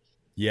bullshit.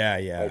 Yeah.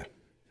 Like,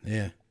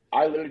 yeah.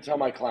 I literally tell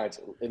my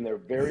clients in their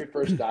very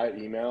first diet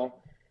email,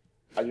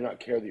 I do not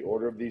care the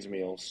order of these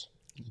meals.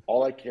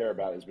 All I care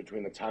about is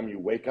between the time you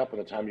wake up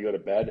and the time you go to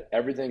bed,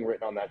 everything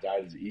written on that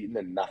diet is eaten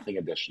and nothing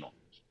additional.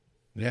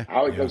 Yeah.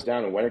 How it goes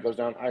down and when it goes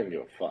down, I don't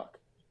give a fuck.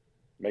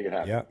 Make it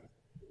happen. Yeah.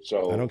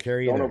 So I don't care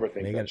either. Don't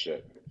overthink that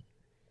shit.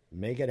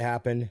 Make it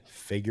happen.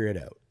 Figure it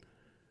out.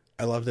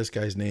 I love this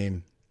guy's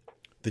name,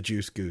 the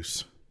Juice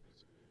Goose.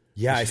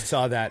 Yeah, I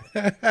saw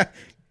that.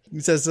 He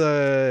says,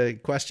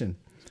 question.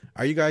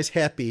 Are you guys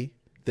happy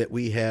that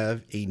we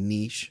have a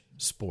niche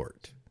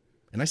sport?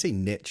 And I say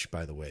niche,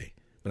 by the way,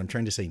 but I'm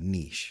trying to say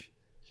niche.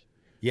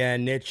 Yeah,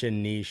 niche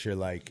and niche are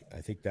like,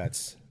 I think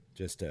that's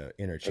just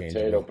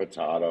interchangeable.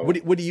 Potato.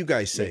 What do you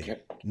guys say?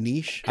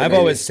 Niche? I've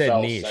always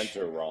said niche.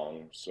 Center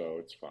wrong, so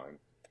it's fine.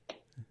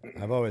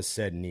 I've always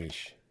said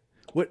niche.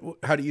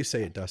 How do you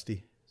say it,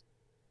 Dusty?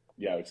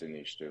 Yeah, I would say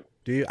niche too.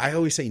 Do you? I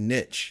always say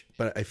niche,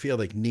 but I feel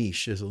like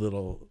niche is a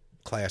little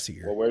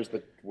classier. Well, where's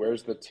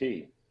the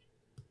T?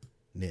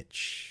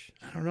 Niche.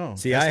 I don't know.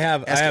 See, I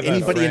have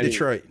anybody in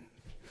Detroit.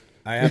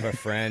 I have a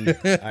friend.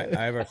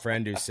 I have a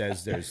friend who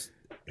says there's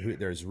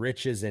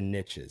riches and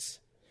niches.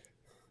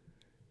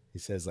 He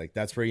says, like,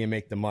 that's where you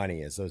make the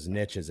money, is those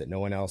niches that no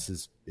one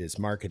else is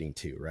marketing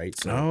to, right?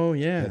 So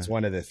that's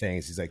one of the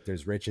things. He's like,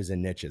 there's riches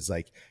and niches.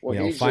 Like,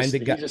 well, find the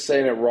guy. He's just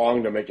saying it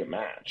wrong to make it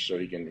match, so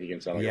he can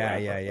sound like a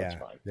rapper. That's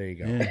fine. There you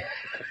go. Yeah.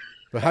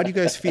 But how do you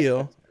guys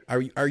feel?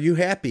 Are you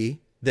happy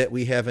that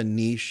we have a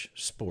niche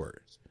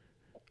sport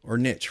or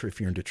niche if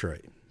you're in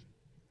Detroit?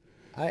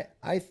 I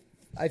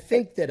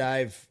think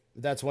that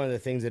that's one of the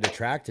things that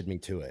attracted me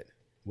to it,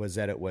 was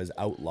that it was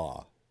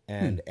outlaw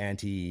and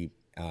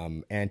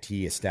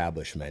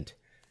anti-establishment.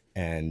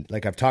 And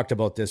like, I've talked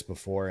about this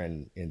before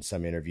in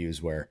some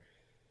interviews where,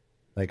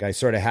 like, I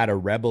sort of had a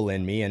rebel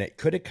in me, and it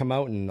could have come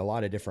out in a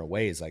lot of different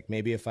ways. Like,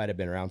 maybe if I'd have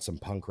been around some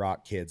punk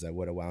rock kids, I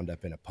would have wound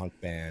up in a punk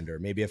band. Or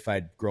maybe if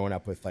I'd grown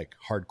up with like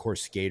hardcore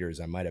skaters,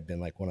 I might have been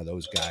like one of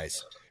those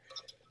guys.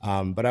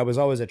 But I was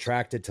always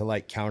attracted to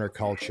like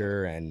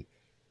counterculture and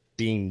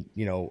being,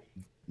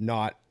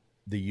 not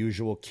the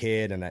usual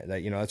kid. And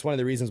that's one of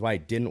the reasons why I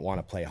didn't want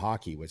to play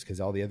hockey, was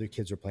because all the other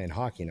kids were playing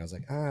hockey. And I was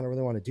like, I don't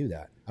really want to do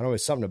that. I don't know,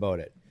 there's something about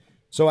it.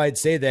 So I'd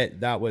say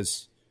that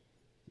was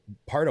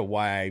part of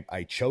why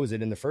I chose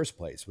it in the first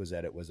place, was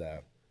that it was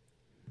a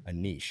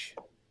niche.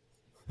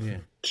 Yeah.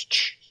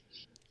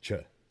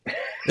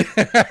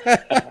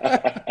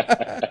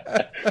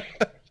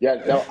 Yeah,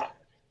 no,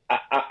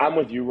 I'm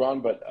with you,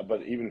 Ron, but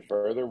even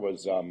further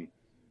was,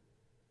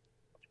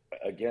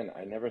 again,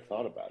 I never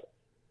thought about it.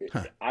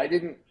 I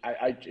didn't,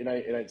 and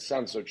it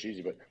sounds so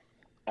cheesy, but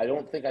I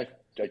don't think I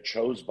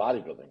chose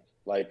bodybuilding.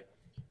 Like,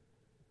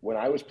 when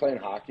I was playing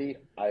hockey,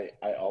 I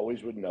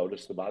always would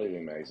notice the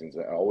bodybuilding magazines.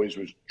 I always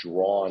was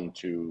drawn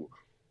to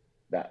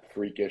that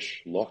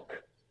freakish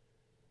look.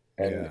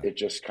 And it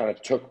just kind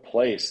of took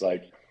place.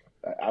 Like,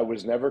 I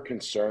was never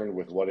concerned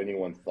with what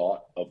anyone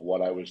thought of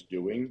what I was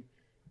doing.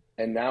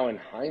 And now in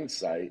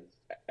hindsight,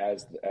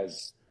 as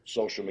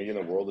social media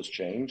and the world has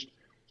changed,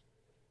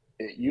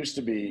 it used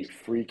to be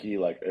freaky,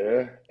 like,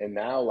 and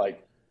now,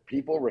 like,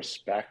 people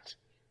respect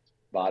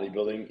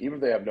bodybuilding, even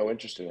if they have no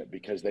interest in it,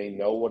 because they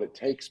know what it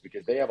takes,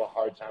 because they have a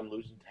hard time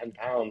losing 10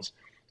 pounds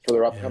for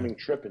their upcoming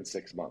trip in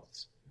 6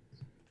 months.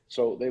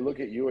 So they look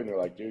at you and they're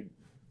like, dude,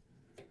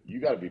 you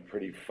got to be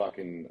pretty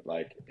fucking,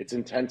 like, it's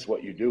intense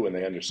what you do, and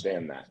they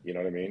understand that. You know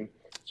what I mean?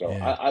 So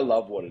I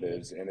love what it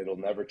is, and it'll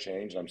never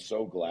change. And I'm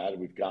so glad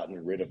we've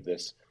gotten rid of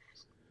this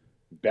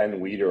Ben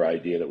Weider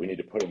idea that we need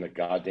to put in the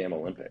goddamn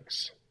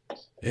Olympics.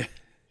 Yeah.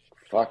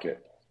 Fuck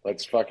it.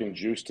 Let's fucking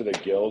juice to the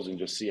gills and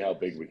just see how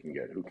big we can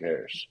get. Who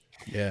cares?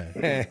 Yeah.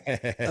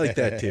 I like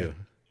that too.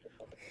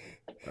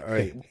 All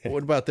right.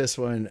 What about this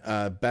one?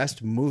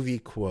 Best movie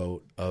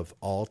quote of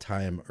all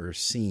time or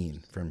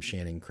scene from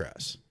Shannon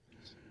Kress.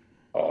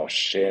 Oh,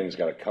 Shannon's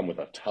got to come with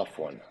a tough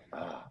one.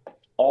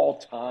 All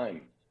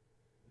time.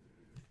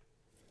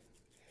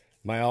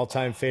 My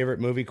all-time favorite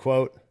movie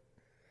quote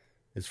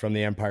is from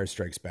The Empire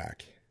Strikes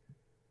Back.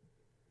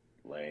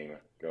 Lame.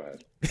 Go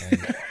ahead.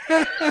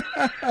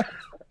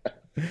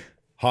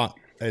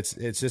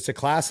 It's just a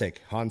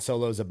classic. Han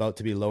Solo's about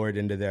to be lowered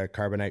into the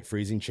carbonite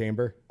freezing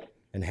chamber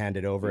and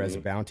handed over as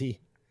a bounty.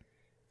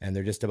 And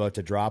they're just about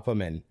to drop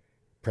him, and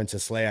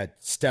Princess Leia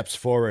steps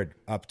forward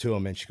up to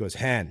him and she goes,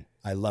 Han,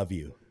 I love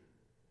you.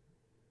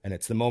 And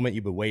it's the moment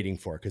you've been waiting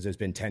for, because there's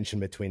been tension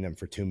between them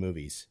for 2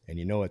 movies and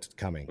you know it's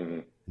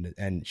coming.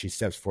 And she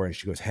steps forward and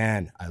she goes,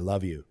 Han, I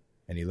love you.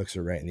 And he looks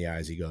her right in the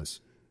eyes. He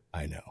goes,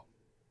 I know.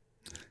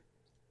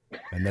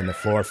 And then the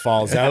floor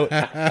falls out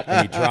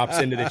and he drops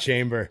into the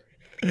chamber.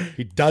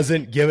 He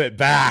doesn't give it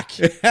back.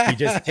 He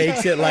just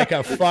takes it like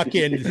a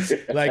fucking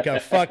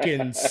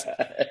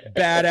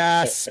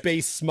badass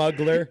space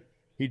smuggler.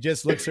 He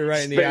just looks her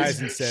right in the eyes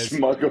and says,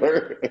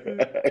 "Smuggler."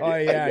 Oh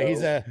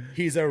yeah,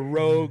 he's a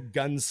rogue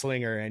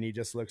gunslinger, and he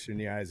just looks her in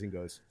the eyes and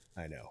goes,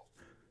 "I know."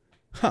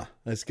 Huh,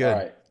 that's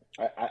good.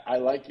 All right, I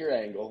like your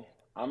angle.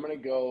 I'm gonna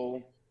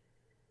go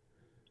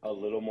a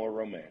little more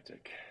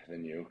romantic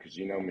than you, because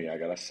you know me, I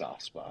got a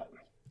soft spot.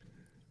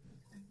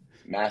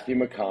 Matthew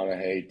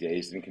McConaughey,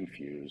 Dazed and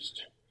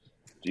Confused.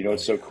 Do you know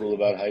what's so cool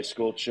about high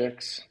school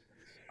chicks?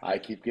 I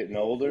keep getting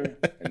older,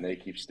 and they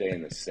keep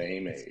staying the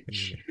same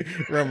age.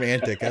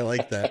 Romantic. I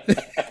like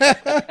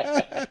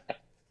that.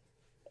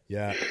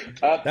 Yeah.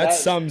 That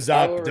sums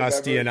up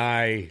Dusty and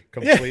I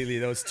completely.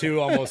 Yeah. Those two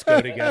almost go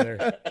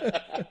together.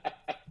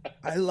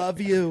 I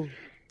love you.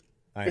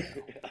 I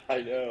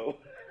know.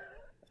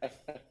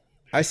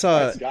 I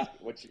saw.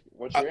 What's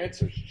your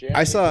answer?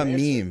 I saw a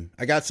meme.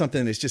 I got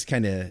something that's just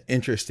kind of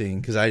interesting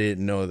because I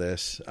didn't know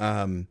this.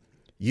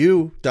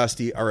 You,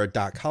 Dusty, are a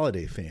Doc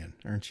Holliday fan,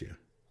 aren't you?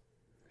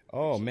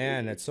 Oh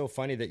man, that's so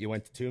funny that you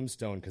went to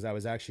Tombstone, because I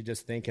was actually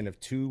just thinking of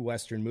 2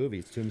 Western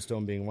movies,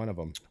 Tombstone being one of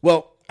them.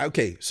 Well,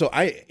 okay, so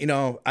I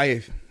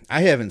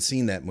haven't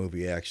seen that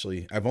movie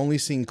actually. I've only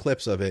seen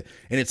clips of it,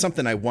 and it's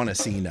something I want to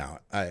see now.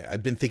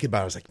 I've been thinking about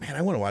it. I was like, man,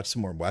 I want to watch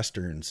some more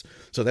Westerns.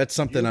 So that's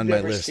something on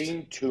my list. You've never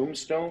seen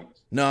Tombstone?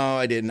 No,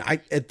 I didn't.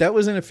 That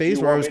was in a phase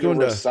where I was going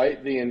to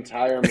recite the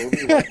entire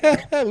movie.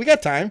 We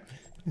got time.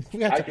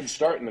 I can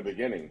start in the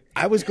beginning.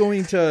 I was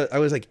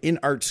like in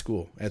art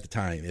school at the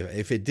time.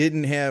 If it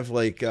didn't have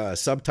like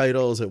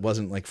subtitles, it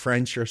wasn't like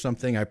French or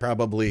something, I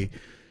probably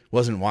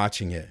wasn't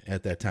watching it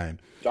at that time.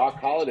 Doc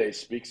Holliday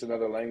speaks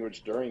another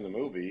language during the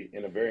movie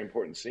in a very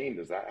important scene.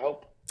 Does that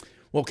help?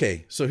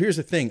 Okay, so here's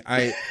the thing.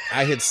 I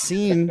had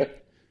seen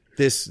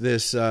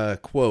this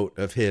quote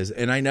of his,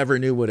 and I never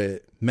knew what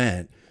it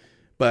meant.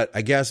 But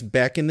I guess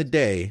back in the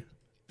day,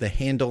 the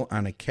handle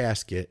on a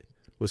casket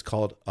was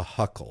called a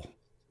huckle.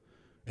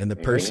 And the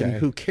person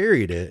who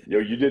carried it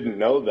you didn't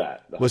know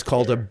that was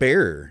called a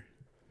bearer.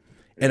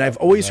 And I've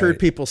always heard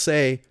people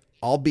say,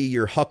 I'll be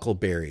your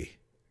huckleberry.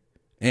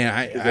 And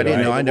I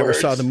didn't know. I never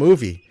saw the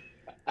movie.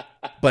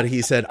 But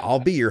he said, I'll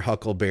be your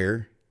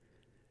huckleberry.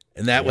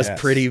 And that was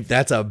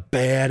that's a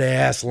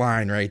badass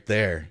line right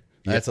there.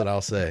 That's what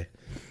I'll say.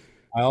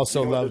 I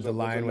also love the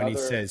line when he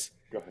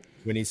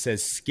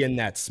says, skin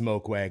that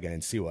smoke wagon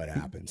and see what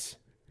happens.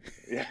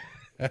 Yeah.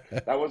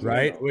 That wasn't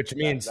right. him, Which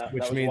means that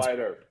was Wyatt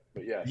Earp.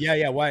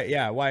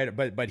 But Wyatt.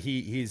 But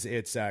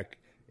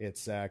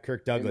it's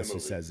Kirk Douglas who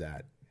says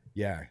that.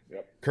 Yeah.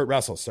 Yep. Kurt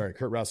Russell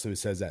who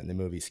says that in the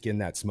movie, skin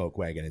that smoke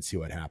wagon and see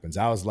what happens.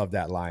 I always love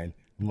that line.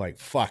 I'm like,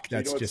 fuck,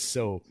 that's just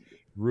so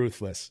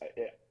ruthless.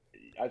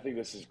 I think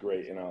this is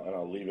great, and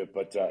I'll leave it.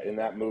 But in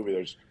that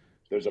movie,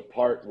 there's a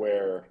part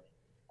where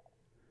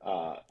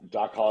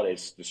Doc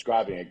Holliday's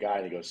describing a guy,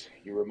 and he goes,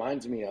 "He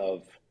reminds me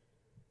of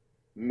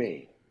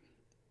me.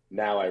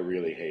 Now I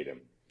really hate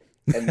him."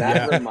 And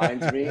that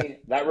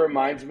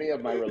reminds me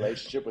of my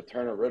relationship with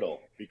Turner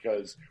Riddle,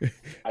 because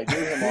I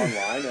knew him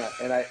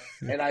online,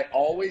 and I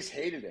always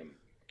hated him.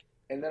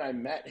 And then I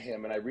met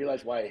him, and I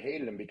realized why I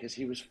hated him, because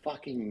he was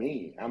fucking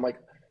me. I'm like,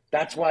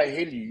 that's why I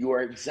hated you. You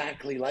are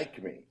exactly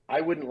like me.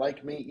 I wouldn't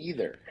like me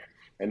either.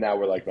 And now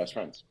we're like best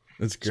friends.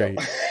 That's great.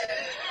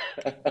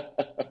 So,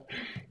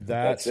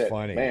 that's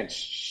funny. Man,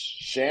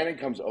 Shannon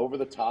comes over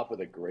the top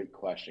with a great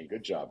question.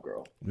 Good job,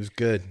 girl. It was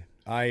good.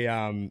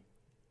 I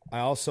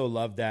also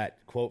love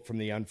that quote from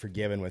The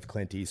Unforgiven with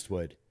Clint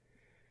Eastwood,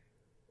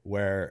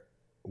 where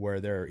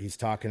he's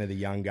talking to the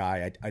young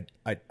guy.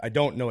 I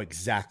don't know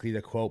exactly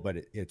the quote, but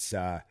it's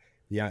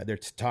they're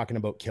talking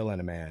about killing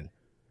a man,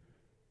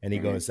 and he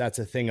goes, "That's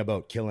the thing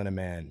about killing a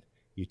man.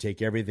 You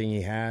take everything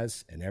he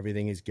has and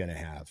everything he's gonna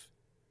have,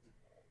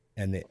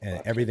 and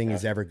everything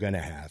he's ever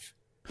gonna have."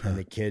 And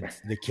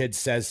the kid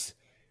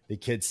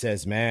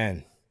says,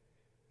 "Man,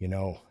 you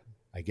know,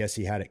 I guess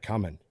he had it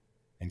coming."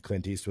 And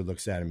Clint Eastwood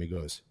looks at him. He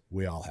goes,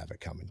 "We all have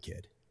it coming,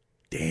 kid."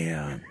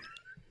 Damn.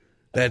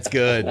 That's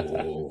good.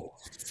 Oh,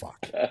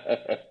 fuck.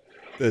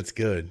 That's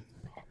good.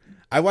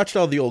 I watched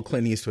all the old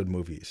Clint Eastwood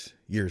movies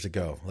years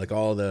ago, like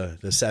all the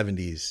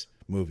 70s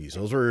movies.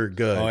 Those were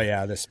good. Oh,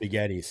 yeah, the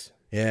spaghettis.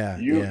 Yeah.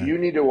 You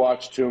need to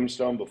watch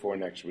Tombstone before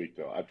next week,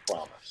 though. I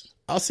promise.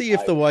 I'll see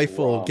if the wife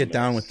will get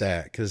down with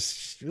that,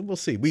 because we'll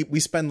see. We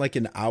spend like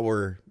an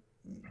hour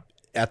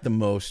at the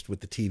most with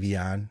the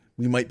TV on.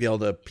 We might be able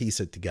to piece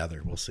it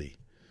together. We'll see.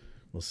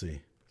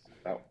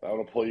 I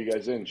want to pull you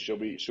guys in. She'll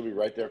be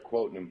right there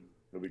quoting him.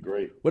 It'll be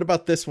great. What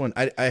about this one?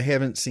 I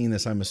haven't seen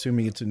this. I'm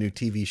assuming it's a new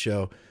TV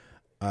show.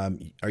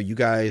 Are you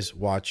guys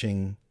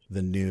watching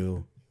the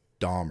new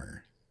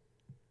Dahmer?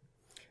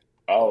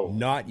 Oh,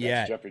 not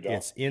yet.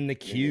 It's in the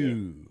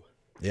queue.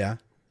 Yeah.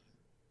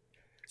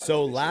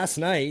 So last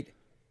night,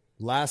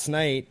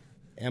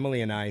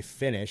 Emily and I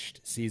finished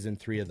season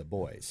 3 of The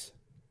Boys.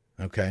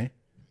 Okay.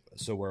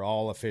 So we're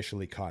all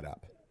officially caught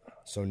up.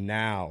 So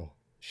now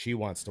she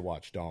wants to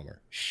watch Dahmer.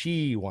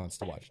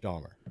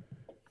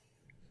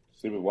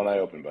 Sleep with one eye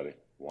open, buddy.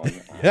 One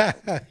eye.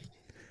 All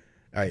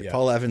right. Yeah.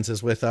 Paul Evans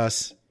is with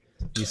us.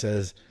 He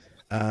says,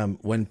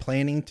 when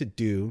planning to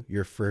do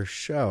your first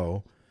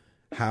show,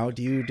 how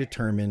do you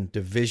determine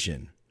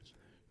division?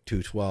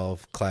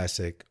 212,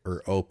 classic,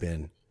 or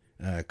open?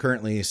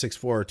 Currently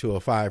 6'4",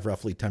 205,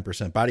 roughly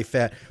 10% body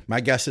fat. My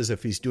guess is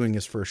if he's doing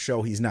his first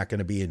show, he's not going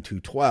to be in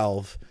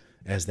 212,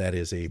 as that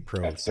is a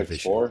pro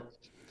division. 6'4"?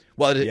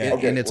 Well,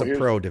 and it's a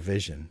pro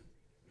division.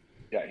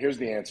 Yeah, here's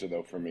the answer,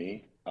 though, for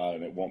me,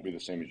 and it won't be the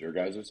same as your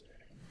guys's.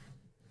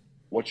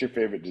 What's your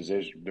favorite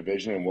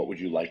division, and what would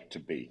you like to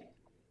be?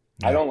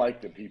 Yeah. I don't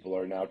like that people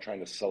are now trying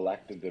to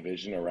select a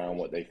division around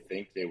what they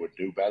think they would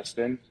do best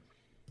in.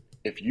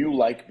 If you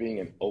like being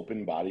an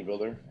open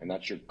bodybuilder, and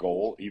that's your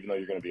goal, even though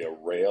you're going to be a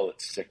rail at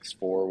 6'4",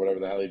 or whatever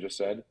the hell you just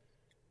said,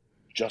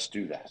 just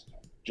do that.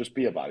 Just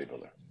be a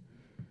bodybuilder.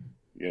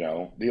 You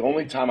know, the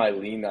only time I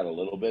lean that a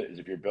little bit is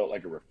if you're built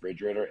like a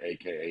refrigerator,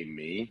 a.k.a.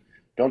 me.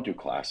 Don't do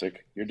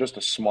classic. You're just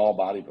a small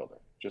bodybuilder.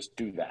 Just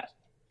do that.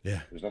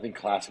 Yeah. There's nothing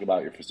classic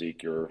about your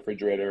physique. You're a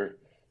refrigerator.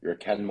 You're a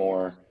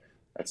Kenmore.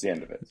 That's the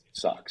end of it.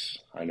 Sucks.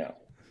 I know.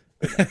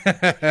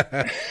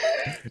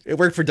 It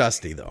worked for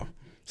Dusty, though.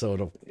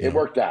 So it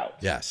worked out.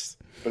 Yes.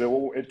 But it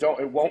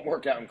won't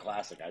work out in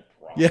classic, I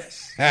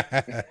promise.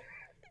 Yeah.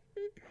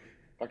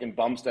 Fucking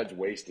Bumstead's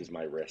waist is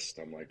my wrist.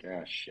 I'm like,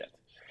 shit.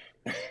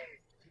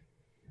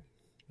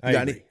 I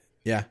agree.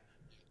 Yeah.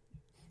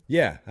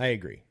 Yeah, I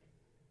agree.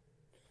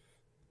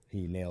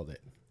 He nailed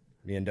it.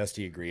 Me and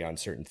Dusty agree on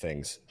certain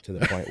things to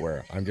the point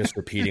where I'm just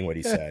repeating what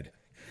he said.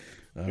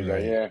 He's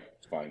like, yeah,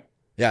 it's fine.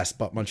 Yes,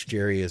 Butt Munch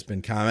Jerry has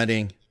been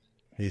commenting.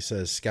 He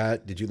says,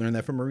 Scott, did you learn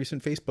that from a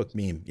recent Facebook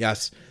meme?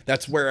 Yes,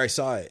 that's where I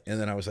saw it. And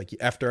then I was like,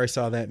 after I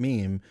saw that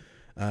meme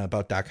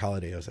about Doc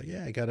Holliday, I was like,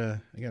 yeah, I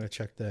gotta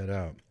check that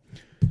out.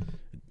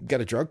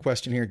 Got a drug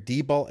question here.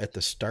 D-ball at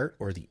the start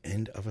or the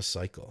end of a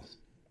cycle?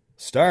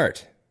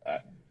 Start.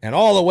 And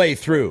all the way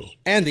through.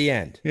 And the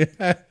end.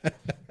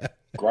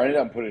 Grind it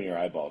up and put it in your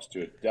eyeballs,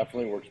 too. It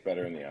definitely works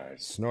better in the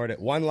eyes. Snort it.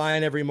 1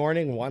 line every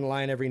morning, 1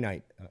 line every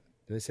night.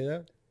 Did I say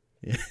that?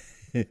 Yeah.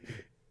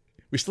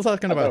 We're still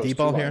talking about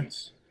D-ball here?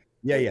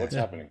 Yeah. What's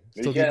happening?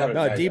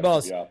 No,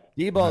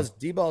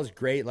 D-ball's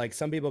great. Like,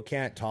 some people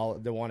can't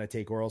they want to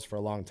take orals for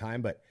a long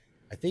time, but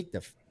I think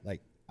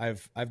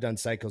I've done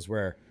cycles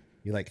where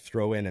you like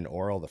throw in an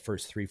oral the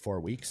first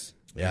 3-4 weeks.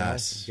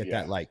 Yes. Get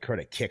that like kind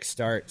of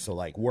kickstart. So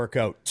like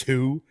workout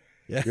 2,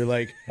 you're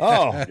like,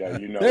 oh,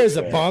 there's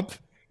a bump.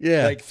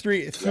 Yeah. Like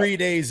three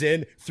days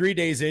in,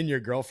 your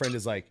girlfriend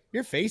is like,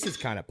 your face is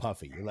kind of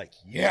puffy. You're like,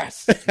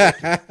 yes.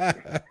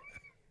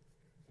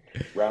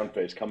 Round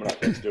face coming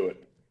up. Let's do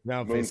it.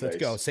 Round face. Let's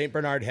go. St.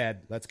 Bernard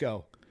head. Let's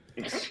go.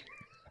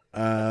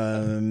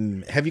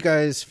 Have you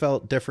guys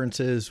felt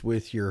differences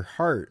with your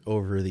heart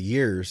over the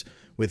years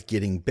with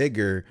getting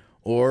bigger,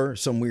 or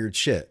some weird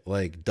shit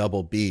like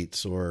double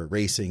beats or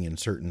racing in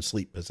certain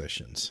sleep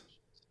positions?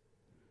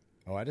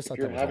 Oh, I just thought if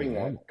you're that was having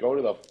that, go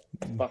to the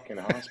fucking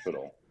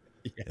hospital.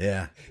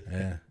 Yeah.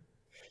 Have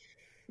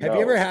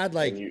you ever had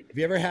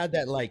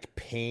that like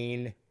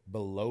pain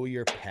below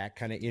your pec,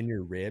 kind of in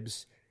your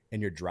ribs,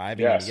 and you're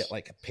driving and you get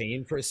like a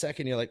pain for a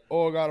second? You're like,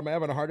 oh God, am I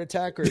having a heart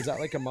attack? Or is that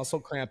like a muscle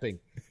cramping?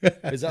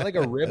 Is that like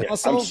a rib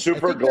muscle? I'm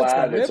super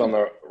glad it's on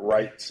the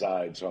right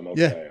side, so I'm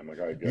okay. Yeah. I'm like,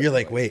 all right, good. You're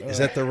like, wait, is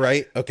that the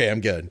right? Okay,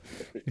 I'm good.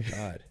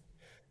 God.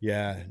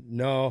 Yeah.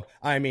 No,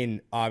 I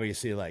mean,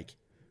 obviously, like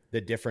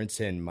the difference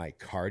in my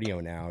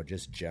cardio now,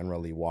 just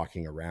generally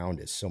walking around,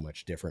 is so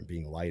much different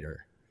being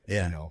lighter.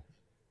 Yeah. You know,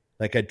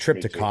 like a trip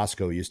to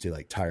Costco used to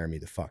like tire me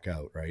the fuck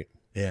out. Right.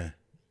 Yeah.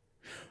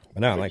 But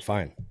now I'm like,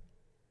 fine.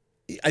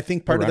 I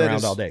think part of that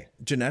is all day.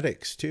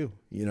 Genetics too.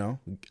 You know,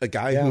 a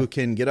guy who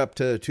can get up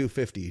to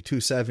 250,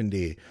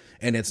 270,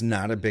 and it's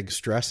not a big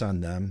stress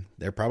on them.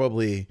 They're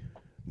probably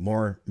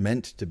more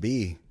meant to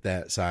be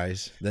that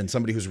size than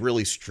somebody who's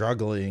really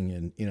struggling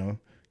and, you know.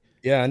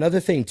 Yeah. Another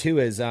thing too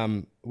is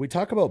we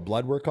talk about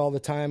blood work all the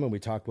time, and we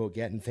talk about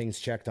getting things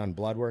checked on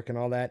blood work and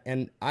all that.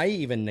 And I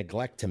even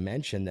neglect to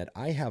mention that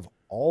I have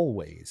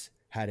always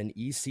had an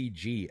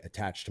ECG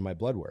attached to my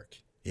blood work.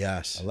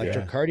 Yes.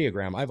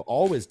 Electrocardiogram. I've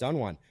always done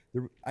one.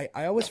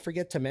 I always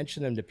forget to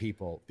mention them to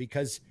people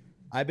because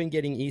I've been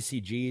getting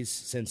ECGs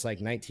since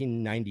like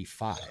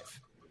 1995.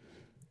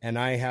 And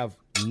I have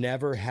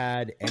never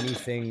had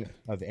anything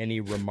of any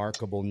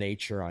remarkable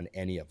nature on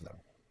any of them.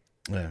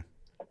 Yeah.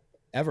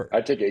 Ever.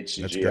 I take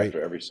HCG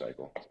after every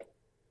cycle.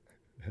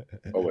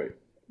 Oh, wait.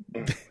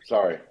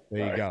 Sorry.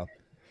 There you go.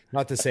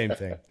 Not the same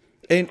thing.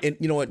 And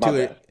you know what,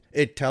 too?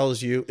 It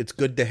tells you it's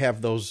good to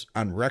have those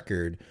on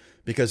record,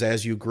 because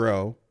as you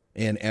grow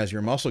and as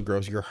your muscle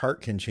grows, your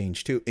heart can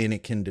change too. And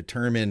it can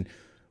determine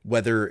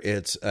whether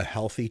it's a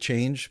healthy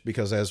change,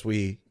 because as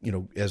we, you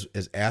know, as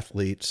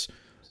athletes,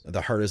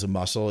 the heart is a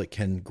muscle, it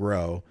can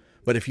grow.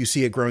 But if you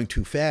see it growing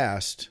too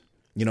fast,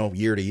 you know,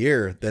 year to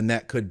year, then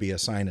that could be a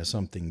sign of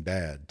something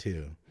bad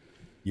too.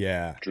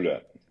 Yeah. True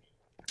that.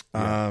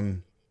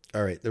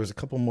 All right. There was a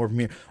couple more from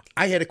here.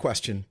 I had a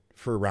question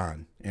for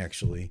Ron,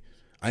 actually.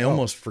 I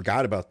almost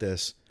forgot about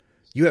this.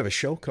 You have a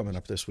show coming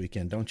up this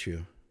weekend, don't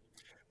you?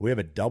 We have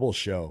a double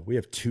show. We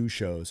have two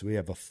shows. We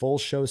have a full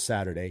show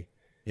Saturday.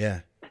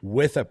 Yeah.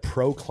 With a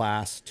Pro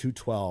Class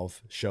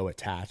 212 show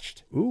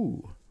attached.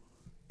 Ooh.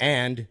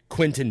 And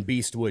Quentin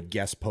Beastwood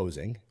guest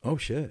posing. Oh,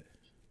 shit.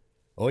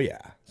 Oh, yeah.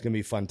 It's going to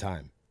be a fun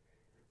time.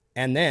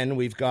 And then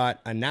we've got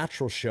a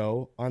natural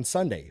show on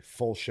Sunday,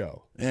 full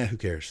show. Who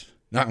cares?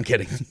 No, I'm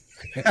kidding.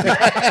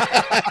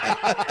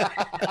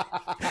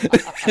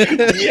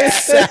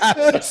 Yes.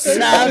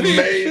 Savvy.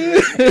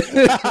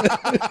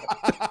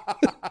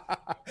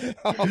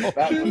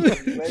 That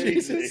was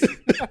amazing.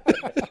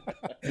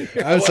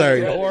 I'm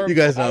sorry. You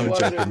guys know I'm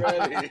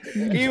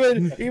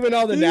joking. Even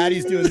all the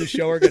natties doing the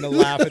show are going to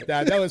laugh at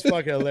that. That was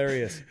fucking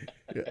hilarious.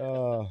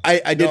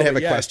 I did have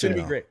a question.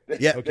 It's gonna be great.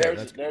 Yeah. Okay,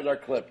 there's our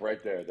clip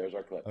right there. There's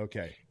our clip.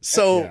 Okay.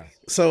 So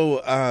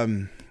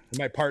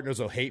my partners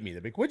will hate me.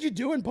 They're like, "What'd you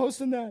do in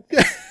posting that?"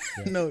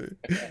 No,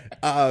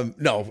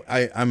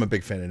 I'm a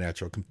big fan of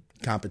natural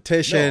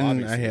competition.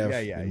 No, I have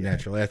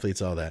natural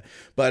athletes, all that.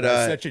 But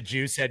such a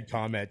juice head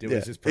comment. It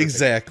was just perfect.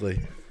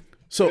 Exactly.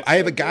 So I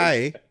have a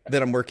guy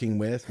that I'm working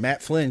with,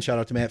 Matt Flynn. Shout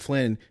out to Matt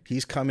Flynn.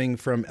 He's coming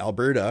from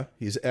Alberta.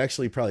 He's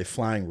actually probably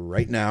flying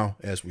right now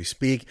as we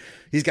speak.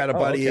 He's got a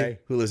buddy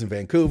who lives in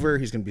Vancouver.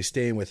 He's going to be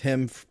staying with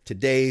him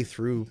today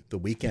through the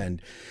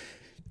weekend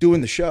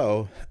doing the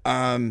show.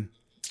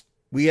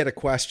 We had a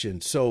question.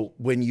 So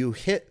when you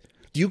hit,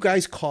 do you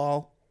guys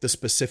call the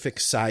specific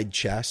side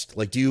chest?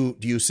 Like, do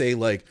you say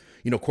like,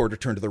 you know, quarter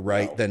turn to the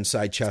right, then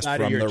side chest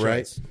from the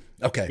right?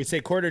 Okay. We say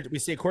quarter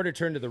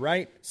turn to the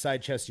right,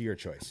 side chest to your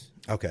choice.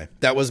 Okay.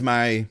 That was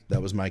my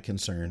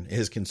concern,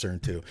 his concern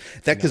too.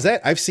 Because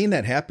I've seen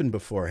that happen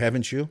before,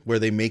 haven't you? Where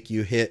they make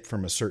you hit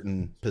from a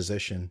certain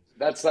position.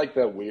 That's like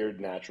the weird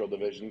natural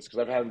divisions, because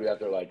I've had them do that.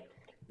 They're like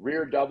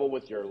rear double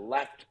with your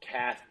left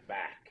calf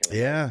back.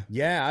 Yeah.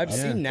 Yeah, I've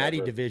seen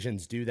natty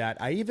divisions do that.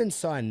 I even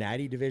saw a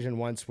natty division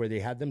once where they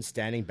had them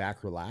standing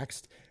back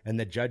relaxed, and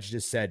the judge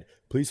just said,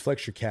 "Please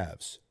flex your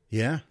calves."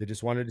 Yeah. They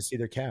just wanted to see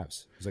their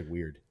calves. It was like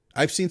weird.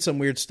 I've seen some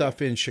weird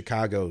stuff in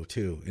Chicago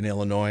too, in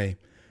Illinois.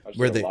 I've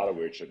seen a lot of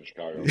weird shit in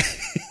Chicago.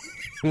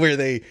 Where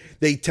they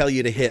tell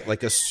you to hit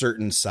like a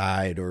certain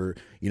side, or,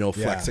 you know,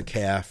 flex a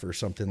calf or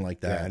something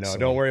like that. Yeah, no,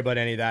 don't worry about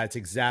any of that. It's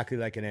exactly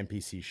like an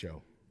NPC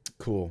show.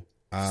 Cool.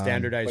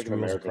 Standardized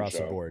rules across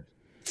the board.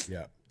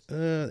 Yeah.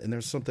 And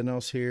there's something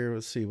else here.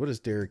 Let's see. What does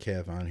Derek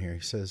have on here?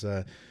 He says,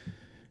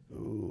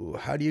 Ooh,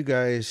 how do you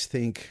guys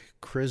think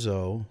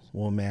Crizzo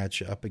will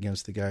match up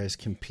against the guys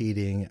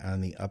competing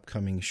on the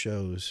upcoming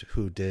shows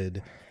who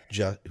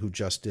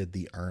just did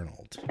the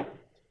Arnold?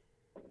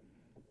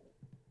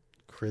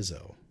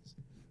 Crizzo.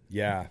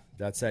 Yeah,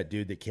 that's that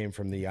dude that came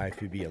from the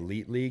IFBB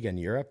Elite League in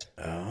Europe.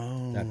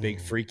 Oh. That big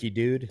freaky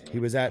dude. He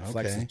was at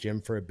Flex's gym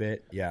for a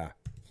bit. Yeah.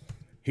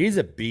 He's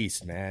a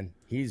beast, man.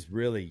 He's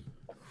really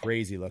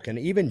crazy looking.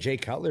 Even Jay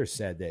Cutler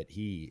said that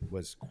he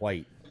was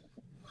quite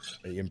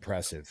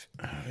impressive.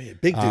 Oh, yeah.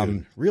 Big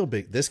dude. Real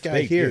big. This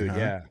guy here. Dude,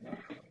 huh?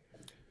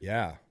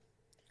 Yeah.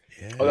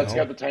 Oh, that's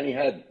got the tiny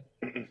head.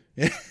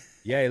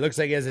 Yeah, he looks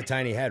like he has a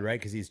tiny head, right?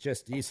 Because he's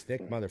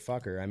thick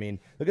motherfucker. I mean,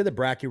 look at the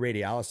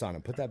brachyradialis on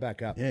him. Put that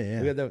back up.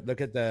 Yeah. Look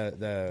at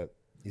the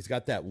he's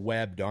got that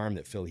webbed arm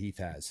that Phil Heath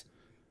has.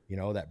 You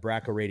know, that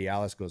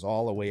brachyradialis goes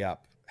all the way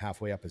up,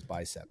 halfway up his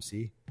bicep.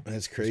 See?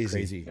 That's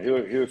crazy. He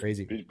was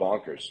crazy. He's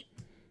bonkers.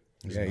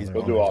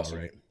 He'll do awesome.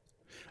 Right.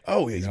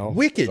 Oh, he's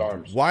wicked,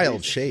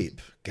 wild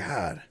shape.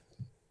 God.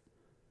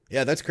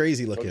 Yeah, that's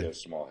crazy looking. He has a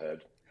small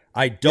head.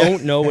 I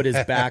don't know what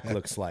his back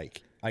looks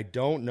like. I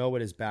don't know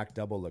what his back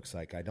double looks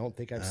like. I don't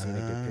think I've seen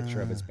a good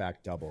picture of his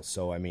back double.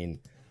 So, I mean,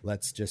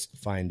 let's just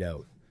find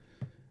out.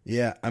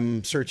 Yeah,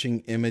 I'm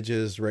searching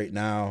images right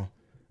now,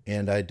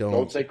 and I don't...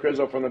 Don't say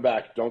Crizzo from the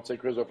back. Don't say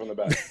Crizzo from the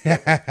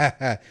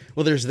back.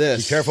 Well, there's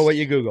this. Be careful what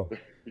you Google.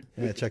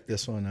 Yeah, check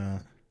this one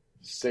out.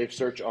 Safe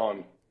search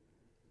on.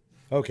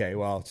 Okay,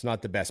 well, it's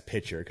not the best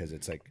picture because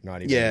it's like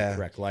not even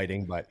correct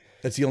lighting, but...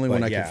 That's the only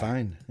one I could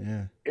find.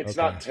 Yeah. It's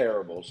not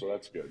terrible, so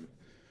that's good.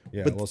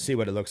 Yeah, but we'll see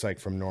what it looks like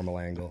from normal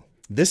angle.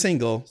 This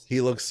angle, he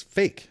looks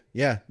fake.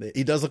 Yeah,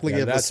 he does look like he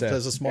has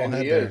a small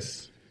head there. Yeah.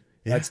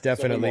 That's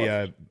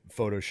definitely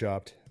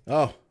photoshopped.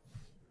 Oh,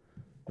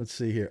 let's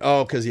see here.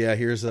 Oh, because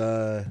here's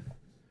a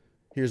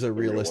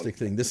realistic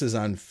thing. This is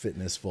on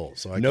Fitness Volt,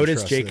 so I notice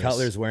can Jay this.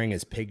 Cutler's wearing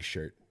his pig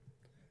shirt.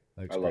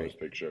 I love his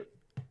pig shirt.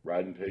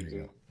 Riding pigs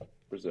in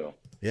Brazil.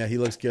 Yeah, he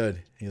looks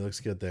good. He looks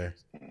good there.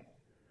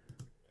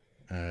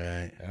 All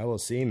right. Yeah, we'll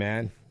see,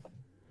 man.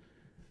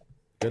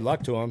 Good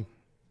luck to him.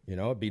 You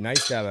know, it'd be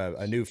nice to have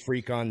a new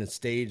freak on the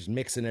stage,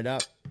 mixing it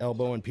up,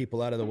 elbowing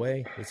people out of the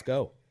way. Let's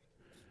go.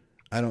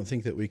 I don't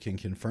think that we can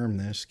confirm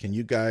this. Can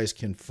you guys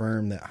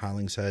confirm that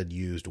Hollingshead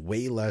used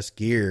way less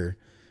gear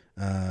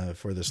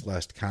for this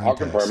last contest?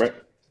 I'll confirm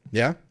it.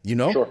 Yeah? You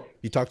know? Sure.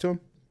 You talked to him?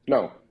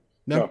 No.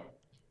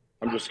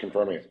 I'm just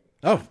confirming it.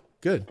 Oh,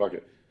 good. Fuck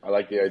it. I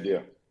like the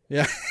idea.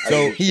 Yeah.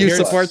 So you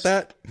support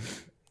that?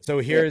 So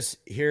here's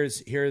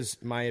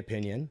my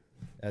opinion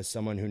as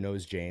someone who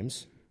knows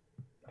James.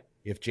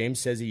 If James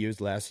says he used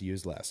less, he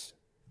used less.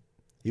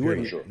 He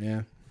wouldn't. Sure.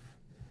 Yeah.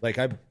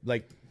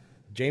 Like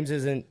James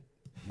isn't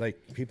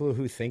like people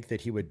who think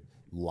that he would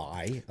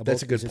lie about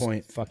That's a good this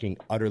point. Is fucking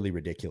utterly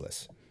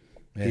ridiculous.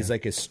 Yeah. He's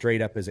like as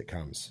straight up as it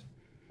comes.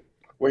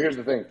 Well, here's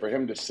the thing. For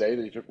him to say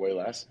that he took way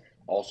less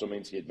also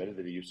means he admitted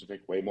that he used to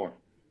take way more.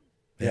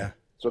 Yeah.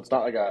 So it's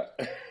not like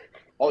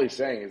all he's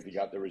saying is he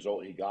got the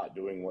result he got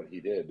doing what he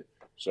did.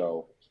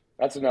 So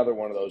that's another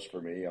one of those for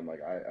me. I'm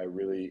like, I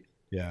really...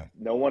 Yeah.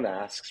 No one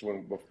asks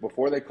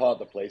before they call out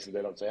the places.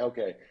 They don't say,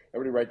 "Okay,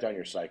 everybody write down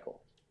your cycle."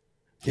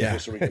 Yeah.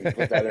 Just so we can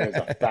put that in as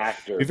a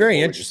factor. Be very before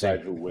we interesting.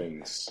 decide who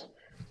wins.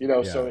 You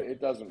know, so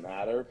it doesn't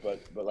matter.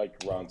 But like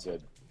Ron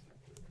said,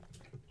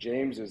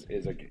 James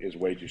is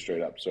way too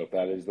straight up. So if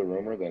that is the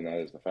rumor, then that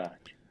is the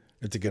fact.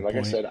 It's a good point.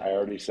 point. I said, I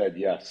already said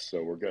yes,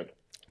 so we're good.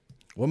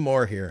 One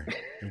more here.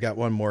 We've got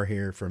one more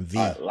here from V.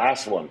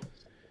 Last one.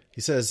 He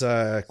says,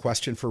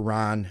 question for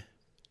Ron.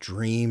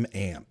 Dream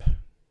amp.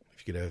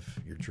 If you could have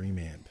your dream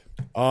amp.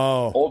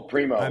 Oh. Old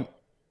Primo.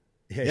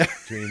 Yeah.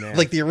 Dream amp.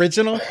 Like the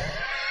original?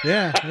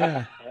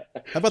 Yeah.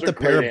 How about the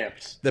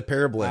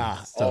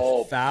Parablin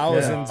stuff?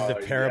 Thousands of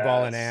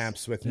Parabolin yes.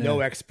 amps with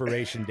no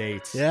expiration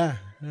dates. Yeah.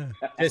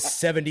 Just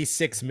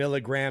 76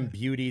 milligram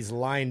beauties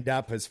lined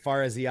up as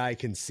far as the eye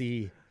can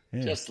see.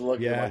 Just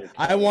look at it.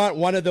 I want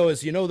one of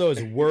those, you know,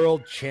 those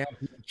world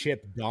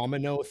championship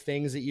domino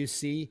things that you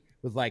see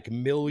with like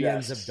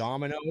millions of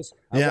dominoes.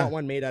 I want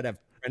one made out of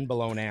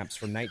Trenbolone amps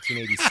from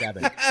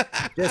 1987.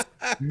 Just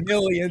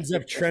millions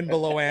of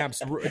Trenbolone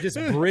amps, just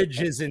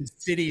bridges and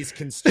cities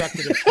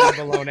constructed of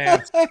Trenbolone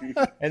amps.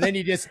 And then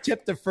you just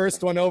tip the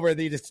first one over and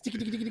you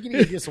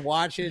just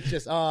watch it. It's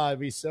just, it'd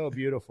be so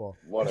beautiful.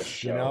 What a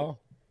show. You know?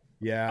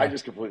 Yeah. I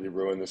just completely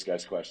ruined this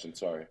guy's question.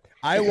 Sorry.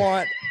 I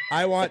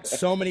want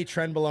so many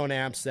Trenbolone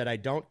amps that I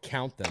don't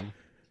count them.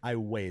 I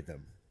weigh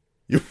them.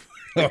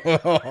 How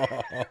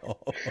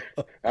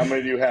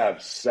many do you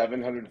have?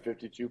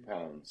 752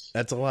 pounds.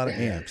 That's a lot of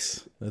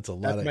amps. That's a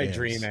lot of amps. That's my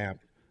dream amp.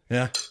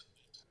 Yeah.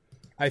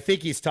 I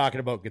think he's talking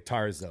about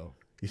guitars, though.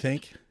 You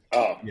think?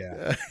 Oh.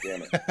 Yeah.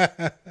 Damn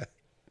it.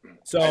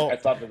 So I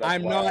thought that's why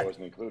I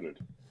wasn't included.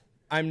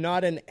 I'm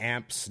not an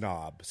amp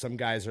snob. Some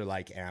guys are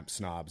like amp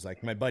snobs.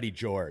 Like my buddy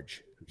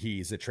George.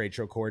 He's a trade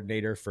show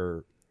coordinator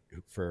for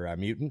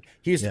Mutant.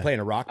 He used to play in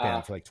a rock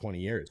band for like 20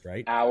 years,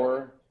 right?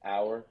 Our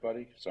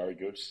buddy. Sorry,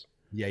 Goose.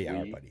 Yeah,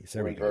 our buddies.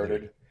 We're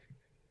inverted.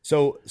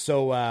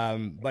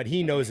 But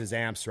he knows his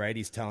amps, right?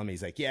 He's telling me,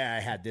 he's like, yeah, I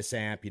had this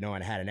amp, and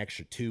I had an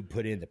extra tube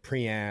put in the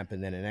preamp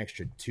and then an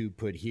extra tube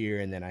put here.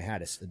 And then I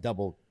had a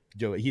double.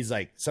 He's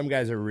like, some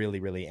guys are really,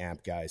 really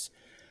amp guys.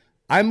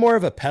 I'm more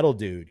of a pedal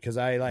dude because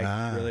I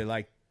really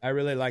like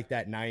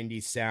that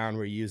 90s sound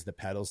where you use the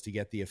pedals to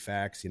get the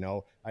effects.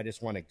 I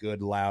just want a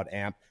good loud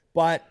amp.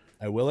 But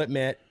I will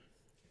admit,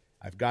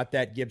 I've got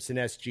that Gibson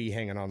SG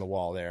hanging on the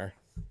wall there.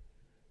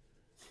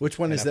 Which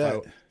one is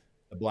that?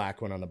 The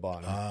black one on the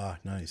bottom. Ah,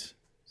 nice.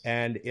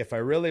 And if I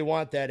really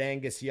want that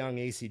Angus Young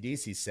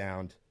AC/DC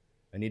sound,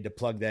 I need to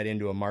plug that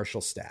into a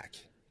Marshall stack.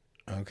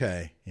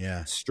 Okay,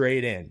 yeah.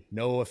 Straight in,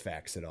 no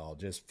effects at all.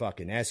 Just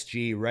fucking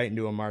SG right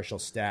into a Marshall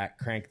stack,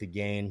 crank the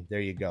gain. There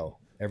you go.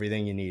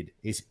 Everything you need.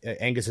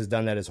 Angus has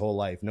done that his whole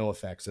life. No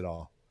effects at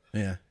all.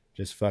 Yeah.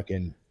 Just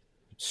fucking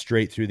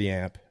straight through the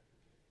amp.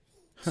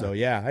 Huh. So,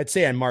 yeah, I'd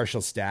say a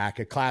Marshall stack,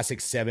 a classic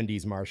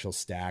 70s Marshall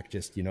stack,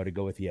 just, to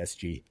go with the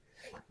SG.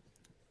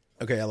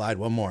 Okay, I lied.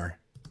 One more.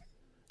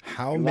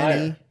 How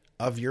many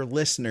of your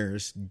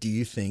listeners do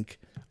you think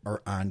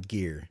are on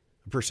gear,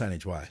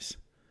 percentage-wise?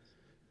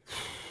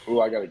 Ooh,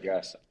 I got to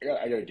guess.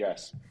 I got to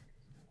guess.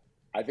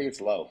 I think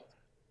it's low.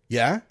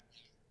 Yeah?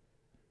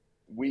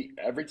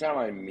 Every time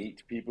I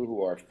meet people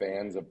who are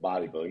fans of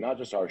bodybuilding, not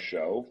just our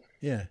show,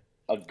 yeah,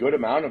 a good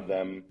amount of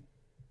them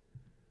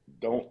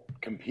don't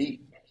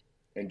compete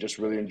and just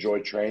really enjoy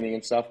training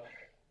and stuff.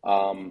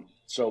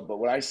 But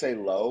when I say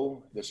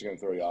low, this is going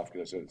to throw you off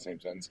because I said it in the same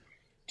sentence.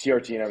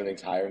 TRT and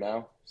everything's higher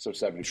now, so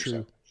 70%.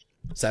 True.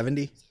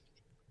 70?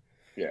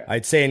 Yeah.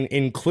 I'd say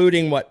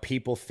including what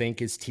people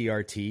think is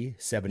TRT,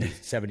 70 to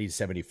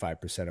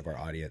 75% of our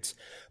audience.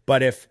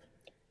 But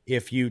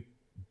if you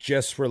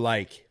just were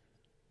like,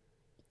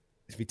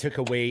 if you took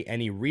away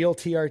any real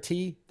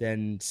TRT,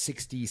 then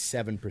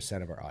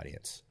 67% of our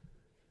audience.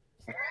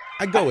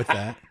 I'd go with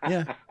that.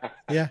 Yeah.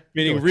 Yeah.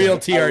 Meaning real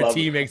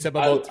TRT makes up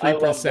about 3%. I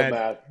love the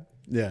math.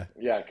 Yeah.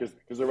 Yeah,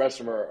 because the rest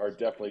of them are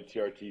definitely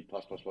TRT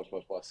plus.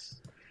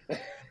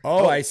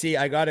 Oh, I see.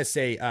 I got to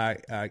say,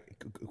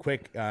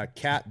 quick,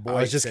 Cat Boy.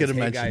 I was just going to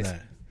mention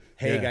that.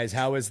 Hey, guys,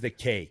 how is the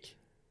cake?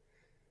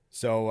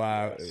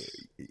 So,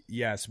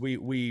 yes,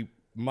 we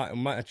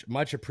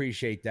much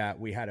appreciate that.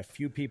 We had a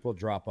few people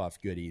drop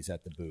off goodies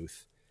at the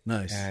booth.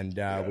 Nice.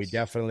 And we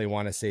definitely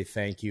want to say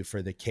thank you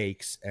for the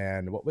cakes.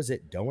 And what was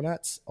it?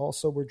 Donuts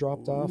also were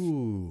dropped off.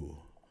 Ooh.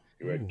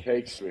 We had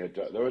cakes.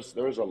 There was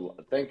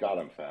thank God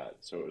I'm fat,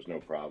 so it was no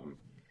problem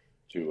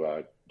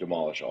to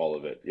demolish all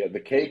of it. Yeah, the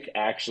cake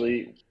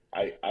actually,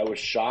 I was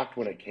shocked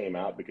when it came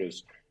out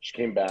because she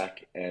came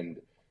back and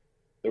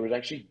there was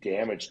actually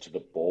damage to the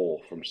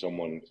bowl from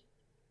someone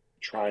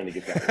trying to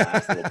get that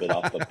last little bit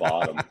off the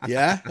bottom.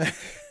 Yeah?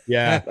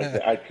 Yeah.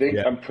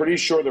 I'm pretty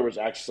sure there was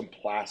actually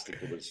some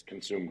plastic that was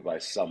consumed by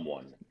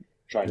someone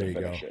trying to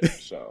finish it.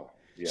 So,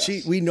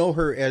 yes. We know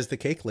her as the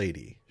cake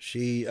lady.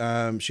 She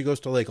goes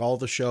to like all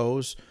the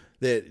shows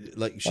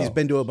that she's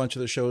been to a bunch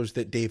of the shows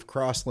that Dave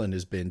Crossland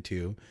has been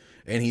to,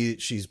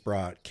 and she's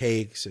brought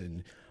cakes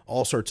and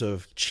all sorts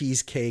of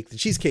cheesecake. The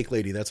cheesecake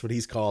lady, that's what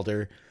he's called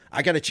her.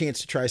 I got a chance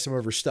to try some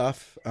of her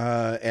stuff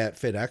at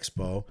Fit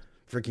Expo.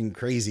 Freaking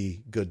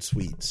crazy good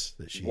sweets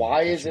that she.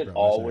 Why is it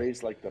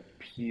always like the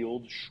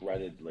peeled,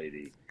 shredded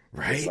lady,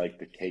 right? Like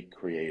the cake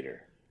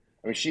creator.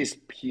 I mean, she's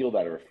peeled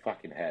out of her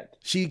fucking head.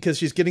 Because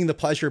she's getting the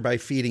pleasure by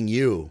feeding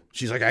you.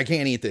 She's like, I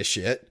can't eat this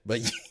shit,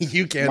 but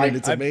you can, and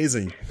it's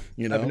amazing.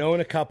 I've known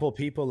a couple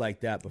people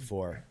like that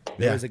before.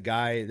 There was a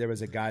guy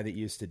that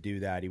used to do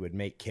that. He would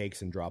make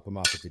cakes and drop them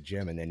off at the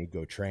gym, and then he'd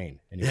go train.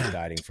 And he was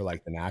dieting for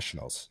like the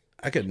nationals.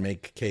 I could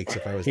make cakes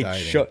if I was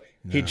dieting.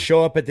 He'd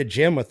show up at the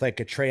gym with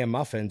like a tray of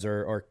muffins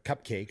or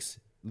cupcakes,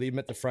 leave him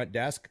at the front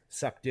desk,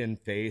 sucked in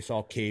face,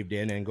 all caved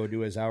in, and go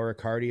do his hour of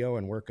cardio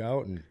and work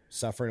out and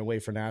suffering away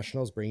for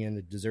nationals, bring in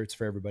the desserts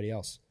for everybody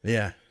else.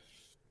 Yeah.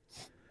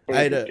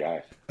 I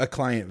had a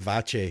client,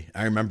 Vache.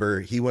 I remember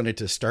he wanted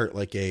to start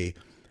like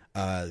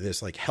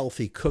this like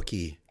healthy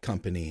cookie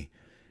company.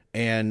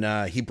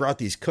 And he brought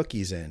these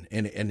cookies in,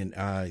 and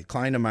a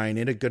client of mine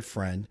and a good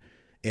friend.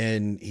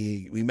 And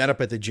we met up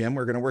at the gym.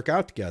 We're going to work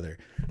out together.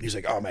 And he's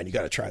like, oh man, you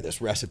got to try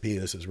this recipe.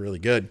 This is really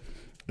good.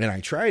 And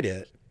I tried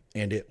it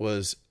and it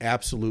was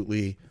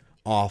absolutely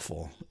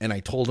awful. And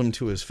I told him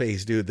to his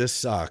face, dude, this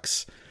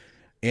sucks.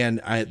 And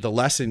the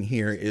lesson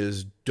here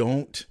is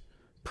don't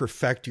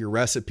perfect your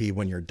recipe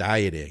when you're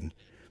dieting,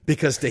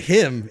 because to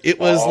him, it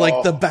was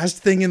like the best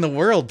thing in the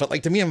world. But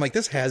like to me, I'm like,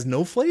 this has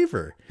no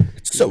flavor.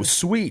 It's so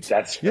sweet.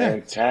 That's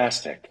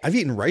fantastic. I've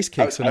eaten rice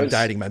cakes when I'm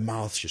dieting. My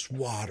mouth's just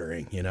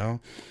watering,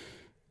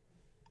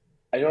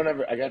 I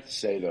got to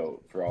say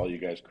though, for all you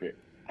guys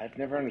I've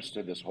never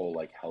understood this whole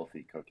like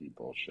healthy cookie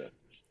bullshit.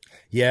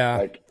 Yeah.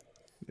 Like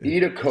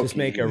eat a cookie. Just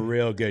make a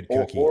real good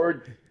cookie.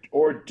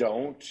 Or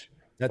don't.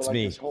 That's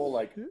me. This whole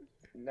like,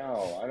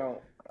 no, I don't.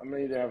 I'm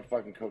going to either have a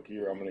fucking cookie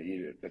or I'm going to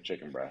eat a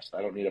chicken breast.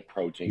 I don't need a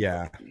protein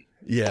cookie.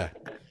 Yeah.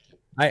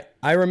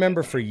 I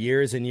remember for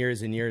years and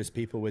years and years,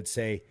 people would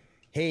say,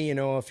 hey,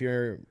 if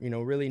you're,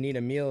 really need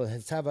a meal,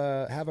 let's have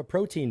a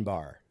protein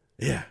bar.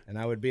 Yeah. And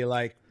I would be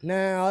like,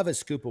 nah, I'll have a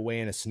scoop of whey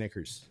and a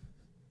Snickers.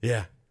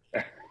 Yeah.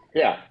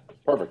 Yeah,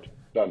 perfect.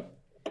 Done.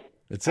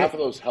 It's half of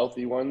those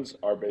healthy ones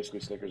are basically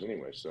Snickers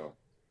anyway, so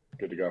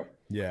good to go.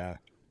 Yeah.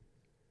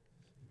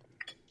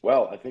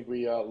 Well, I think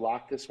we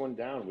locked this one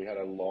down. We had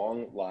a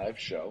long live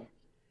show.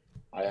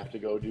 I have to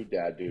go do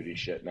dad duty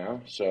shit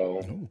now,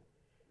 so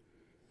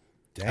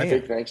Damn.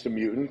 big thanks to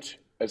Mutant,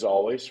 as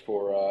always,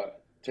 for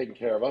taking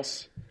care of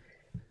us.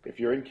 If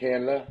you're in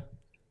Canada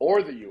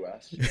or the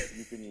U.S.,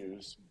 you can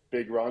use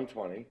Big Ron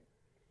 20.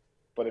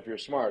 But if you're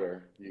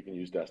smarter, you can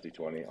use Dusty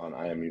 20 on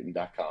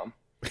IamMutant.com.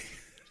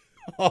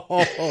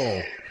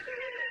 Oh,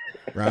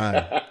 Ron,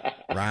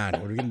 what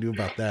are we gonna do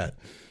about that?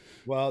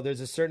 Well, there's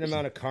a certain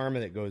amount of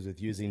karma that goes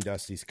with using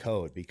Dusty's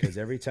code, because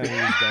every time you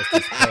use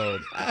Dusty's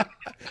code,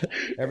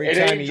 every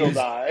time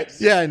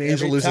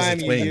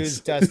you use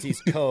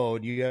Dusty's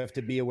code, you have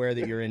to be aware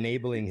that you're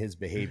enabling his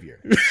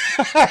behavior.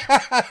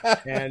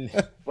 And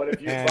we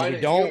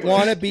don't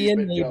want to be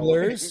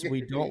enablers.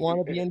 We don't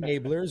want to be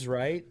enablers,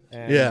 right?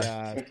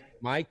 And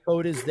my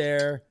code is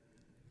there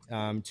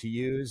to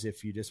use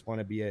if you just want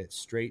to be a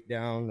straight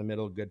down the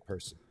middle good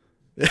person.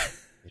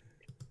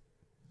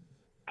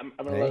 I'm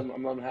gonna let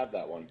him have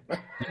that one. The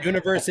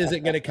universe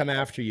isn't going to come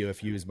after you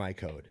if you use my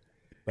code,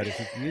 but if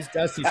you use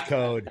Dusty's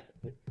code,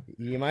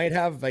 you might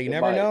have. You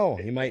never know.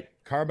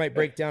 Car might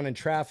break down in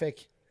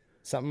traffic.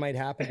 Something might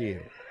happen to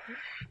you.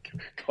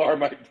 Car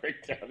might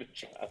break down in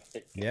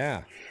traffic.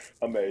 Yeah.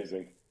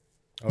 Amazing.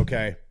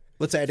 Okay.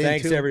 Let's add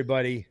Thanks,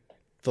 everybody.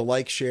 The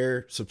like,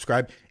 share,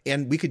 subscribe,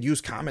 and we could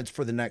use comments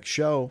for the next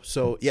show.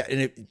 So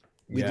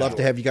we'd love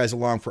to have you guys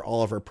along for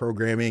all of our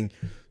programming.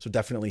 So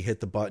definitely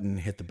hit the button,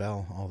 hit the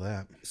bell, all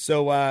that.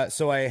 So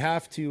I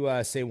have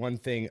to say one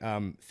thing.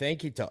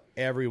 Thank you to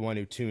everyone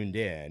who tuned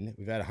in.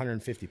 We've had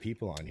 150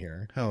 people on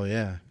here. Hell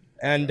yeah.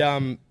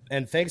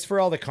 And thanks for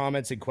all the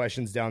comments and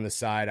questions down the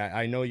side.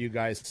 I know you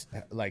guys,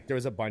 there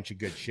was a bunch of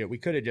good shit. We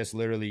could have just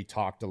literally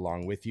talked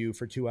along with you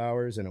for 2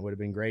 hours and it would have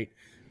been great.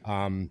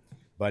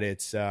 But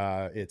it's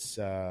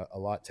a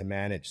lot to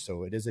manage.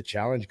 So it is a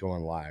challenge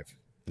going live.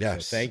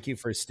 Yes. So thank you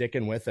for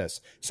sticking with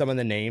us. Some of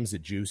the names, the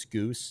Juice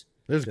Goose.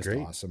 This is great.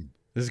 Awesome.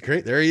 This is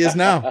great. There he is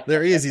now.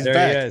 There he is. He's there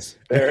back. He is.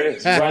 There it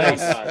is.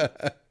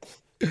 Right.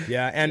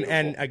 Yeah.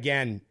 And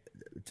again,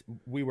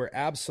 we were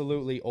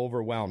absolutely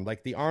overwhelmed.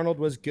 Like the Arnold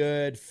was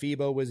good.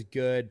 FIBO was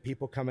good.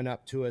 People coming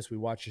up to us. We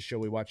watched a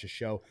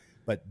show.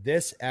 But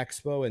this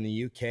expo in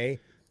the UK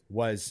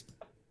was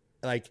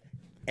like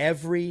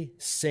every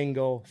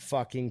single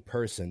fucking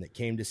person that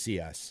came to see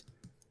us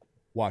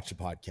watched a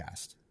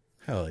podcast.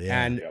 Hell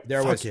yeah. And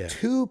there was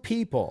two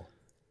people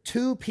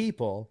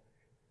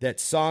that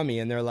saw me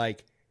and they're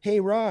like, "Hey,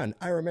 Ron,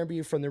 I remember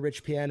you from the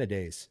Rich Piana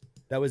days."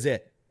 That was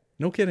it.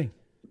 No kidding.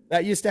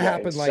 That used to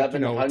happen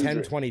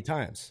 10, 20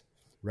 times,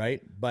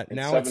 right? But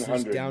now it's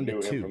just down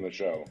to 2. From the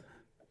show.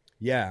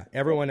 Yeah.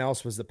 Everyone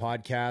else was the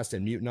podcast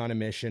and Mutant on a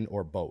Mission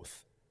or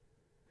both.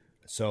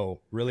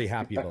 So really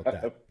happy about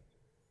that.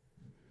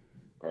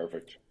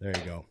 Perfect. There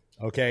you go.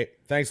 Okay.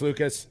 Thanks,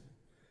 Lucas.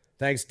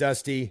 Thanks,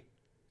 Dusty.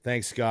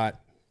 Thanks,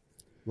 Scott.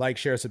 Like,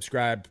 share,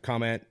 subscribe,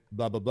 comment,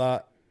 blah, blah,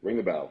 blah. Ring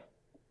the bell.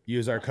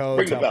 Use our code.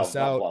 Ring the help bell. us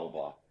out. Blah, blah,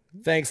 blah.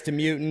 Thanks to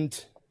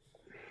Mutant.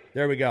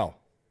 There we go.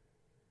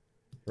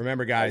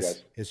 Remember, guys, Bye,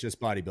 guys. it's just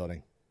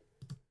bodybuilding.